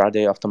next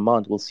Friday of the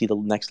month, we'll see the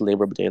next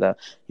labor data.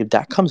 If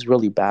that comes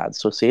really bad,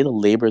 so say the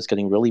labor is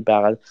getting really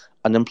bad,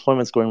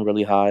 unemployment's going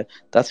really high,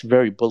 that's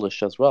very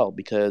bullish as well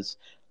because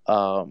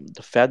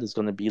the Fed is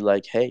going to be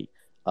like, hey,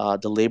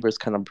 the labor is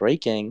kind of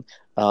breaking.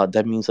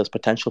 That means there's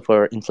potential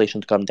for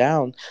inflation to come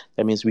down.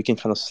 That means we can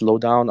kind of slow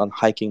down on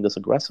hiking this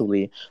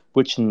aggressively,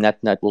 which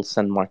net will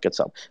send markets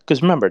up.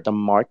 Because remember, the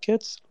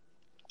markets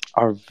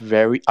are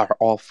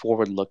all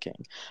forward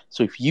looking.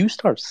 So if you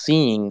start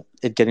seeing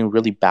it getting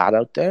really bad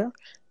out there,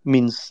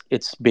 means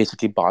it's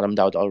basically bottomed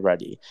out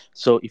already.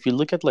 So if you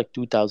look at like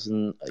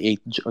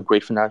 2008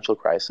 great financial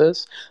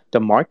crisis,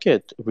 the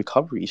market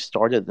recovery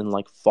started in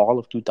like fall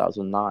of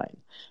 2009.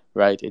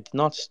 Right, it did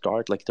not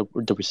start like the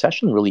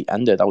recession really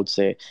ended. I would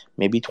say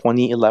maybe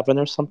 2011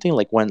 or something.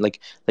 Like when like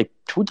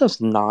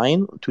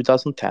 2009,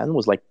 2010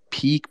 was like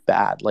peak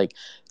bad.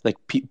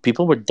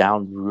 People were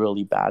down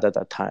really bad at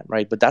that time,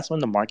 right? But that's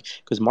when the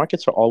market, because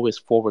markets are always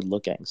forward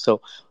looking.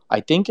 So I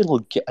think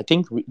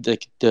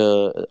like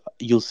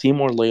you'll see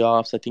more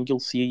layoffs. I think you'll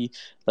see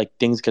like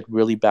things get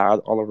really bad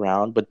all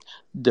around. But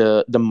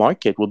the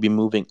market will be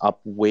moving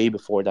up way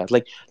before that.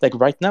 Like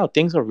right now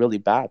things are really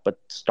bad, but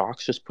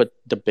stocks just put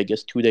the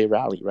biggest 2-day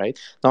rally, right?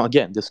 Now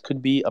again, this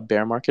could be a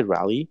bear market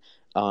rally.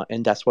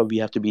 And that's why we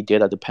have to be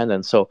data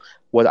dependent. So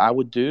what I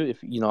would do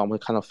if I'm gonna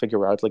kind of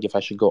figure out like if I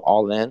should go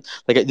all in.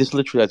 Like this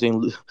literally, I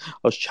think I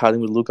was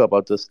chatting with Luca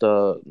about this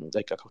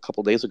like a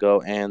couple days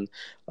ago, and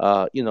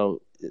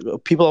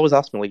people always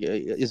ask me like,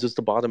 is this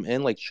the bottom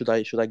end? Like should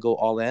I go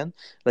all in?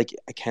 Like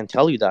I can't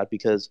tell you that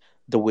because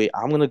the way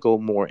I'm gonna go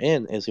more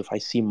in is if I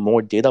see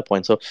more data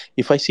points. So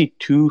if I see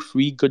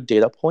 2-3 good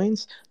data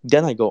points,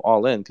 then I go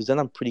all in because then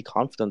I'm pretty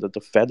confident that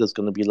the Fed is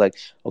gonna be like,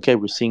 okay,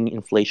 we're seeing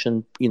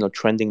inflation,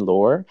 trending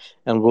lower,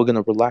 and we're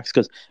gonna relax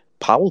because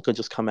Powell could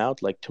just come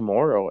out like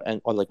tomorrow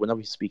or like whenever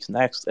he speaks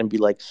next and be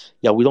like,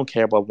 yeah, we don't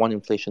care about one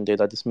inflation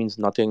data. This means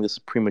nothing. This is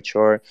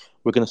premature.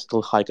 We're going to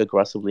still hike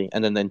aggressively.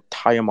 And then the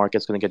entire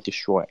market's going to get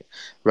destroyed,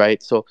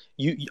 right? So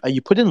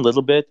you put in a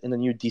little bit and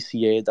then you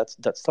DCA.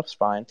 That stuff's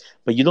fine.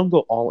 But you don't go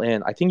all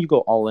in. I think you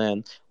go all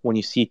in when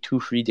you see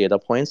 2-3 data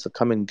points that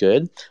come in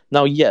good.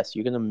 Now, yes,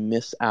 you're going to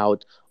miss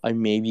out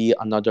on maybe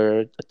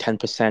another 10%,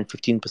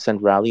 15%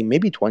 rally,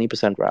 maybe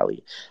 20%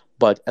 rally.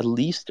 But at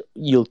least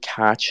you'll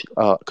catch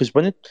because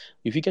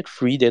if you get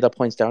 3 data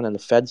points down and the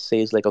Fed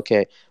says like,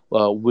 okay,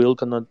 we're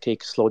gonna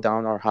slow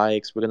down our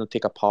hikes, we're gonna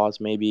take a pause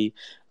maybe,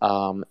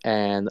 and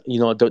then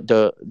you're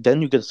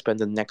gonna spend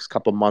the next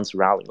couple months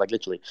rallying. Like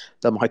literally,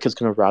 the market's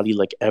gonna rally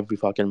like every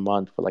fucking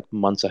month for like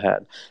months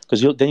ahead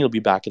because you'll be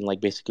back in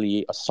like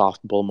basically a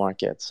soft bull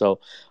market. So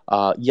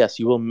yes,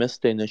 you will miss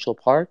the initial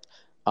part.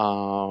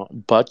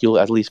 But you'll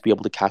at least be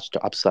able to catch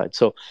the upside.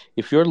 So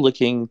if you're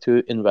looking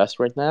to invest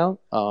right now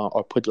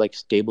or put like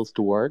stables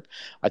to work,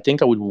 I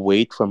think I would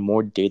wait for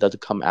more data to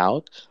come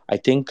out. I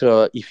think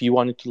if you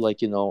wanted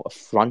to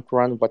front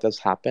run what has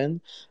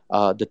happened,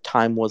 the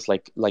time was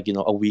like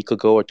a week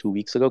ago or 2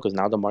 weeks ago because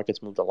now the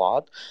market's moved a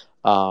lot.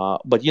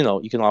 But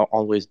you can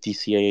always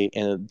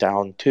DCA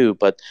down too.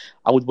 But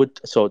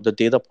so the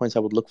data points I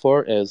would look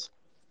for is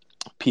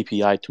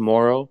PPI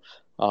tomorrow,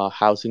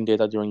 housing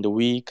data during the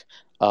week,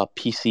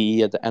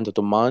 PCE at the end of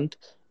the month,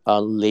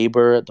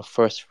 labor the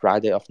first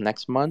Friday of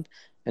next month,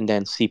 and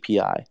then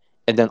CPI.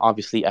 And then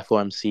obviously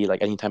FOMC,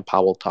 like anytime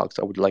Powell talks,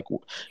 I would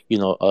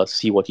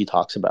see what he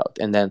talks about.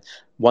 And then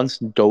once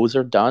those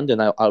are done, then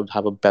I would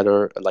have a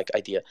better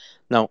idea.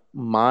 Now,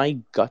 my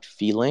gut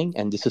feeling,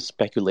 and this is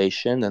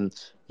speculation, and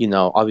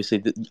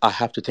obviously I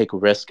have to take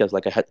risk as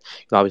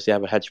obviously I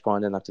have a hedge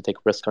fund and I have to take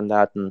risk on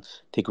that and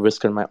take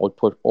risk on my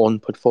own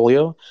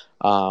portfolio.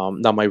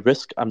 Now my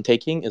risk I'm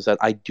taking is that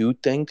I do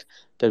think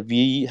that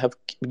we have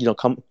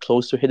come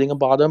close to hitting a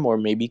bottom or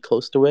maybe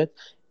close to it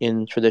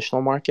in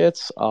traditional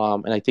markets,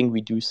 and I think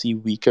we do see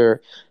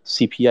weaker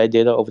CPI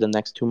data over the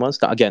next 2 months.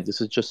 Now again,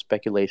 this is just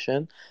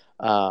speculation,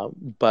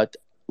 but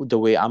the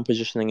way I'm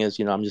positioning is,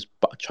 I'm just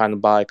trying to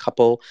buy a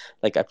couple.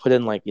 Like I put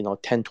in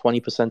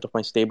 10-20% of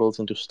my stables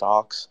into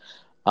stocks,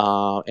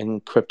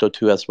 and crypto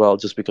too as well,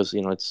 just because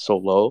it's so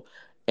low,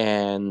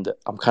 and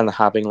I'm kind of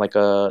having like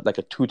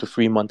a 2 to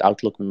 3 month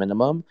outlook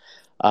minimum.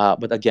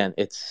 But again,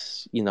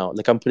 it's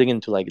I'm putting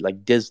into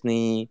like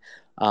Disney,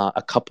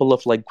 a couple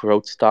of like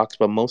growth stocks,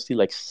 but mostly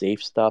like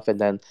safe stuff, and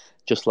then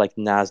just like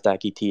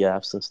Nasdaq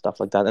ETFs and stuff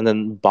like that, and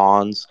then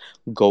bonds,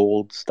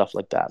 gold, stuff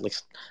like that. Like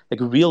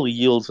real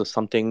yields is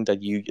something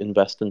that you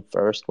invest in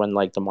first when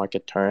like the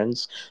market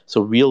turns.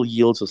 So real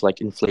yields is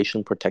like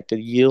inflation protected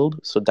yield.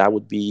 So that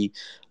would be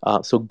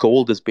so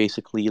gold is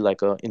basically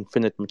like a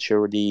infinite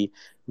maturity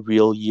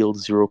real yield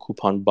zero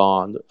coupon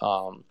bond.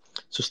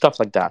 So stuff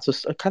like that. So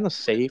it's kind of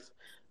safe,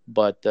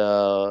 but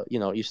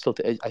you still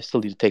I still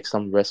need to take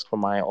some risk for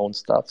my own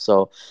stuff.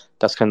 So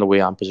that's kind of the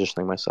way I'm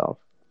positioning myself.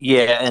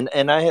 Yeah,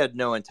 and I had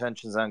no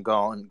intentions on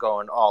going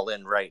all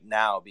in right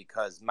now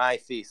because my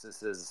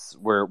thesis is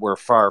we're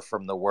far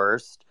from the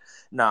worst.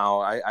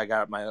 Now I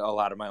got a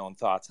lot of my own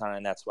thoughts on it,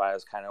 and that's why I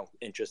was kind of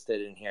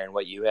interested in hearing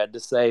what you had to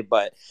say.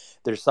 But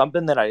there's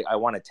something that I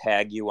want to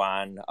tag you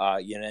on,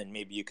 and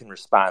maybe you can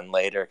respond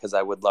later because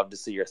I would love to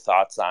see your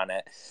thoughts on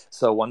it.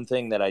 So one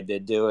thing that I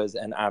did do is,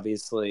 and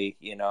obviously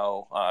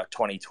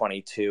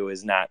 2022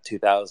 is not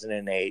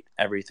 2008.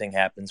 Everything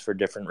happens for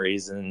different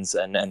reasons,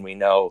 and we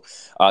know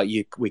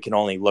we can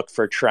only look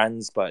for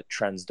trends, but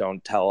trends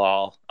don't tell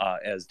all,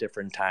 as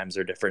different times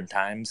are different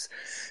times.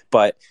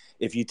 But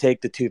if you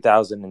take the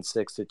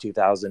 2006 to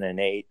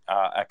 2008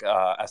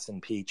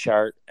 S&P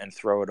chart and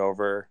throw it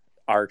over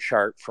our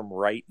chart from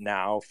right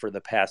now for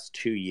the past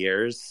 2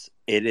 years,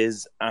 it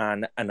is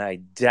on an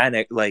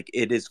identical, like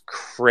it is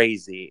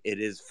crazy. It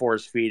is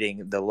force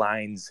feeding. The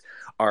lines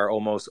are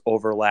almost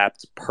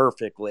overlapped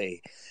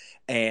perfectly.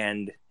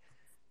 And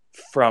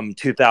from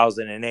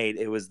 2008,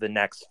 it was the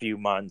next few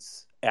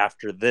months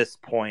after this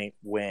point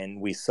when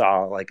we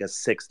saw like a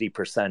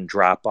 60%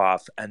 drop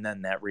off, and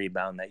then that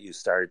rebound that you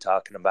started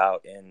talking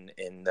about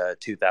in the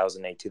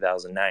 2008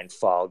 2009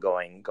 fall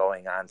going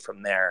on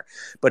from there.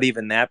 But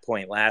even that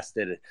point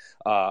lasted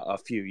a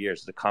few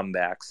years to come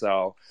back.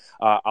 So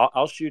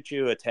I'll shoot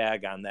you a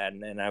tag on that,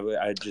 and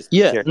I just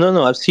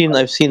no, I've seen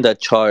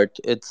that chart.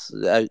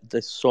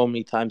 There's so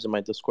many times in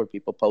my Discord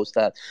people post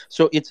that.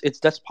 So it's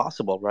that's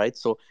possible, right?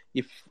 So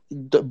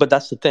but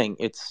that's the thing.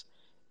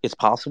 It's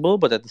possible,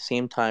 but at the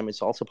same time,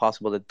 it's also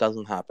possible that it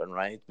doesn't happen,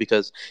 right?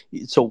 Because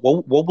so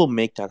what will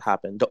make that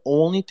happen? The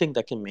only thing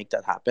that can make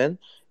that happen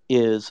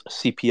is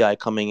CPI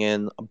coming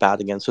in bad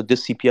again. So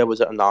this CPI was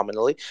an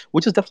anomaly,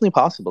 which is definitely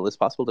possible. It's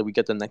possible that we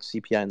get the next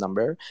CPI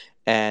number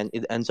and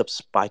it ends up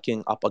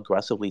spiking up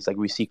aggressively. It's like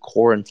we see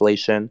core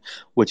inflation,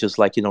 which is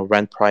like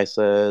rent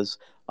prices,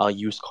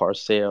 used car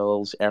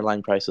sales,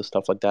 airline prices,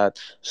 stuff like that,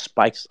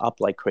 spikes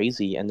up like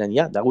crazy. And then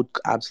that would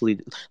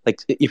absolutely, like,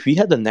 if we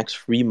had the next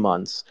 3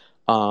 months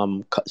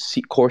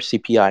core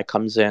CPI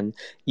comes in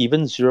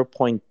even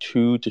 0.2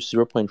 to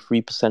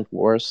 0.3%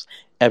 worse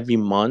every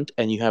month,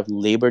 and you have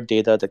labor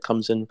data that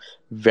comes in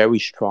very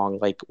strong,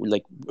 like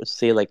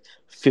say like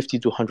 50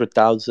 to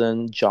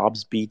 100,000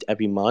 jobs beat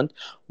every month,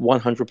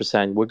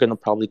 100%, we're gonna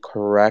probably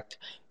correct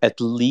at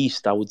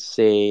least, I would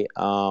say,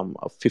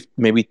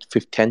 maybe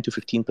 10 to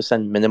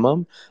 15%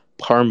 minimum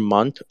per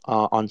month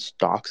on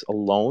stocks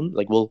alone.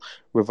 Like we'll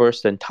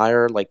reverse the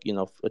entire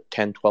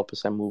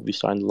 10-12% move we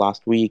saw in the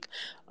last week.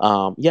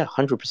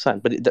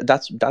 100%. But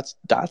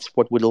that's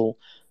what will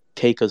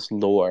take us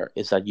lower,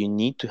 is that you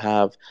need to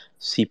have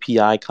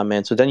CPI come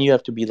in. So then you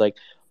have to be like,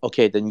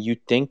 okay, then you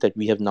think that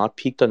we have not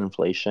peaked on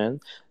inflation,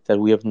 that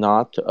we have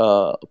not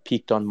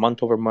peaked on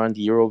month over month,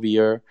 year over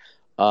year.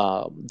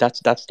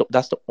 That's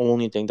the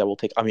only thing that will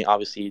take. I mean,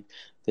 obviously,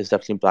 there's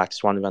definitely black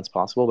swan events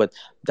possible, but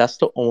that's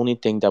the only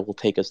thing that will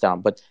take us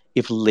down. But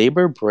if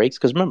labor breaks,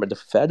 because remember, the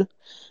Fed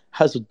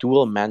has a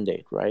dual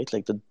mandate, right?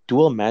 Like the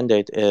dual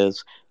mandate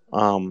is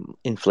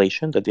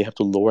inflation, that they have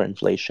to lower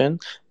inflation,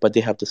 but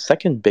they have the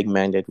second big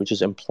mandate, which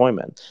is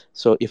employment.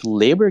 So if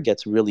labor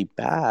gets really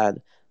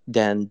bad,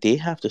 then they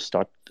have to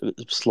start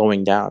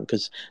slowing down,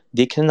 because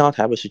they cannot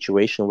have a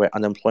situation where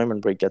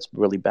unemployment rate gets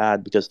really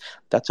bad, because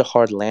that's a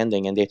hard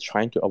landing, and they're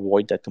trying to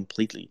avoid that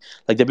completely.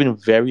 Like they've been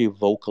very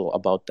vocal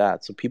about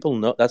that, so people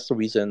know that's the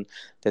reason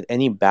that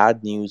any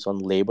bad news on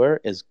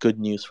labor is good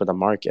news for the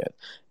market,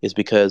 is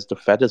because the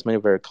Fed has made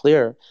it very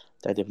clear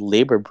that if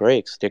labor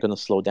breaks, they're going to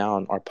slow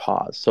down or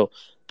pause. So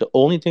the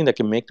only thing that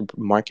can make the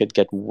market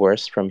get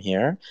worse from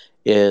here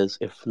is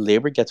if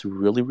labor gets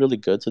really, really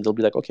good. So they'll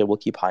be like, okay, we'll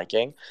keep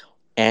hiking,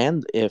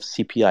 and if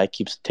CPI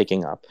keeps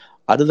ticking up.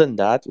 Other than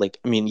that,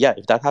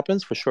 if that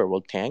happens, for sure,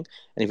 we'll tank.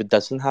 And if it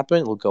doesn't happen,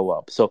 it'll go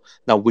up. So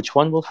now which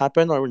one will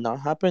happen or will not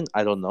happen,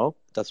 I don't know.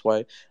 That's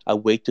why I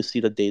wait to see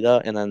the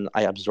data, and then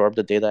I absorb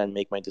the data and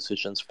make my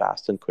decisions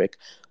fast and quick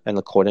and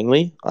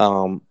accordingly.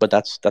 But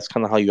that's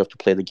kind of how you have to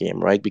play the game,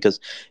 right? Because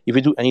if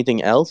you do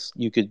anything else,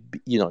 you could,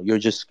 you can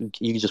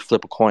just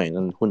flip a coin,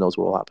 and who knows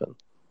what will happen.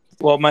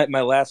 Well,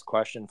 my last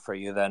question for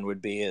you then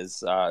would be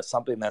is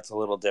something that's a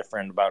little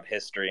different about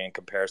history in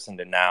comparison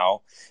to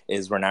now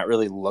is we're not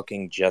really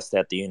looking just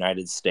at the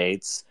United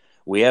States.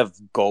 We have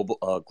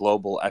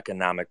global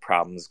economic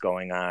problems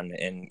going on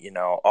in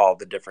all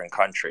the different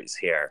countries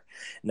here.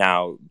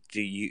 Now,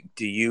 do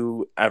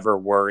you ever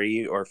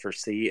worry or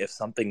foresee if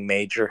something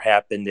major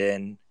happened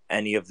in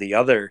any of the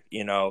other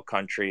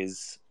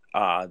countries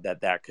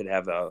that could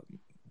have a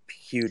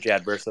huge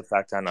adverse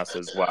effect on us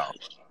as well.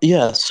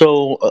 Yeah,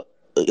 so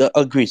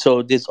agree.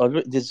 So there's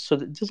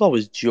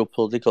always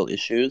geopolitical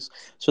issues.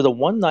 So the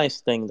one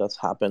nice thing that's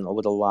happened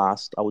over the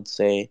last, I would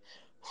say,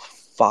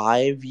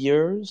 5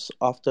 years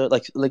after,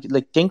 like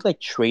think like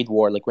trade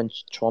war, like when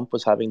Trump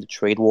was having the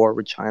trade war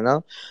with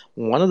China.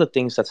 One of the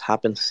things that's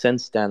happened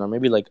since then, or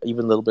maybe like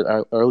even a little bit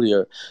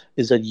earlier,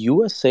 is that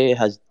USA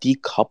has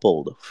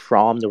decoupled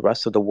from the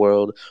rest of the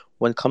world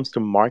when it comes to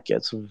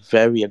markets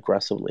very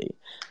aggressively.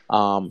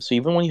 So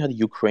even when you had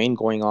Ukraine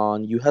going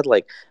on, you had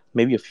like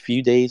maybe a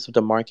few days of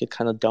the market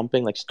kind of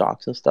dumping like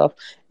stocks and stuff,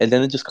 and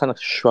then it just kind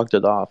of shrugged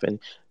it off. And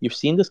you've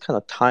seen this kind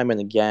of time and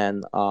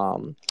again.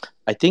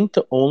 I think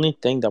the only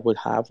thing that would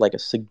have like a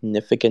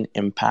significant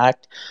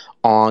impact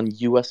on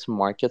US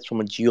markets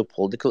from a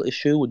geopolitical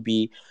issue would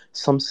be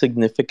some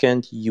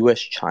significant US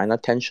China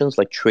tensions,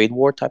 like trade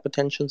war type of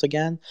tensions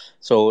again.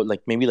 So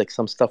like maybe like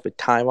some stuff with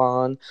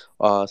Taiwan,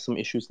 some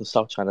issues in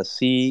South China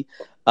Sea.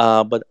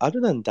 But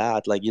other than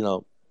that, like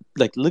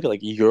like look at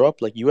like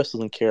Europe, like US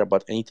doesn't care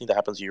about anything that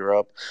happens in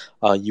Europe.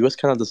 US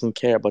kind of doesn't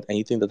care about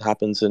anything that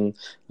happens in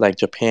like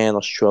Japan,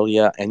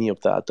 Australia, any of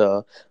that.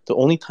 The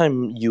only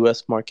time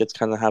US markets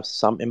kind of have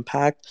some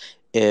impact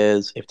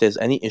is if there's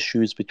any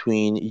issues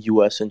between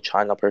US and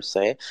China per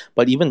se.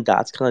 But even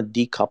that's kind of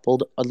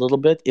decoupled a little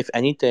bit. If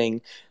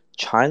anything,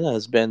 China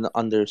has been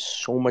under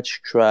so much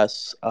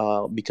stress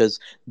because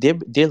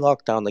they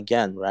locked down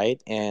again,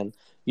 right? And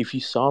if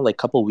you saw like a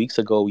couple weeks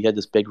ago, we had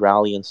this big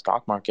rally in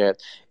stock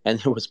market, and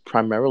it was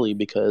primarily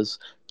because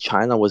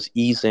China was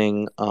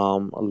easing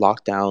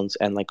lockdowns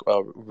and like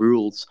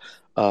rules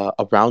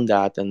around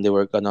that, and they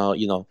were gonna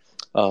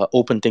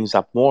open things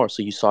up more.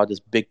 So you saw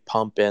this big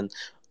pump in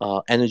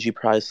energy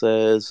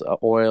prices,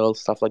 oil,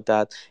 stuff like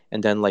that,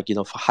 and then like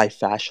for high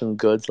fashion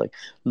goods like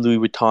Louis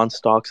Vuitton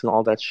stocks and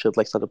all that shit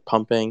like started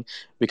pumping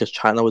because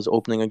China was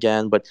opening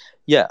again. But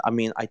yeah, I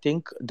mean, I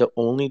think the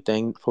only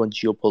thing from a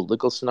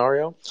geopolitical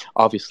scenario,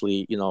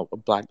 obviously,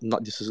 black.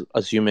 Not this is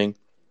assuming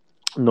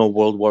no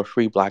World War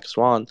III Black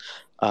Swan,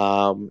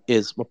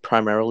 is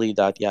primarily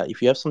that yeah,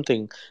 if you have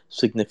something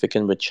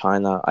significant with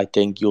China, I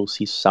think you'll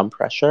see some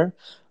pressure.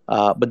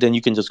 But then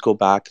you can just go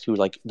back to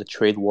like the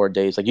trade war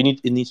days. Like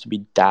it needs to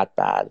be that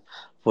bad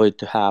for it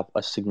to have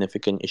a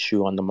significant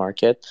issue on the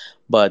market.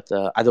 But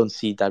I don't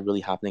see that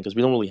really happening because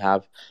we don't really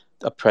have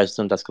a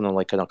president that's gonna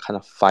like kind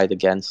of fight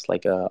against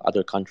like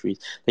other countries.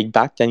 Like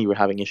back then, you were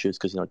having issues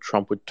because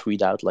Trump would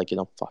tweet out like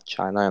fuck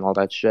China and all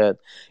that shit,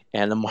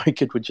 and the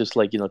market would just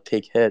like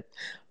take hit.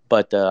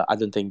 But I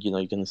don't think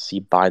you're gonna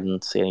see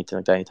Biden say anything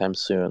like that anytime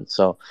soon.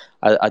 So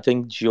I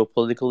think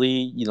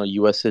geopolitically,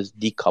 U.S. is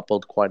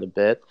decoupled quite a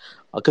bit.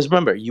 Because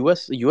remember,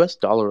 U.S.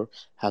 dollar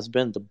has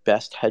been the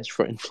best hedge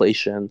for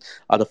inflation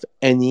out of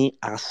any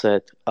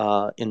asset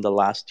in the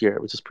last year,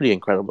 which is pretty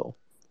incredible.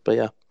 But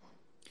yeah.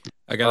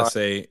 I gotta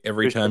say,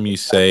 every time you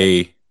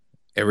say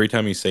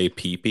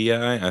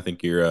PPI, I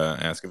think you're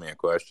asking me a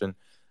question.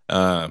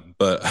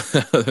 But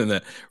other than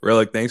that,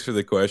 Relic, thanks for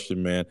the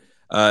question, man.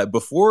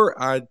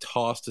 Before I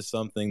toss to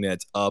something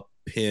that's up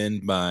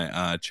pinned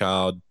by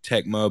child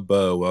Tecmo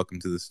Bo,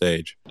 welcome to the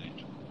stage.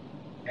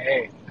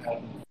 Hey,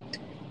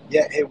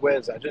 yeah, hey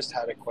Wiz, I just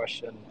had a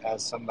question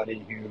as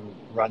somebody who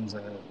runs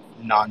a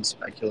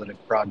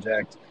non-speculative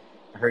project.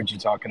 I heard you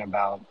talking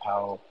about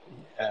how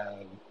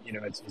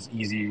it's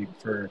easy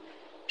for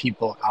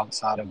people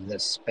outside of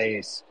this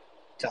space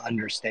to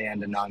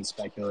understand a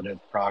non-speculative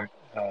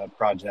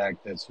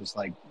project that's just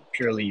like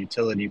purely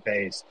utility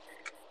based.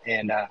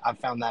 And I've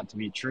found that to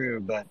be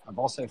true, but I've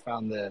also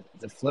found the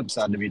flip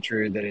side to be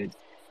true, that it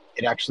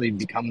actually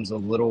becomes a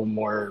little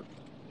more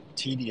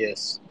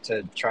tedious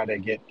to try to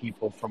get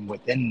people from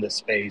within the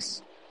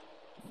space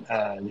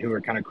who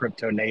are kind of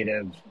crypto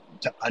native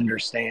to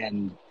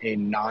understand a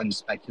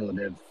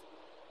non-speculative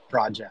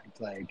project.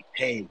 Like,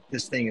 hey,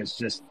 this thing is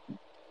just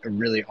a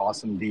really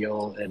awesome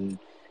deal, and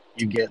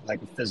you get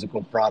like a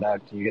physical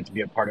product, and you get to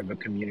be a part of a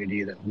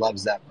community that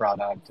loves that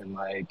product, and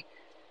like,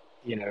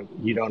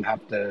 you don't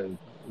have to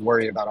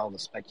worry about all the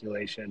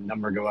speculation,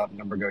 number go up,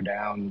 number go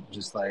down.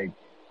 Just like,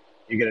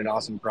 you get an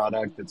awesome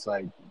product that's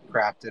like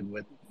crafted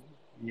with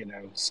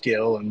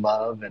skill and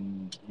love,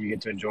 and you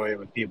get to enjoy it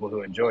with people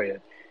who enjoy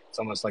it. It's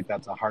almost like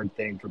that's a hard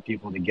thing for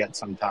people to get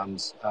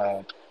sometimes.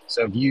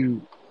 So if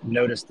you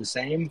notice the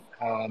same,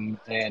 and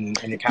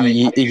it kind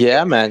of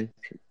yeah, man.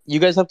 You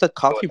guys have the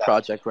coffee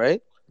project,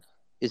 right?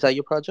 Is that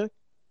your project?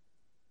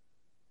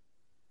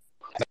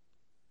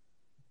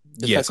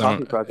 Yes, I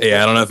don't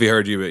know if he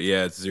heard you, but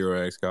yeah, it's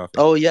 0x Coffee.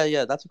 Oh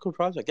yeah, that's a cool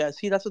project. Yeah,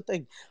 see, that's the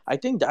thing. I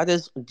think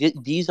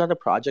these are the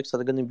projects that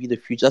are going to be the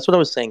future. That's what I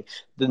was saying.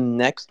 The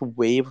next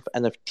wave of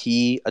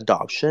NFT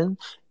adoption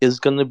is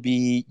going to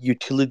be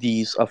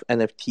utilities of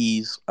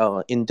NFTs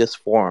in this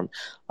form.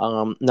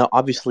 Now,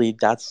 obviously,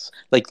 that's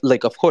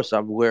like of course,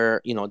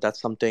 that's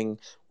something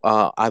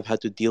I've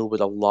had to deal with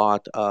a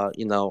lot.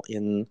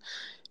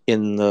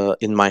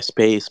 In my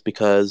space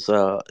because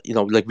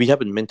like we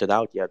haven't minted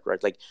out yet,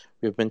 right? Like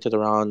we've minted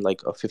around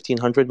like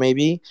 1,500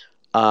 maybe.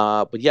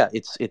 But yeah,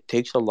 it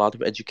takes a lot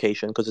of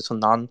education because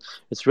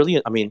it's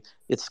really, I mean,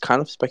 it's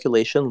kind of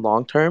speculation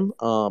long term,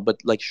 but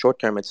like short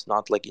term, it's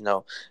not like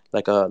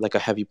like a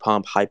heavy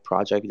pump hype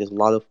project. There's a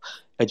lot of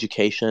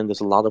education.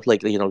 There's a lot of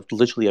like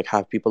literally like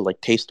have people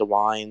like taste the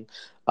wine.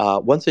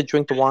 Once they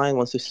drink the wine,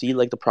 once they see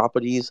like the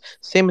properties,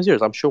 same as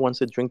yours. I'm sure once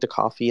they drink the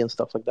coffee and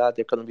stuff like that,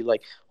 they're gonna be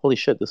like, "Holy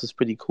shit, this is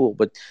pretty cool."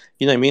 But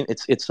you know what I mean?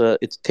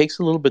 It takes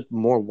a little bit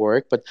more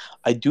work, but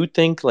I do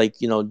think like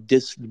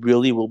this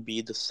really will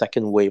be the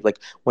second wave. Like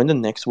when the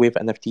next wave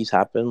of NFTs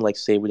happen, like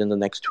say within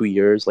the next 2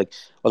 years, like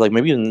or like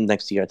maybe in the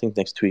next year. I think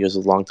the next 2 years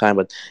is a long time,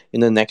 but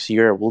in the next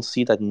year, we'll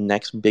see that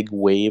next big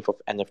wave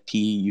of NFT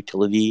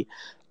utility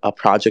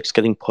projects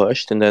getting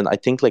pushed, and then I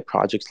think like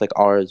projects like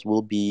ours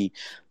will be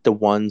the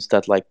ones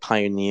that like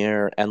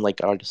pioneer and like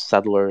are the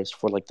settlers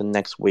for like the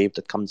next wave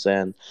that comes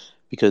in,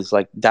 because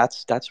like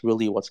that's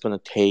really what's going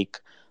to take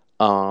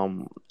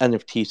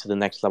NFTs to the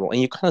next level. And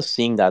you're kind of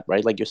seeing that,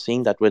 right? Like you're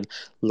seeing that with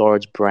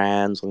large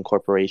brands and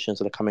corporations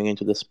that are coming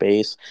into the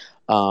space.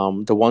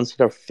 The ones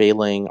that are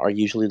failing are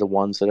usually the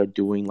ones that are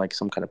doing like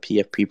some kind of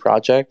PFP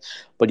project.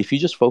 But if you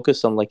just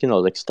focus on like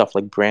like stuff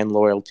like brand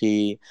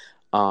loyalty,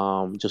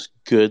 just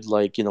good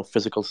like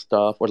physical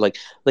stuff, or like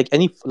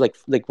any like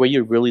where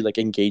you're really like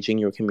engaging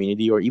your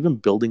community or even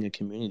building a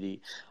community,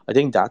 I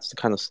think that's the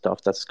kind of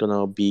stuff that's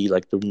gonna be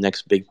like the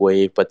next big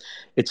wave. But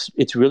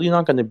it's really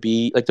not gonna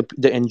be like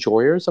the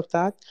enjoyers of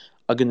that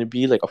are gonna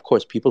be like, of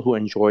course, people who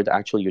enjoy the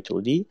actual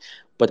utility,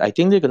 but I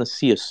think they're gonna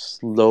see a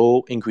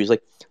slow increase.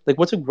 Like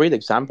what's a great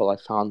example I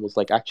found was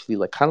like actually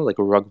like kind of like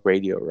a rug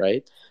radio,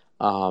 right?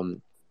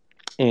 um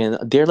and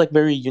they're like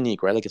very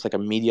unique, right? Like it's like a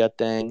media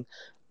thing,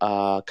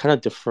 kind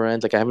of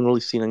different. Like I haven't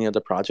really seen any other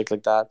project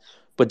like that,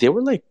 but they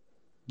were like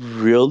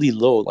really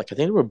low. Like I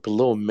think they were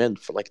below mint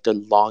for like the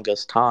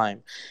longest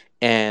time,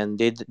 and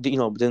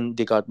then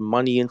they got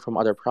money in from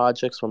other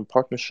projects, from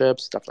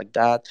partnerships, stuff like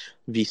that,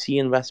 VC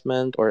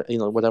investment, or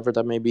whatever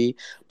that may be.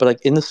 But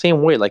like in the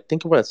same way, like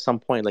think about at some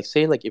point, like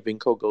say like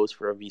Evinco goes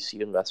for a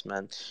VC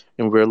investment,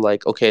 and we're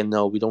like, okay,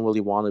 no, we don't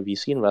really want a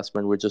VC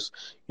investment. We're just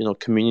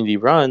community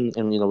run,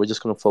 and we're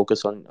just going to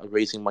focus on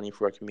raising money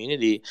for our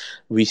community.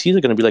 VCs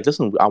are going to be like,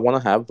 listen, I want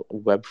to have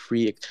web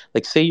free.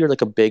 Like say you're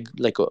like a big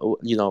like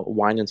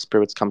wine and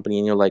spirits company,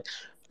 and you're like,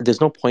 there's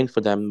no point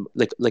for them,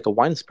 like a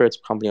wine and spirits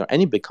company or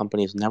any big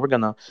company is never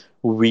gonna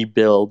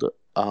rebuild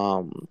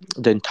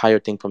the entire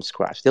thing from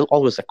scratch. They'll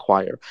always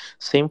acquire.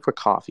 Same for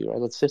coffee, right?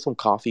 Let's say some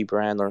coffee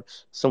brand or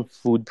some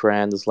food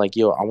brand is like,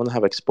 yo, I want to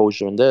have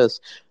exposure in this.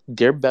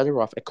 They're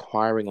better off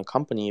acquiring a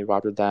company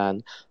rather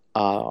than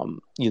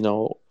um you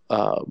know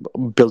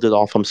build it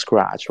all from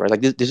scratch, right?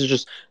 Like this is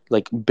just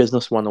like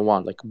business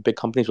 101. Like big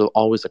companies will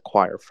always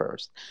acquire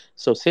first.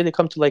 So say they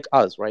come to like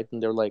us, right,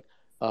 and they're like,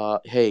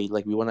 hey,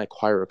 like we want to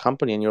acquire a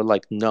company, and you're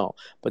like, no,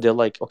 but they're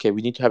like, okay,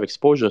 we need to have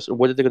exposure. So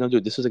what are they going to do?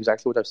 This is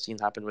exactly what I've seen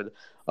happen with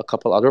a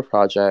couple other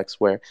projects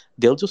where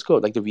they'll just go,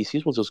 like the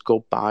VCs will just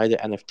go buy the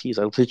NFTs.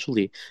 Like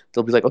literally,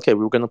 they'll be like, okay,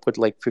 we're going to put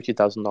like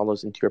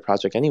 $50,000 into your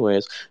project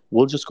anyways.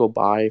 We'll just go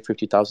buy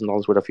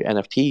 $50,000 worth of your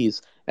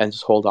NFTs and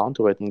just hold on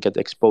to it and get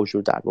the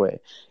exposure that way.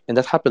 And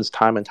that happens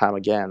time and time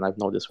again. I've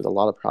noticed with a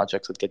lot of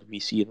projects that get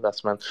VC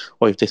investment,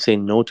 or if they say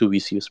no to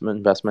VC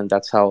investment,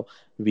 that's how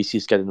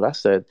VCs get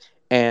invested.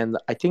 And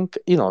I think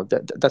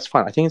that's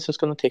fine. I think it's just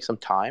going to take some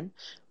time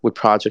with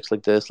projects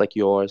like this, like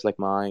yours, like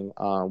mine,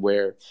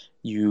 where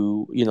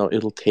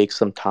it'll take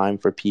some time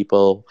for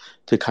people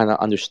to kind of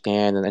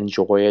understand and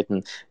enjoy it.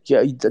 And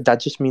yeah, that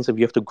just means that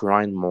we have to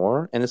grind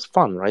more, and it's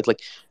fun, right?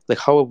 Like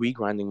how are we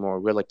grinding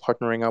more? We're like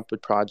partnering up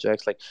with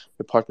projects, like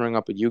we're partnering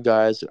up with you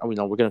guys. We're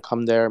gonna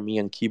come there, me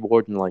and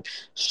keyboard, and like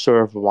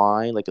serve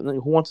wine. Like who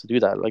wants to do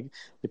that? Like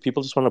if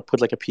people just want to put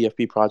like a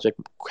PFP project,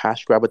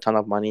 cash grab a ton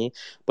of money.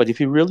 But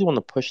if you really want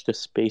to push this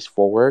space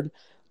forward,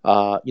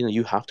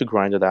 you have to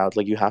grind it out.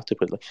 Like you have to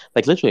put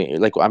like literally,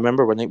 like I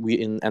remember when we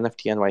in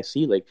NFT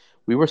NYC, like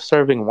we were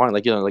serving wine,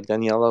 like like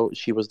Daniela,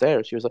 she was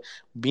there. She was like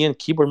me and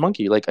Keyboard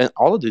Monkey, like, and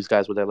all of these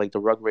guys were there, like the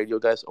Rug Radio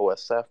guys,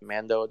 OSF,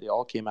 Mando, they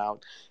all came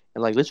out.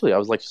 And like literally, I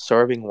was like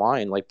serving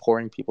wine, like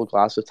pouring people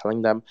glasses,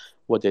 telling them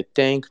what they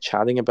think,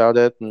 chatting about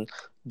it, and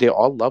they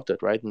all loved it,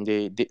 right? And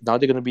they now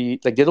they're gonna be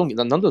like, they don't,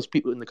 none of those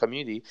people in the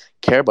community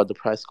care about the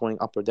price going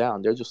up or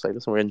down. They're just like,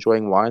 listen, we're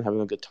enjoying wine,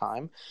 having a good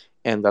time,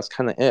 and that's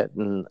kind of it.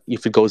 And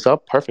if it goes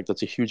up, perfect,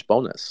 that's a huge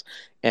bonus.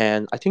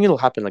 And I think it'll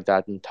happen like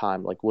that in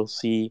time. Like we'll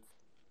see,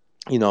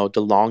 the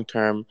long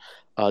term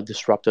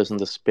disruptors in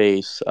the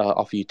space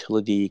of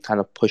utility kind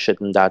of push it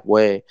in that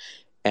way.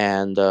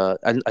 And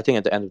I think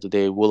at the end of the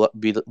day,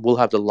 we'll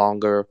have the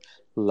longer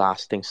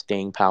lasting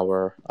staying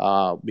power,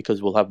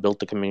 because we'll have built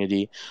the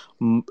community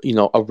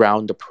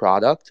around the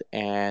product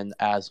and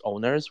as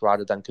owners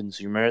rather than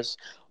consumers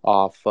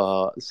of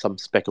some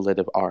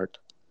speculative art.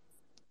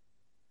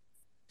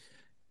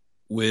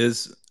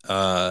 Wiz,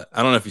 I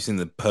don't know if you've seen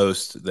the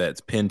post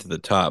that's pinned to the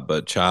top,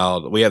 but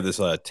we have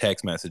this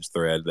text message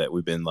thread that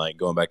we've been like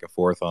going back and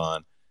forth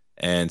on,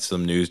 and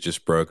some news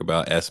just broke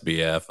about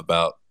SBF,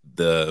 about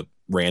the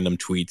random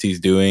tweets he's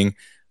doing.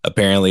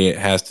 Apparently it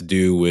has to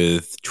do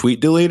with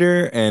Tweet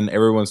Deleter, and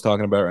everyone's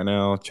talking about it right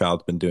now.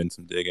 Child's been doing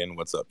some digging.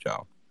 What's up,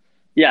 Child?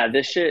 Yeah,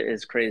 this shit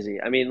is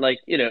crazy. I mean, like,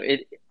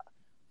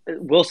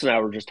 Wilson and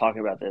I were just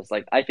talking about this.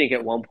 Like, I think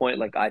at one point,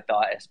 like, I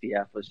thought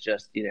SBF was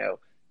just,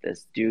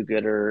 this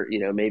do-gooder,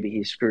 maybe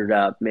he screwed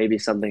up, maybe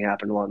something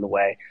happened along the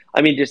way.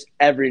 I mean, just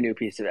every new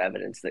piece of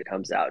evidence that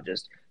comes out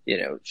just,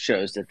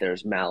 shows that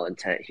there's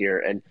malintent here.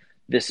 And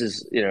this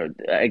is,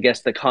 I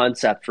guess the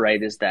concept,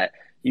 right, is that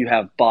you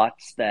have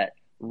bots that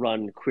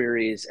run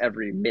queries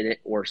every minute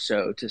or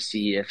so to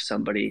see if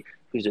somebody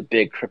who's a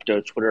big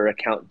crypto Twitter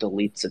account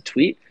deletes a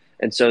tweet.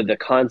 And so the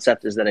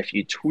concept is that if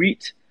you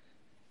tweet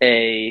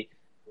a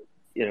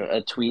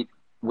tweet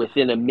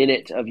within a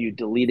minute of you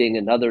deleting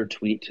another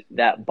tweet,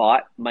 that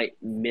bot might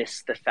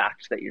miss the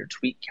fact that your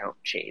tweet count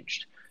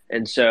changed.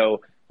 And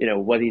so,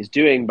 what he's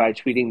doing by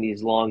tweeting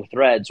these long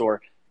threads,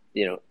 or,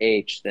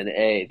 H, then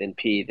A, then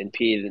P, then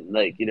P, then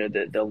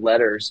the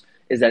letters,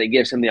 is that it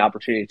gives him the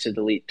opportunity to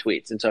delete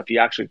tweets. And so if you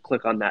actually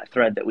click on that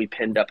thread that we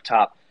pinned up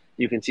top,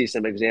 you can see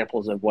some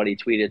examples of what he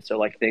tweeted. So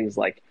like things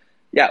like,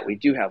 yeah, we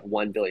do have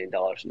 $1 billion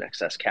in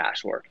excess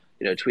cash, or,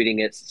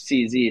 tweeting at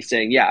CZ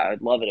saying, yeah,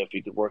 I'd love it if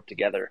we could work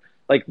together.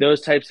 Like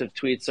those types of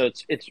tweets. So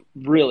it's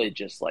really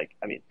just like,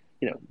 I mean,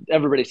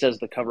 everybody says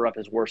the cover up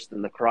is worse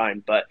than the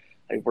crime, but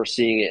like, we're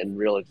seeing it in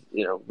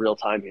real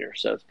time here.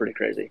 So it's pretty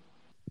crazy.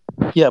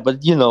 Yeah, but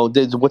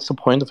what's the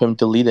point of him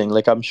deleting?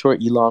 Like, I'm sure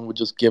Elon would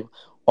just give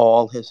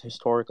all his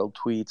historical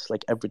tweets,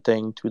 like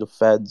everything, to the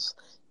feds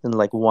in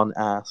like one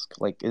ask.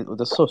 Like,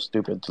 that's so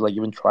stupid to like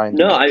even try and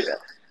do No, that.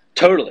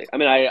 Totally. I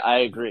mean, I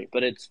agree,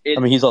 but I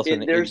mean, he's also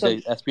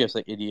SPF's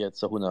an idiot,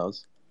 so who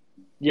knows?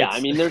 Yeah,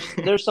 I mean,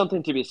 there's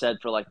something to be said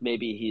for like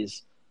maybe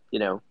he's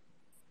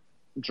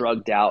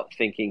drugged out,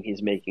 thinking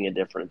he's making a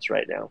difference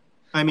right now.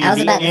 I mean,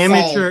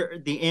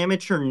 the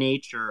amateur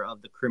nature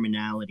of the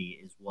criminality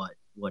is what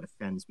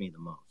offends me the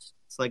most.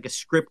 It's like a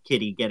script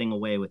kiddie getting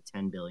away with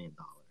 $10 billion.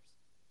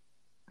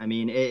 I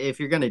mean, if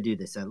you're gonna do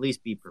this, at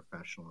least be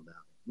professional about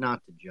it.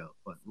 Not to joke,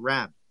 but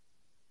rap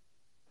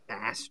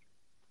bastard.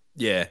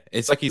 Yeah,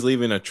 it's like he's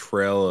leaving a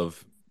trail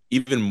of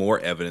even more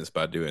evidence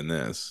by doing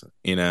this.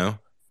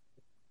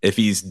 If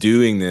he's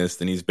doing this,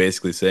 then he's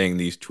basically saying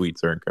these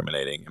tweets are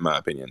incriminating, in my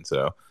opinion.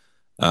 So,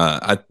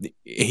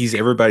 he's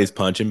everybody's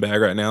punching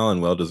bag right now,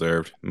 and well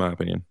deserved, in my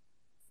opinion.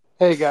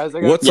 Hey guys,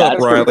 what's up,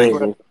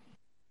 Riley?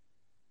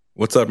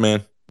 What's up,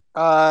 man?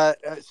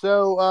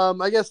 So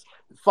I guess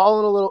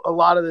following a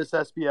lot of this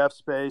SBF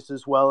space,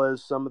 as well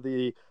as some of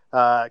the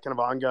kind of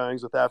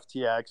ongoings with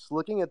FTX,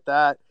 looking at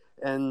that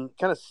and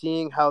kind of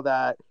seeing how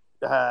that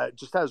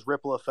just has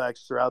ripple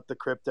effects throughout the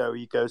crypto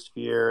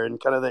ecosphere,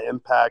 and kind of the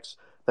impacts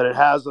that it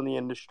has on the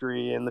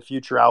industry and the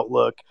future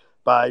outlook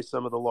by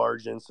some of the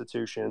large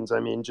institutions. I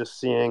mean, just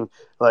seeing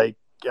like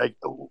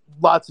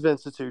lots of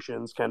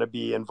institutions kind of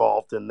be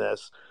involved in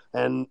this,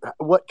 and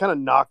what kind of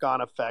knock-on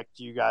effect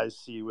do you guys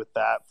see with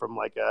that from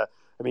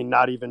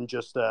not even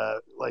just a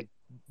like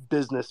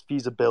business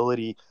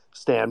feasibility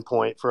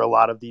standpoint for a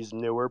lot of these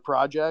newer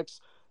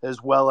projects,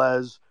 as well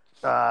as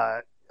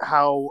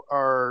how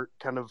are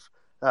kind of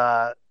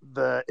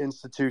the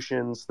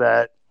institutions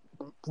that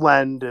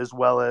lend as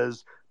well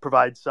as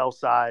provide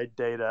sell-side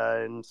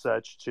data and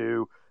such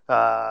to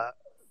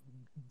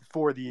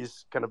for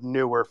these kind of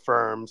newer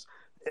firms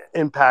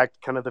impact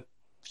kind of the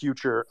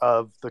future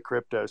of the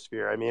crypto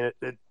sphere. I mean,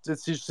 it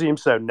just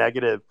seems so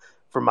negative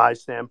from my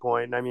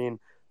standpoint. I mean,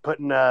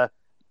 putting a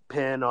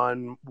pin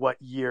on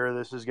what year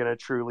this is going to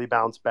truly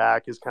bounce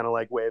back is kind of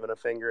like waving a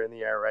finger in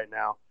the air right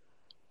now.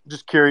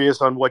 Just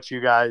curious on what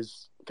you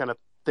guys kind of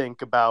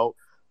think about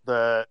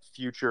the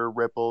future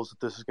ripples that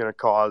this is going to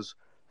cause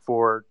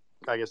for,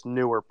 I guess,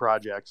 newer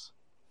projects.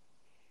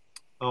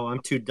 Oh, I'm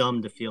too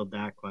dumb to field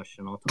that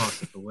question. I'll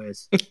toss it to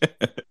Wiz.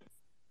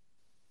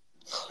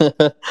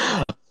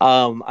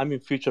 I mean,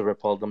 future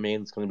ripple, the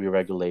main is going to be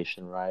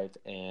regulation, right?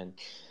 And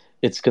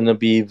it's going to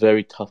be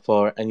very tough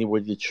for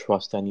anybody to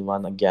trust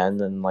anyone again.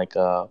 And like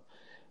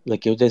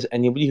if there's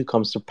anybody who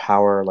comes to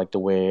power like the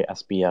way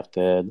SBF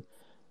did,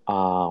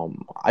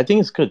 I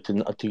think it's good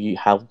to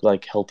have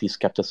like healthy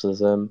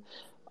skepticism,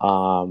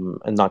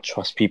 and not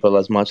trust people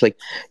as much. Like,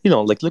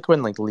 look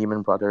when like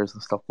Lehman Brothers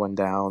and stuff went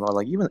down, or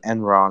like even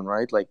Enron,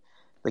 right? Like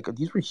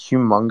these were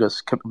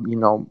humongous,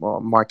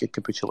 market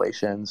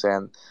capitulations,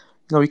 and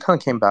we kind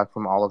of came back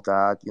from all of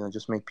that.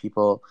 Just make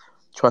people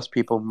trust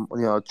people,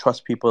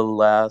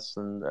 less,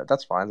 and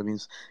that's fine. That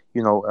means,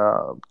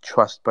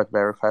 trust but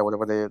verify,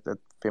 whatever the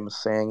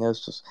famous saying is.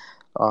 Just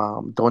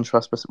don't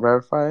trust but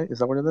verify. Is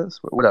that what it is?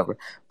 Whatever.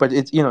 But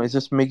it's it's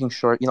just making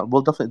sure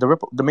well, definitely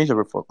the major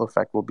ripple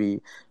effect will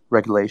be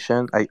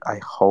regulation. I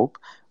hope.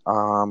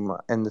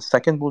 And the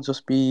second will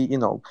just be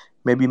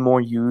maybe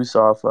more use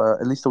of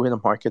at least the way the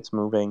market's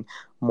moving,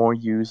 more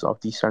use of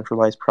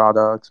decentralized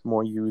products,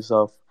 more use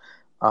of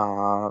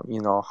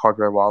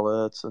hardware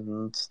wallets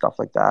and stuff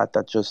like that.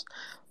 That just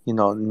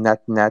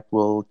net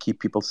will keep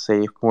people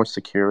safe, more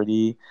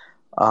security.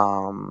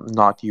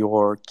 Not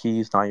your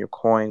keys, not your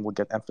coin will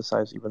get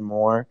emphasized even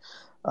more.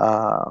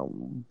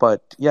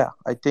 But yeah,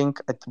 I think.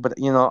 But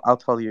I'll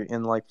tell you,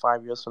 in like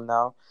 5 years from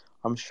now,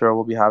 I'm sure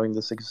we'll be having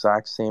this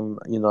exact same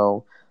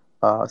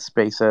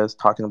spaces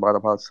talking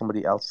about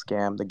somebody else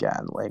scammed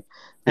again. Like,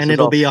 and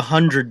it'll be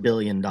 $100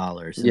 billion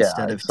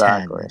instead of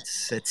exactly.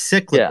 10. It's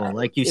cyclical,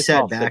 like you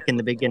said back in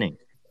the beginning.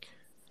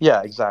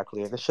 Yeah,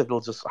 exactly. This shit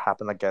will just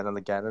happen again and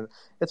again, and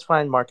it's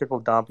fine. Market will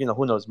dump.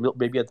 Who knows?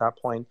 Maybe at that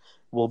point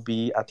we'll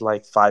be at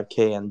like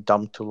 5K and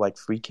dump to like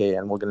 3K,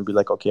 and we're gonna be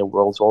like, okay,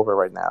 world's over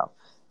right now.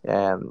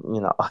 And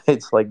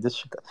it's like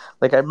this.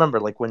 Like I remember,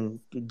 like when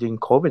during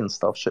COVID and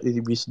stuff,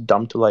 it used to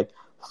dump to like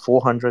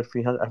 400,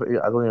 300.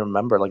 I don't even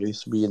remember. Like it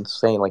used to be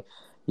insane. Like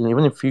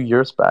even a few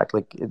years back,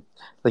 like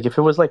if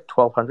it was like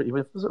 1,200, even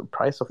if it was the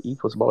price of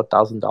ETH was about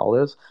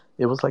 $1,000,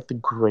 it was like the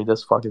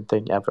greatest fucking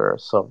thing ever.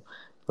 So.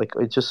 Like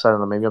it just, I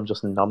don't know, maybe I'm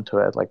just numb to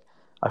it. Like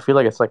I feel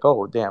like it's like,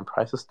 oh damn,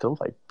 price is still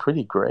like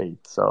pretty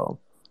great. So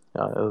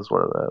it is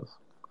what it is.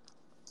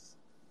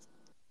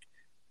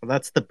 Well,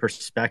 that's the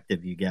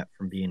perspective you get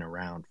from being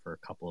around for a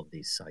couple of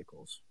these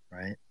cycles,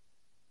 right?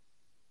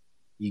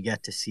 You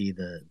get to see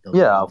the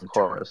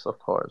of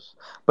course.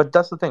 But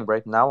that's the thing,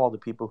 right? Now all the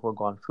people who have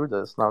gone through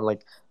this now,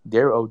 like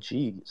they're OG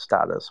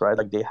status, right?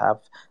 Like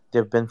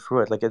they've been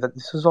through it. Like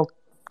this is all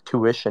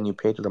tuition you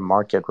pay to the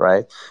market,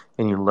 right?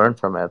 And you learn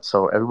from it.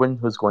 So everyone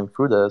who's going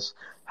through this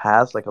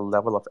has like a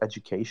level of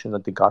education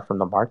that they got from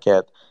the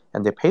market,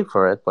 and they paid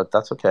for it. But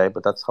that's okay.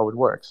 But that's how it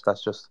works.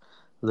 That's just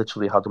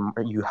literally how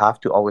you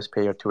have to always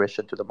pay your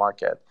tuition to the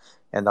market,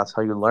 and that's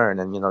how you learn.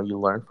 And you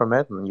learn from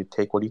it, and you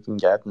take what you can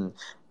get, and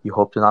you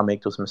hope to not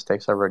make those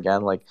mistakes ever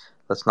again. Like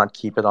let's not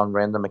keep it on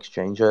random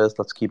exchanges.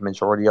 Let's keep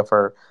majority of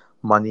our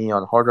money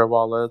on hardware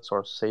wallets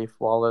or safe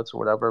wallets or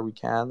whatever we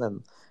can.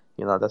 And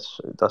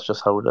that's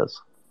just how it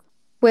is.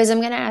 Wiz,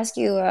 I'm going to ask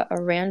you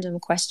a random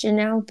question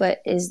now,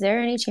 but is there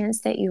any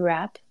chance that you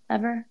rap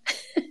ever?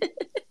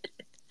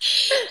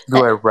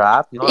 Do I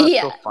rap? That's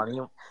Yeah. so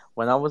funny.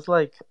 When I was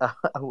like,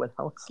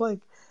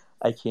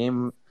 I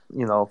came,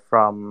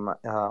 from,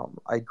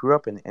 I grew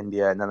up in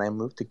India, and then I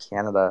moved to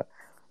Canada.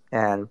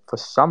 And for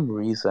some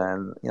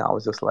reason, I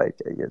was just like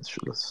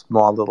a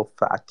small little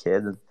fat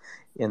kid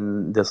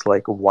in this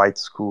like white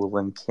school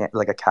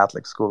like a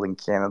Catholic school in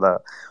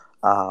Canada.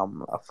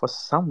 For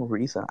some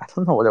reason, I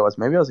don't know what it was.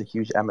 Maybe I was a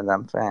huge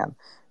Eminem fan,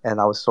 and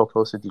I was so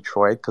close to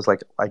Detroit because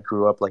like I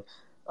grew up like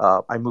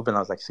I moved when I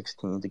was like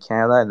 16 to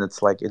Canada, and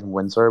it's like in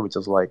Windsor, which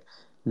is like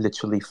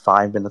literally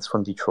 5 minutes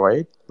from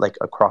Detroit, like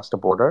across the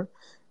border.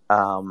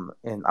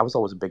 And I was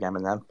always a big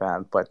Eminem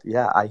fan, but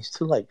yeah,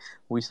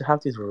 we used to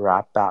have these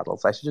rap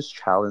battles. I used to just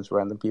challenge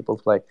random people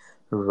to like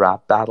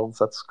rap battles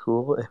at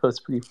school. It was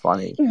pretty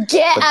funny.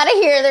 Get out of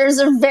here. There's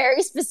a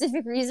very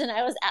specific reason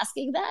I was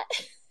asking that.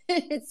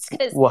 It's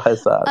because why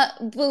is that?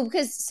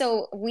 because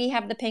we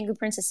have the Penguin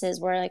Princesses.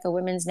 We're like a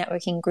women's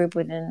networking group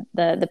within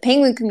the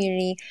penguin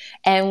community,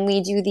 and we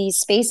do these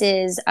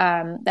spaces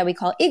that we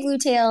call Igloo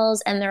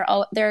Tales, and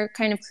they're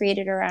kind of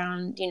created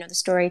around the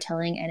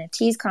storytelling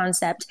NFTs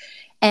concept.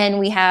 And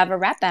we have a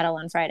rap battle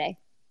on Friday,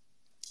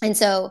 and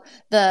so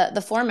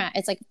the format,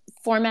 it's like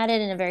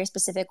formatted in a very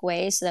specific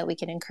way so that we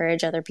can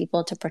encourage other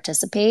people to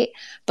participate.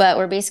 But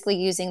we're basically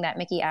using that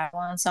Mickey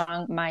Avalon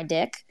song "My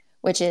Dick,"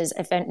 which is,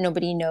 if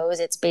nobody knows,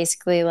 it's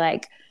basically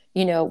like,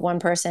 one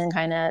person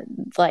kind of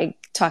like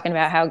talking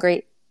about how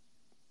great,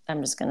 I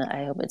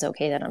hope it's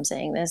okay that I'm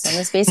saying this on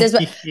this basis,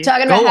 but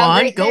talking about how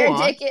great their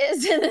dick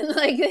is, and then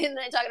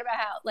talking about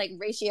how like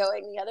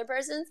ratioing the other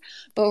person's,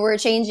 but we're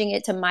changing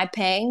it to "my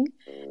pang,"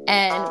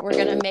 and we're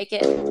going to make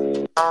it,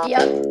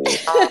 yep,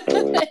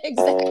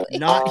 exactly.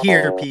 Not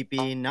here,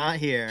 PP, not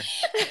here.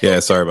 Yeah,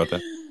 sorry about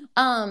that.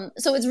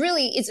 So it's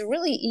really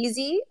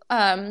easy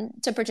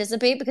to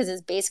participate because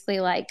it's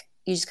basically like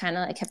you just kind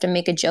of like have to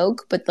make a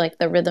joke, but like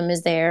the rhythm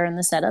is there and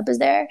the setup is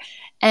there,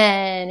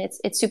 and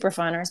it's super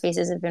fun. Our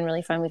spaces have been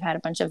really fun. We've had a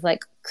bunch of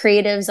like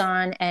creatives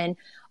on, and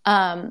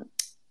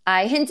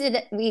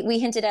we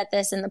hinted at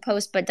this in the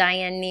post, but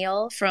Diane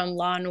Neal from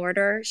Law and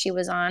Order, she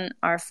was on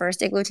our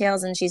first Igloo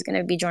Tales, and she's going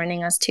to be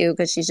joining us too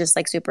because she's just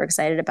like super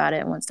excited about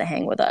it and wants to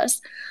hang with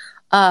us.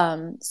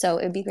 So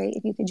it'd be great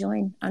if you could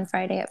join on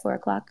Friday at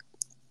 4:00.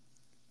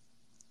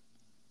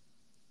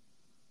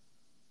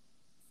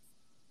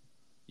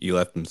 You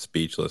left him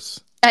speechless.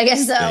 I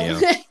guess so.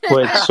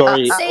 Wait,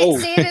 sorry. Save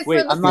it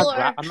for the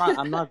floor.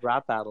 I'm not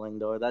rap battling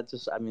though.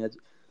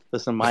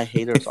 Listen, my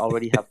haters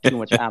already have too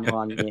much ammo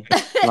on me.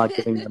 I'm not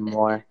giving them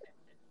more.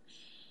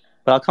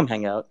 But I'll come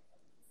hang out.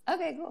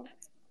 Okay, cool.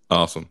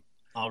 Awesome.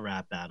 I'll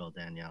rap battle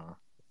Daniela.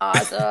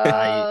 Awesome.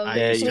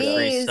 I use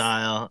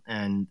freestyle,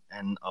 and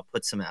I'll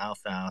put some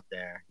alpha out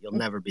there. You'll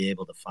never be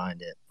able to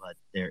find it, but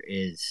there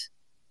is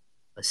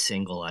a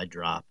single I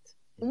dropped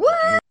in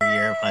the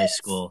year of high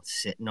school,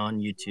 sitting on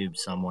YouTube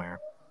somewhere.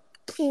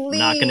 Please. I'm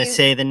not going to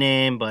say the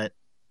name, but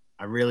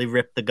I really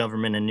ripped the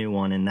government a new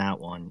one in that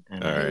one.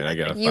 And all right, I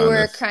gotta you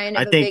were this. Kind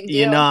of I think, a big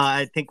deal.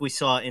 I think we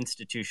saw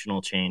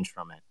institutional change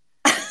from it.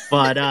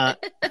 But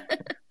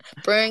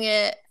bring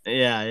it.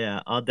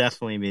 Yeah, I'll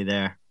definitely be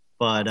there.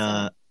 But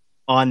awesome.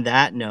 On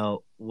that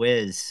note,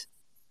 Wiz,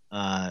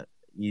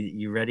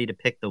 you ready to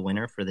pick the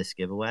winner for this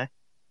giveaway?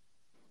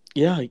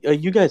 Yeah,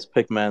 you guys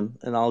pick, man,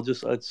 and I'll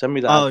just send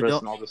me the address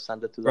and I'll just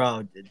send it to them.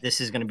 Bro, this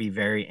is going to be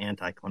very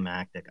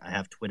anticlimactic. I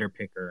have Twitter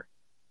Picker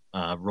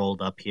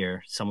rolled up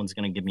here. Someone's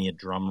going to give me a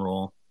drum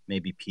roll,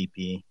 maybe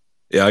PP.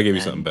 Yeah, I'll give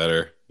you something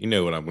better. You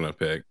know what I'm going to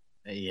pick.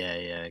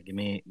 Yeah. Give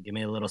me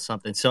a little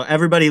something. So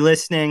everybody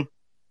listening,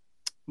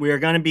 we are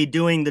going to be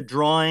doing the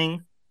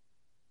drawing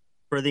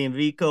for the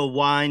Evinco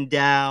Winery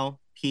DAO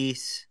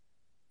piece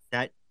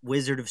that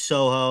Wizard of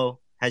SoHo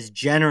has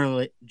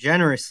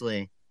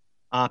generously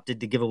opted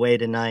to give away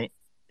tonight.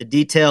 The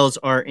details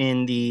are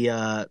in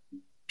the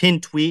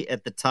pinned tweet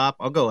at the top.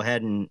 I'll go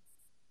ahead and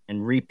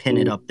repin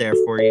it up there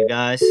for you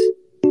guys.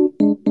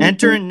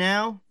 Enter in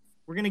now.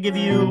 We're going to give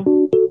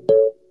you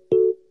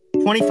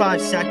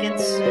 25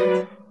 seconds.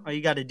 All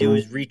you got to do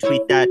is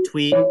retweet that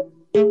tweet,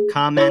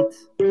 comment,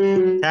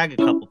 tag a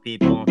couple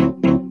people.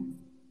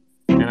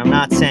 And I'm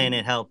not saying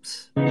it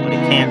helps, but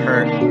it can't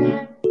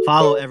hurt.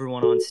 Follow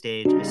everyone on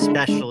stage,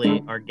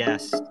 especially our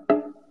guest,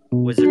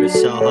 Wizard of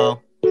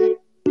SoHo.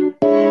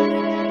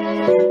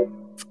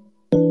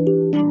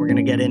 We're going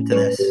to get into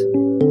this.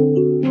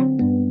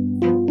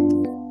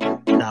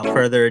 Without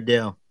further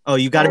ado. Oh,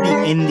 you got to be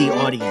in the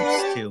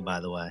audience, too, by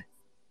the way.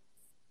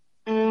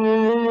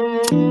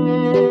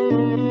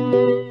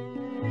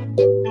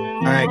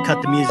 All right,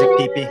 cut the music,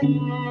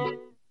 PP.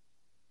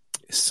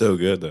 It's so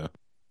good, though.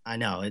 I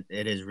know, it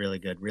is really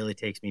good. Really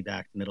takes me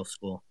back to middle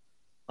school.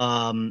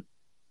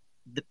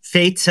 The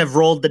fates have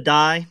rolled the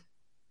die,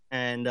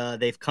 and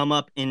they've come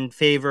up in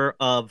favor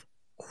of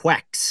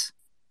Quex.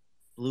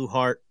 Blue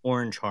heart,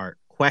 orange heart.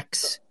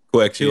 Quex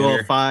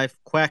 205.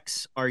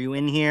 Quex, are you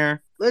in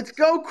here? Let's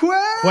go,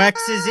 Quex!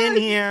 Quex is in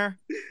here.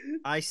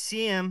 I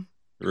see him.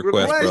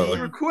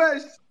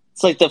 Request.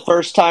 It's like the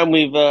first time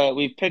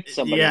we've picked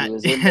somebody who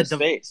was in this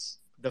space.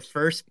 The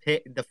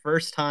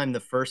first time the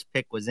first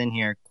pick was in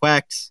here.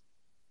 Quex.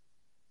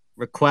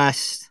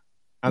 Request.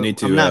 I need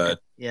to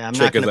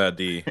check his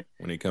ID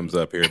when he comes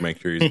up here. Make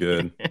sure he's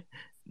good.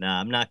 Nah,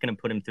 I'm not going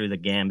to put him through the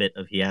gambit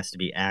of he has to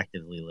be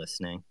actively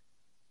listening.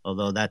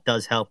 Although that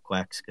does help,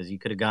 Quex, because you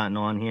could have gotten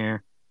on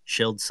here,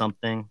 shilled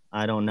something.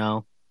 I don't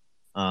know.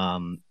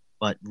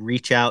 But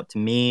reach out to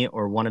me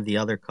or one of the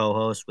other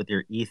co-hosts with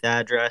your ETH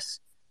address.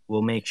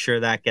 We'll make sure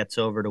that gets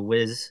over to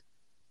Wiz.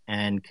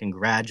 And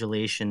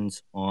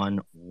congratulations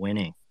on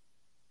winning.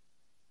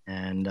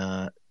 And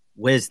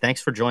Wiz,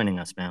 thanks for joining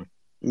us, man.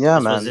 Yeah,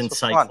 this man. Was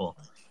insightful.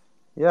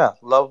 Yeah,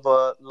 love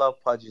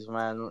Pudgies,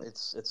 man.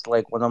 It's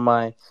like one of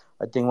my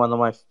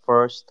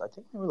first, I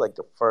think maybe like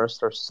the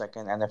first or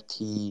second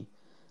NFT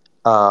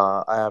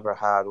I ever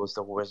had was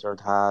the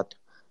Wizard hat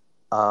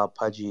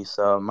Pudgy.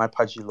 So my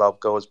Pudgy love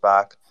goes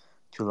back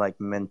to like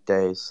mint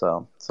days.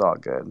 So it's all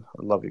good.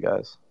 I love you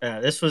guys.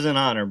 Yeah, this was an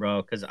honor,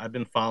 bro, because I've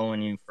been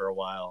following you for a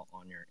while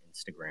on your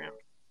Instagram.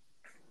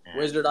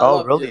 Wizard,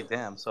 really?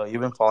 Damn. So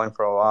you've been following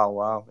for a while.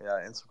 Wow.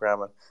 Yeah,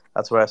 Instagram.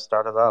 That's where I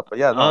started up. But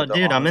yeah, no,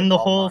 dude, I'm in the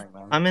whole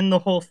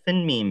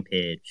Fin Meme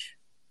page.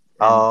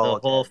 The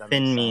whole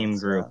Fin Meme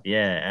group.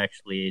 Yeah,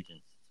 Actually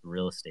Agents. It's a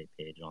real estate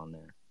page on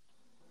there.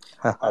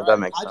 That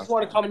makes sense. I just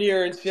want to come in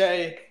here and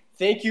say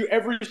thank you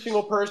every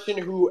single person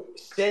who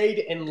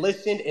stayed and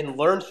listened and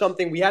learned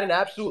something. We had an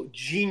absolute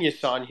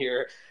genius on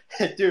here.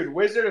 Dude,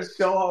 Wizard of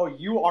SoHo,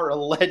 you are a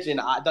legend.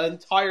 The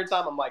entire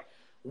time I'm like,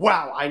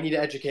 wow, I need to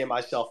educate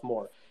myself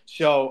more.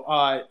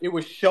 So it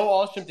was so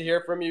awesome to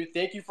hear from you.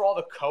 Thank you for all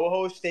the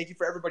co-hosts. Thank you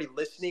for everybody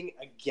listening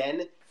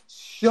again.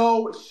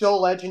 So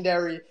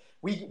legendary.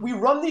 We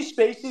run these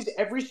spaces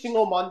every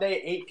single Monday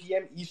at 8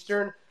 p.m.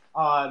 Eastern.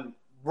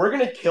 We're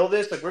going to kill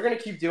this. Like, we're going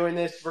to keep doing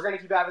this. We're going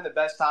to keep having the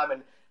best time.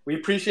 And we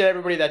appreciate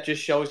everybody that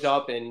just shows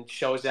up and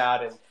shows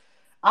out. And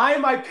I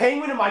am my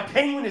penguin, and my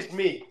penguin is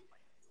me.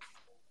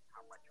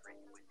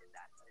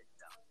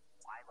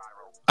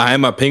 I am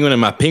my penguin, and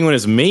my penguin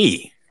is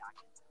me.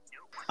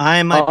 I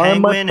am my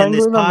penguin, and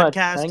this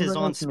podcast is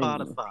on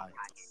Spotify.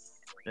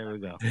 There we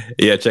go.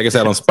 Yeah, check us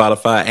out on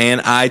Spotify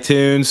and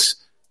iTunes.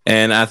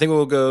 And I think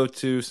we'll go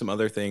to some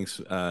other things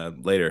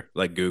later,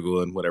 like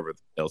Google and whatever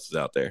else is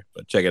out there.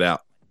 But check it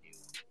out.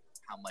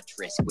 How much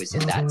risk was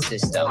in that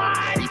system?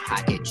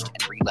 Repackaged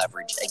and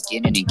re-leveraged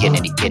again and again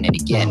and again and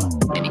again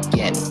and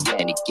again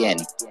and again,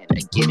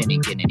 again and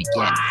again and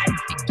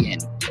again,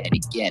 and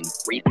again,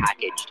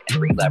 repackaged and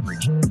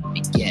re-leveraged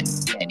again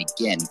and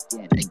again,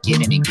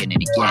 again and again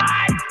and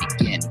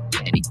again,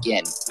 and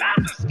again.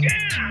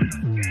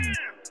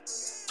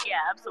 Yeah,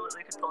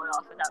 absolutely could pull it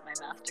off without my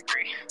math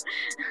degree.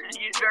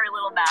 Use very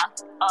little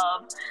math.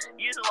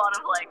 Use a lot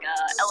of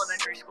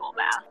elementary school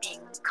math. Being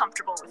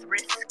comfortable with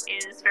risk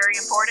is very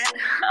important.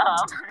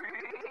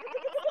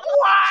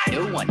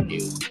 No one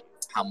knew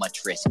how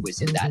much risk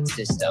was in that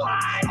system.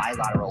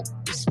 Bilateral,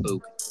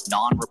 bespoke,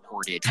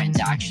 non-reported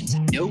transactions.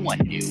 No one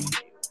knew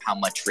how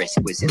much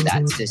risk was in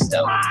that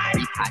system.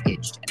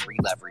 Repackaged and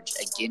re-leveraged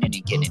again and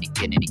again and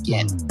again and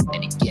again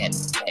and again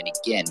and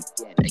again,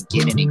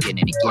 again and again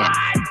and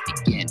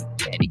again,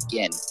 and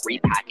again,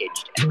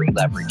 repackaged and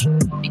re-leveraged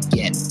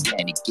again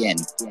and again,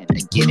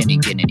 again and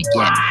again and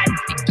again,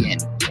 again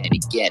and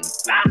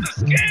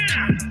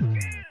again.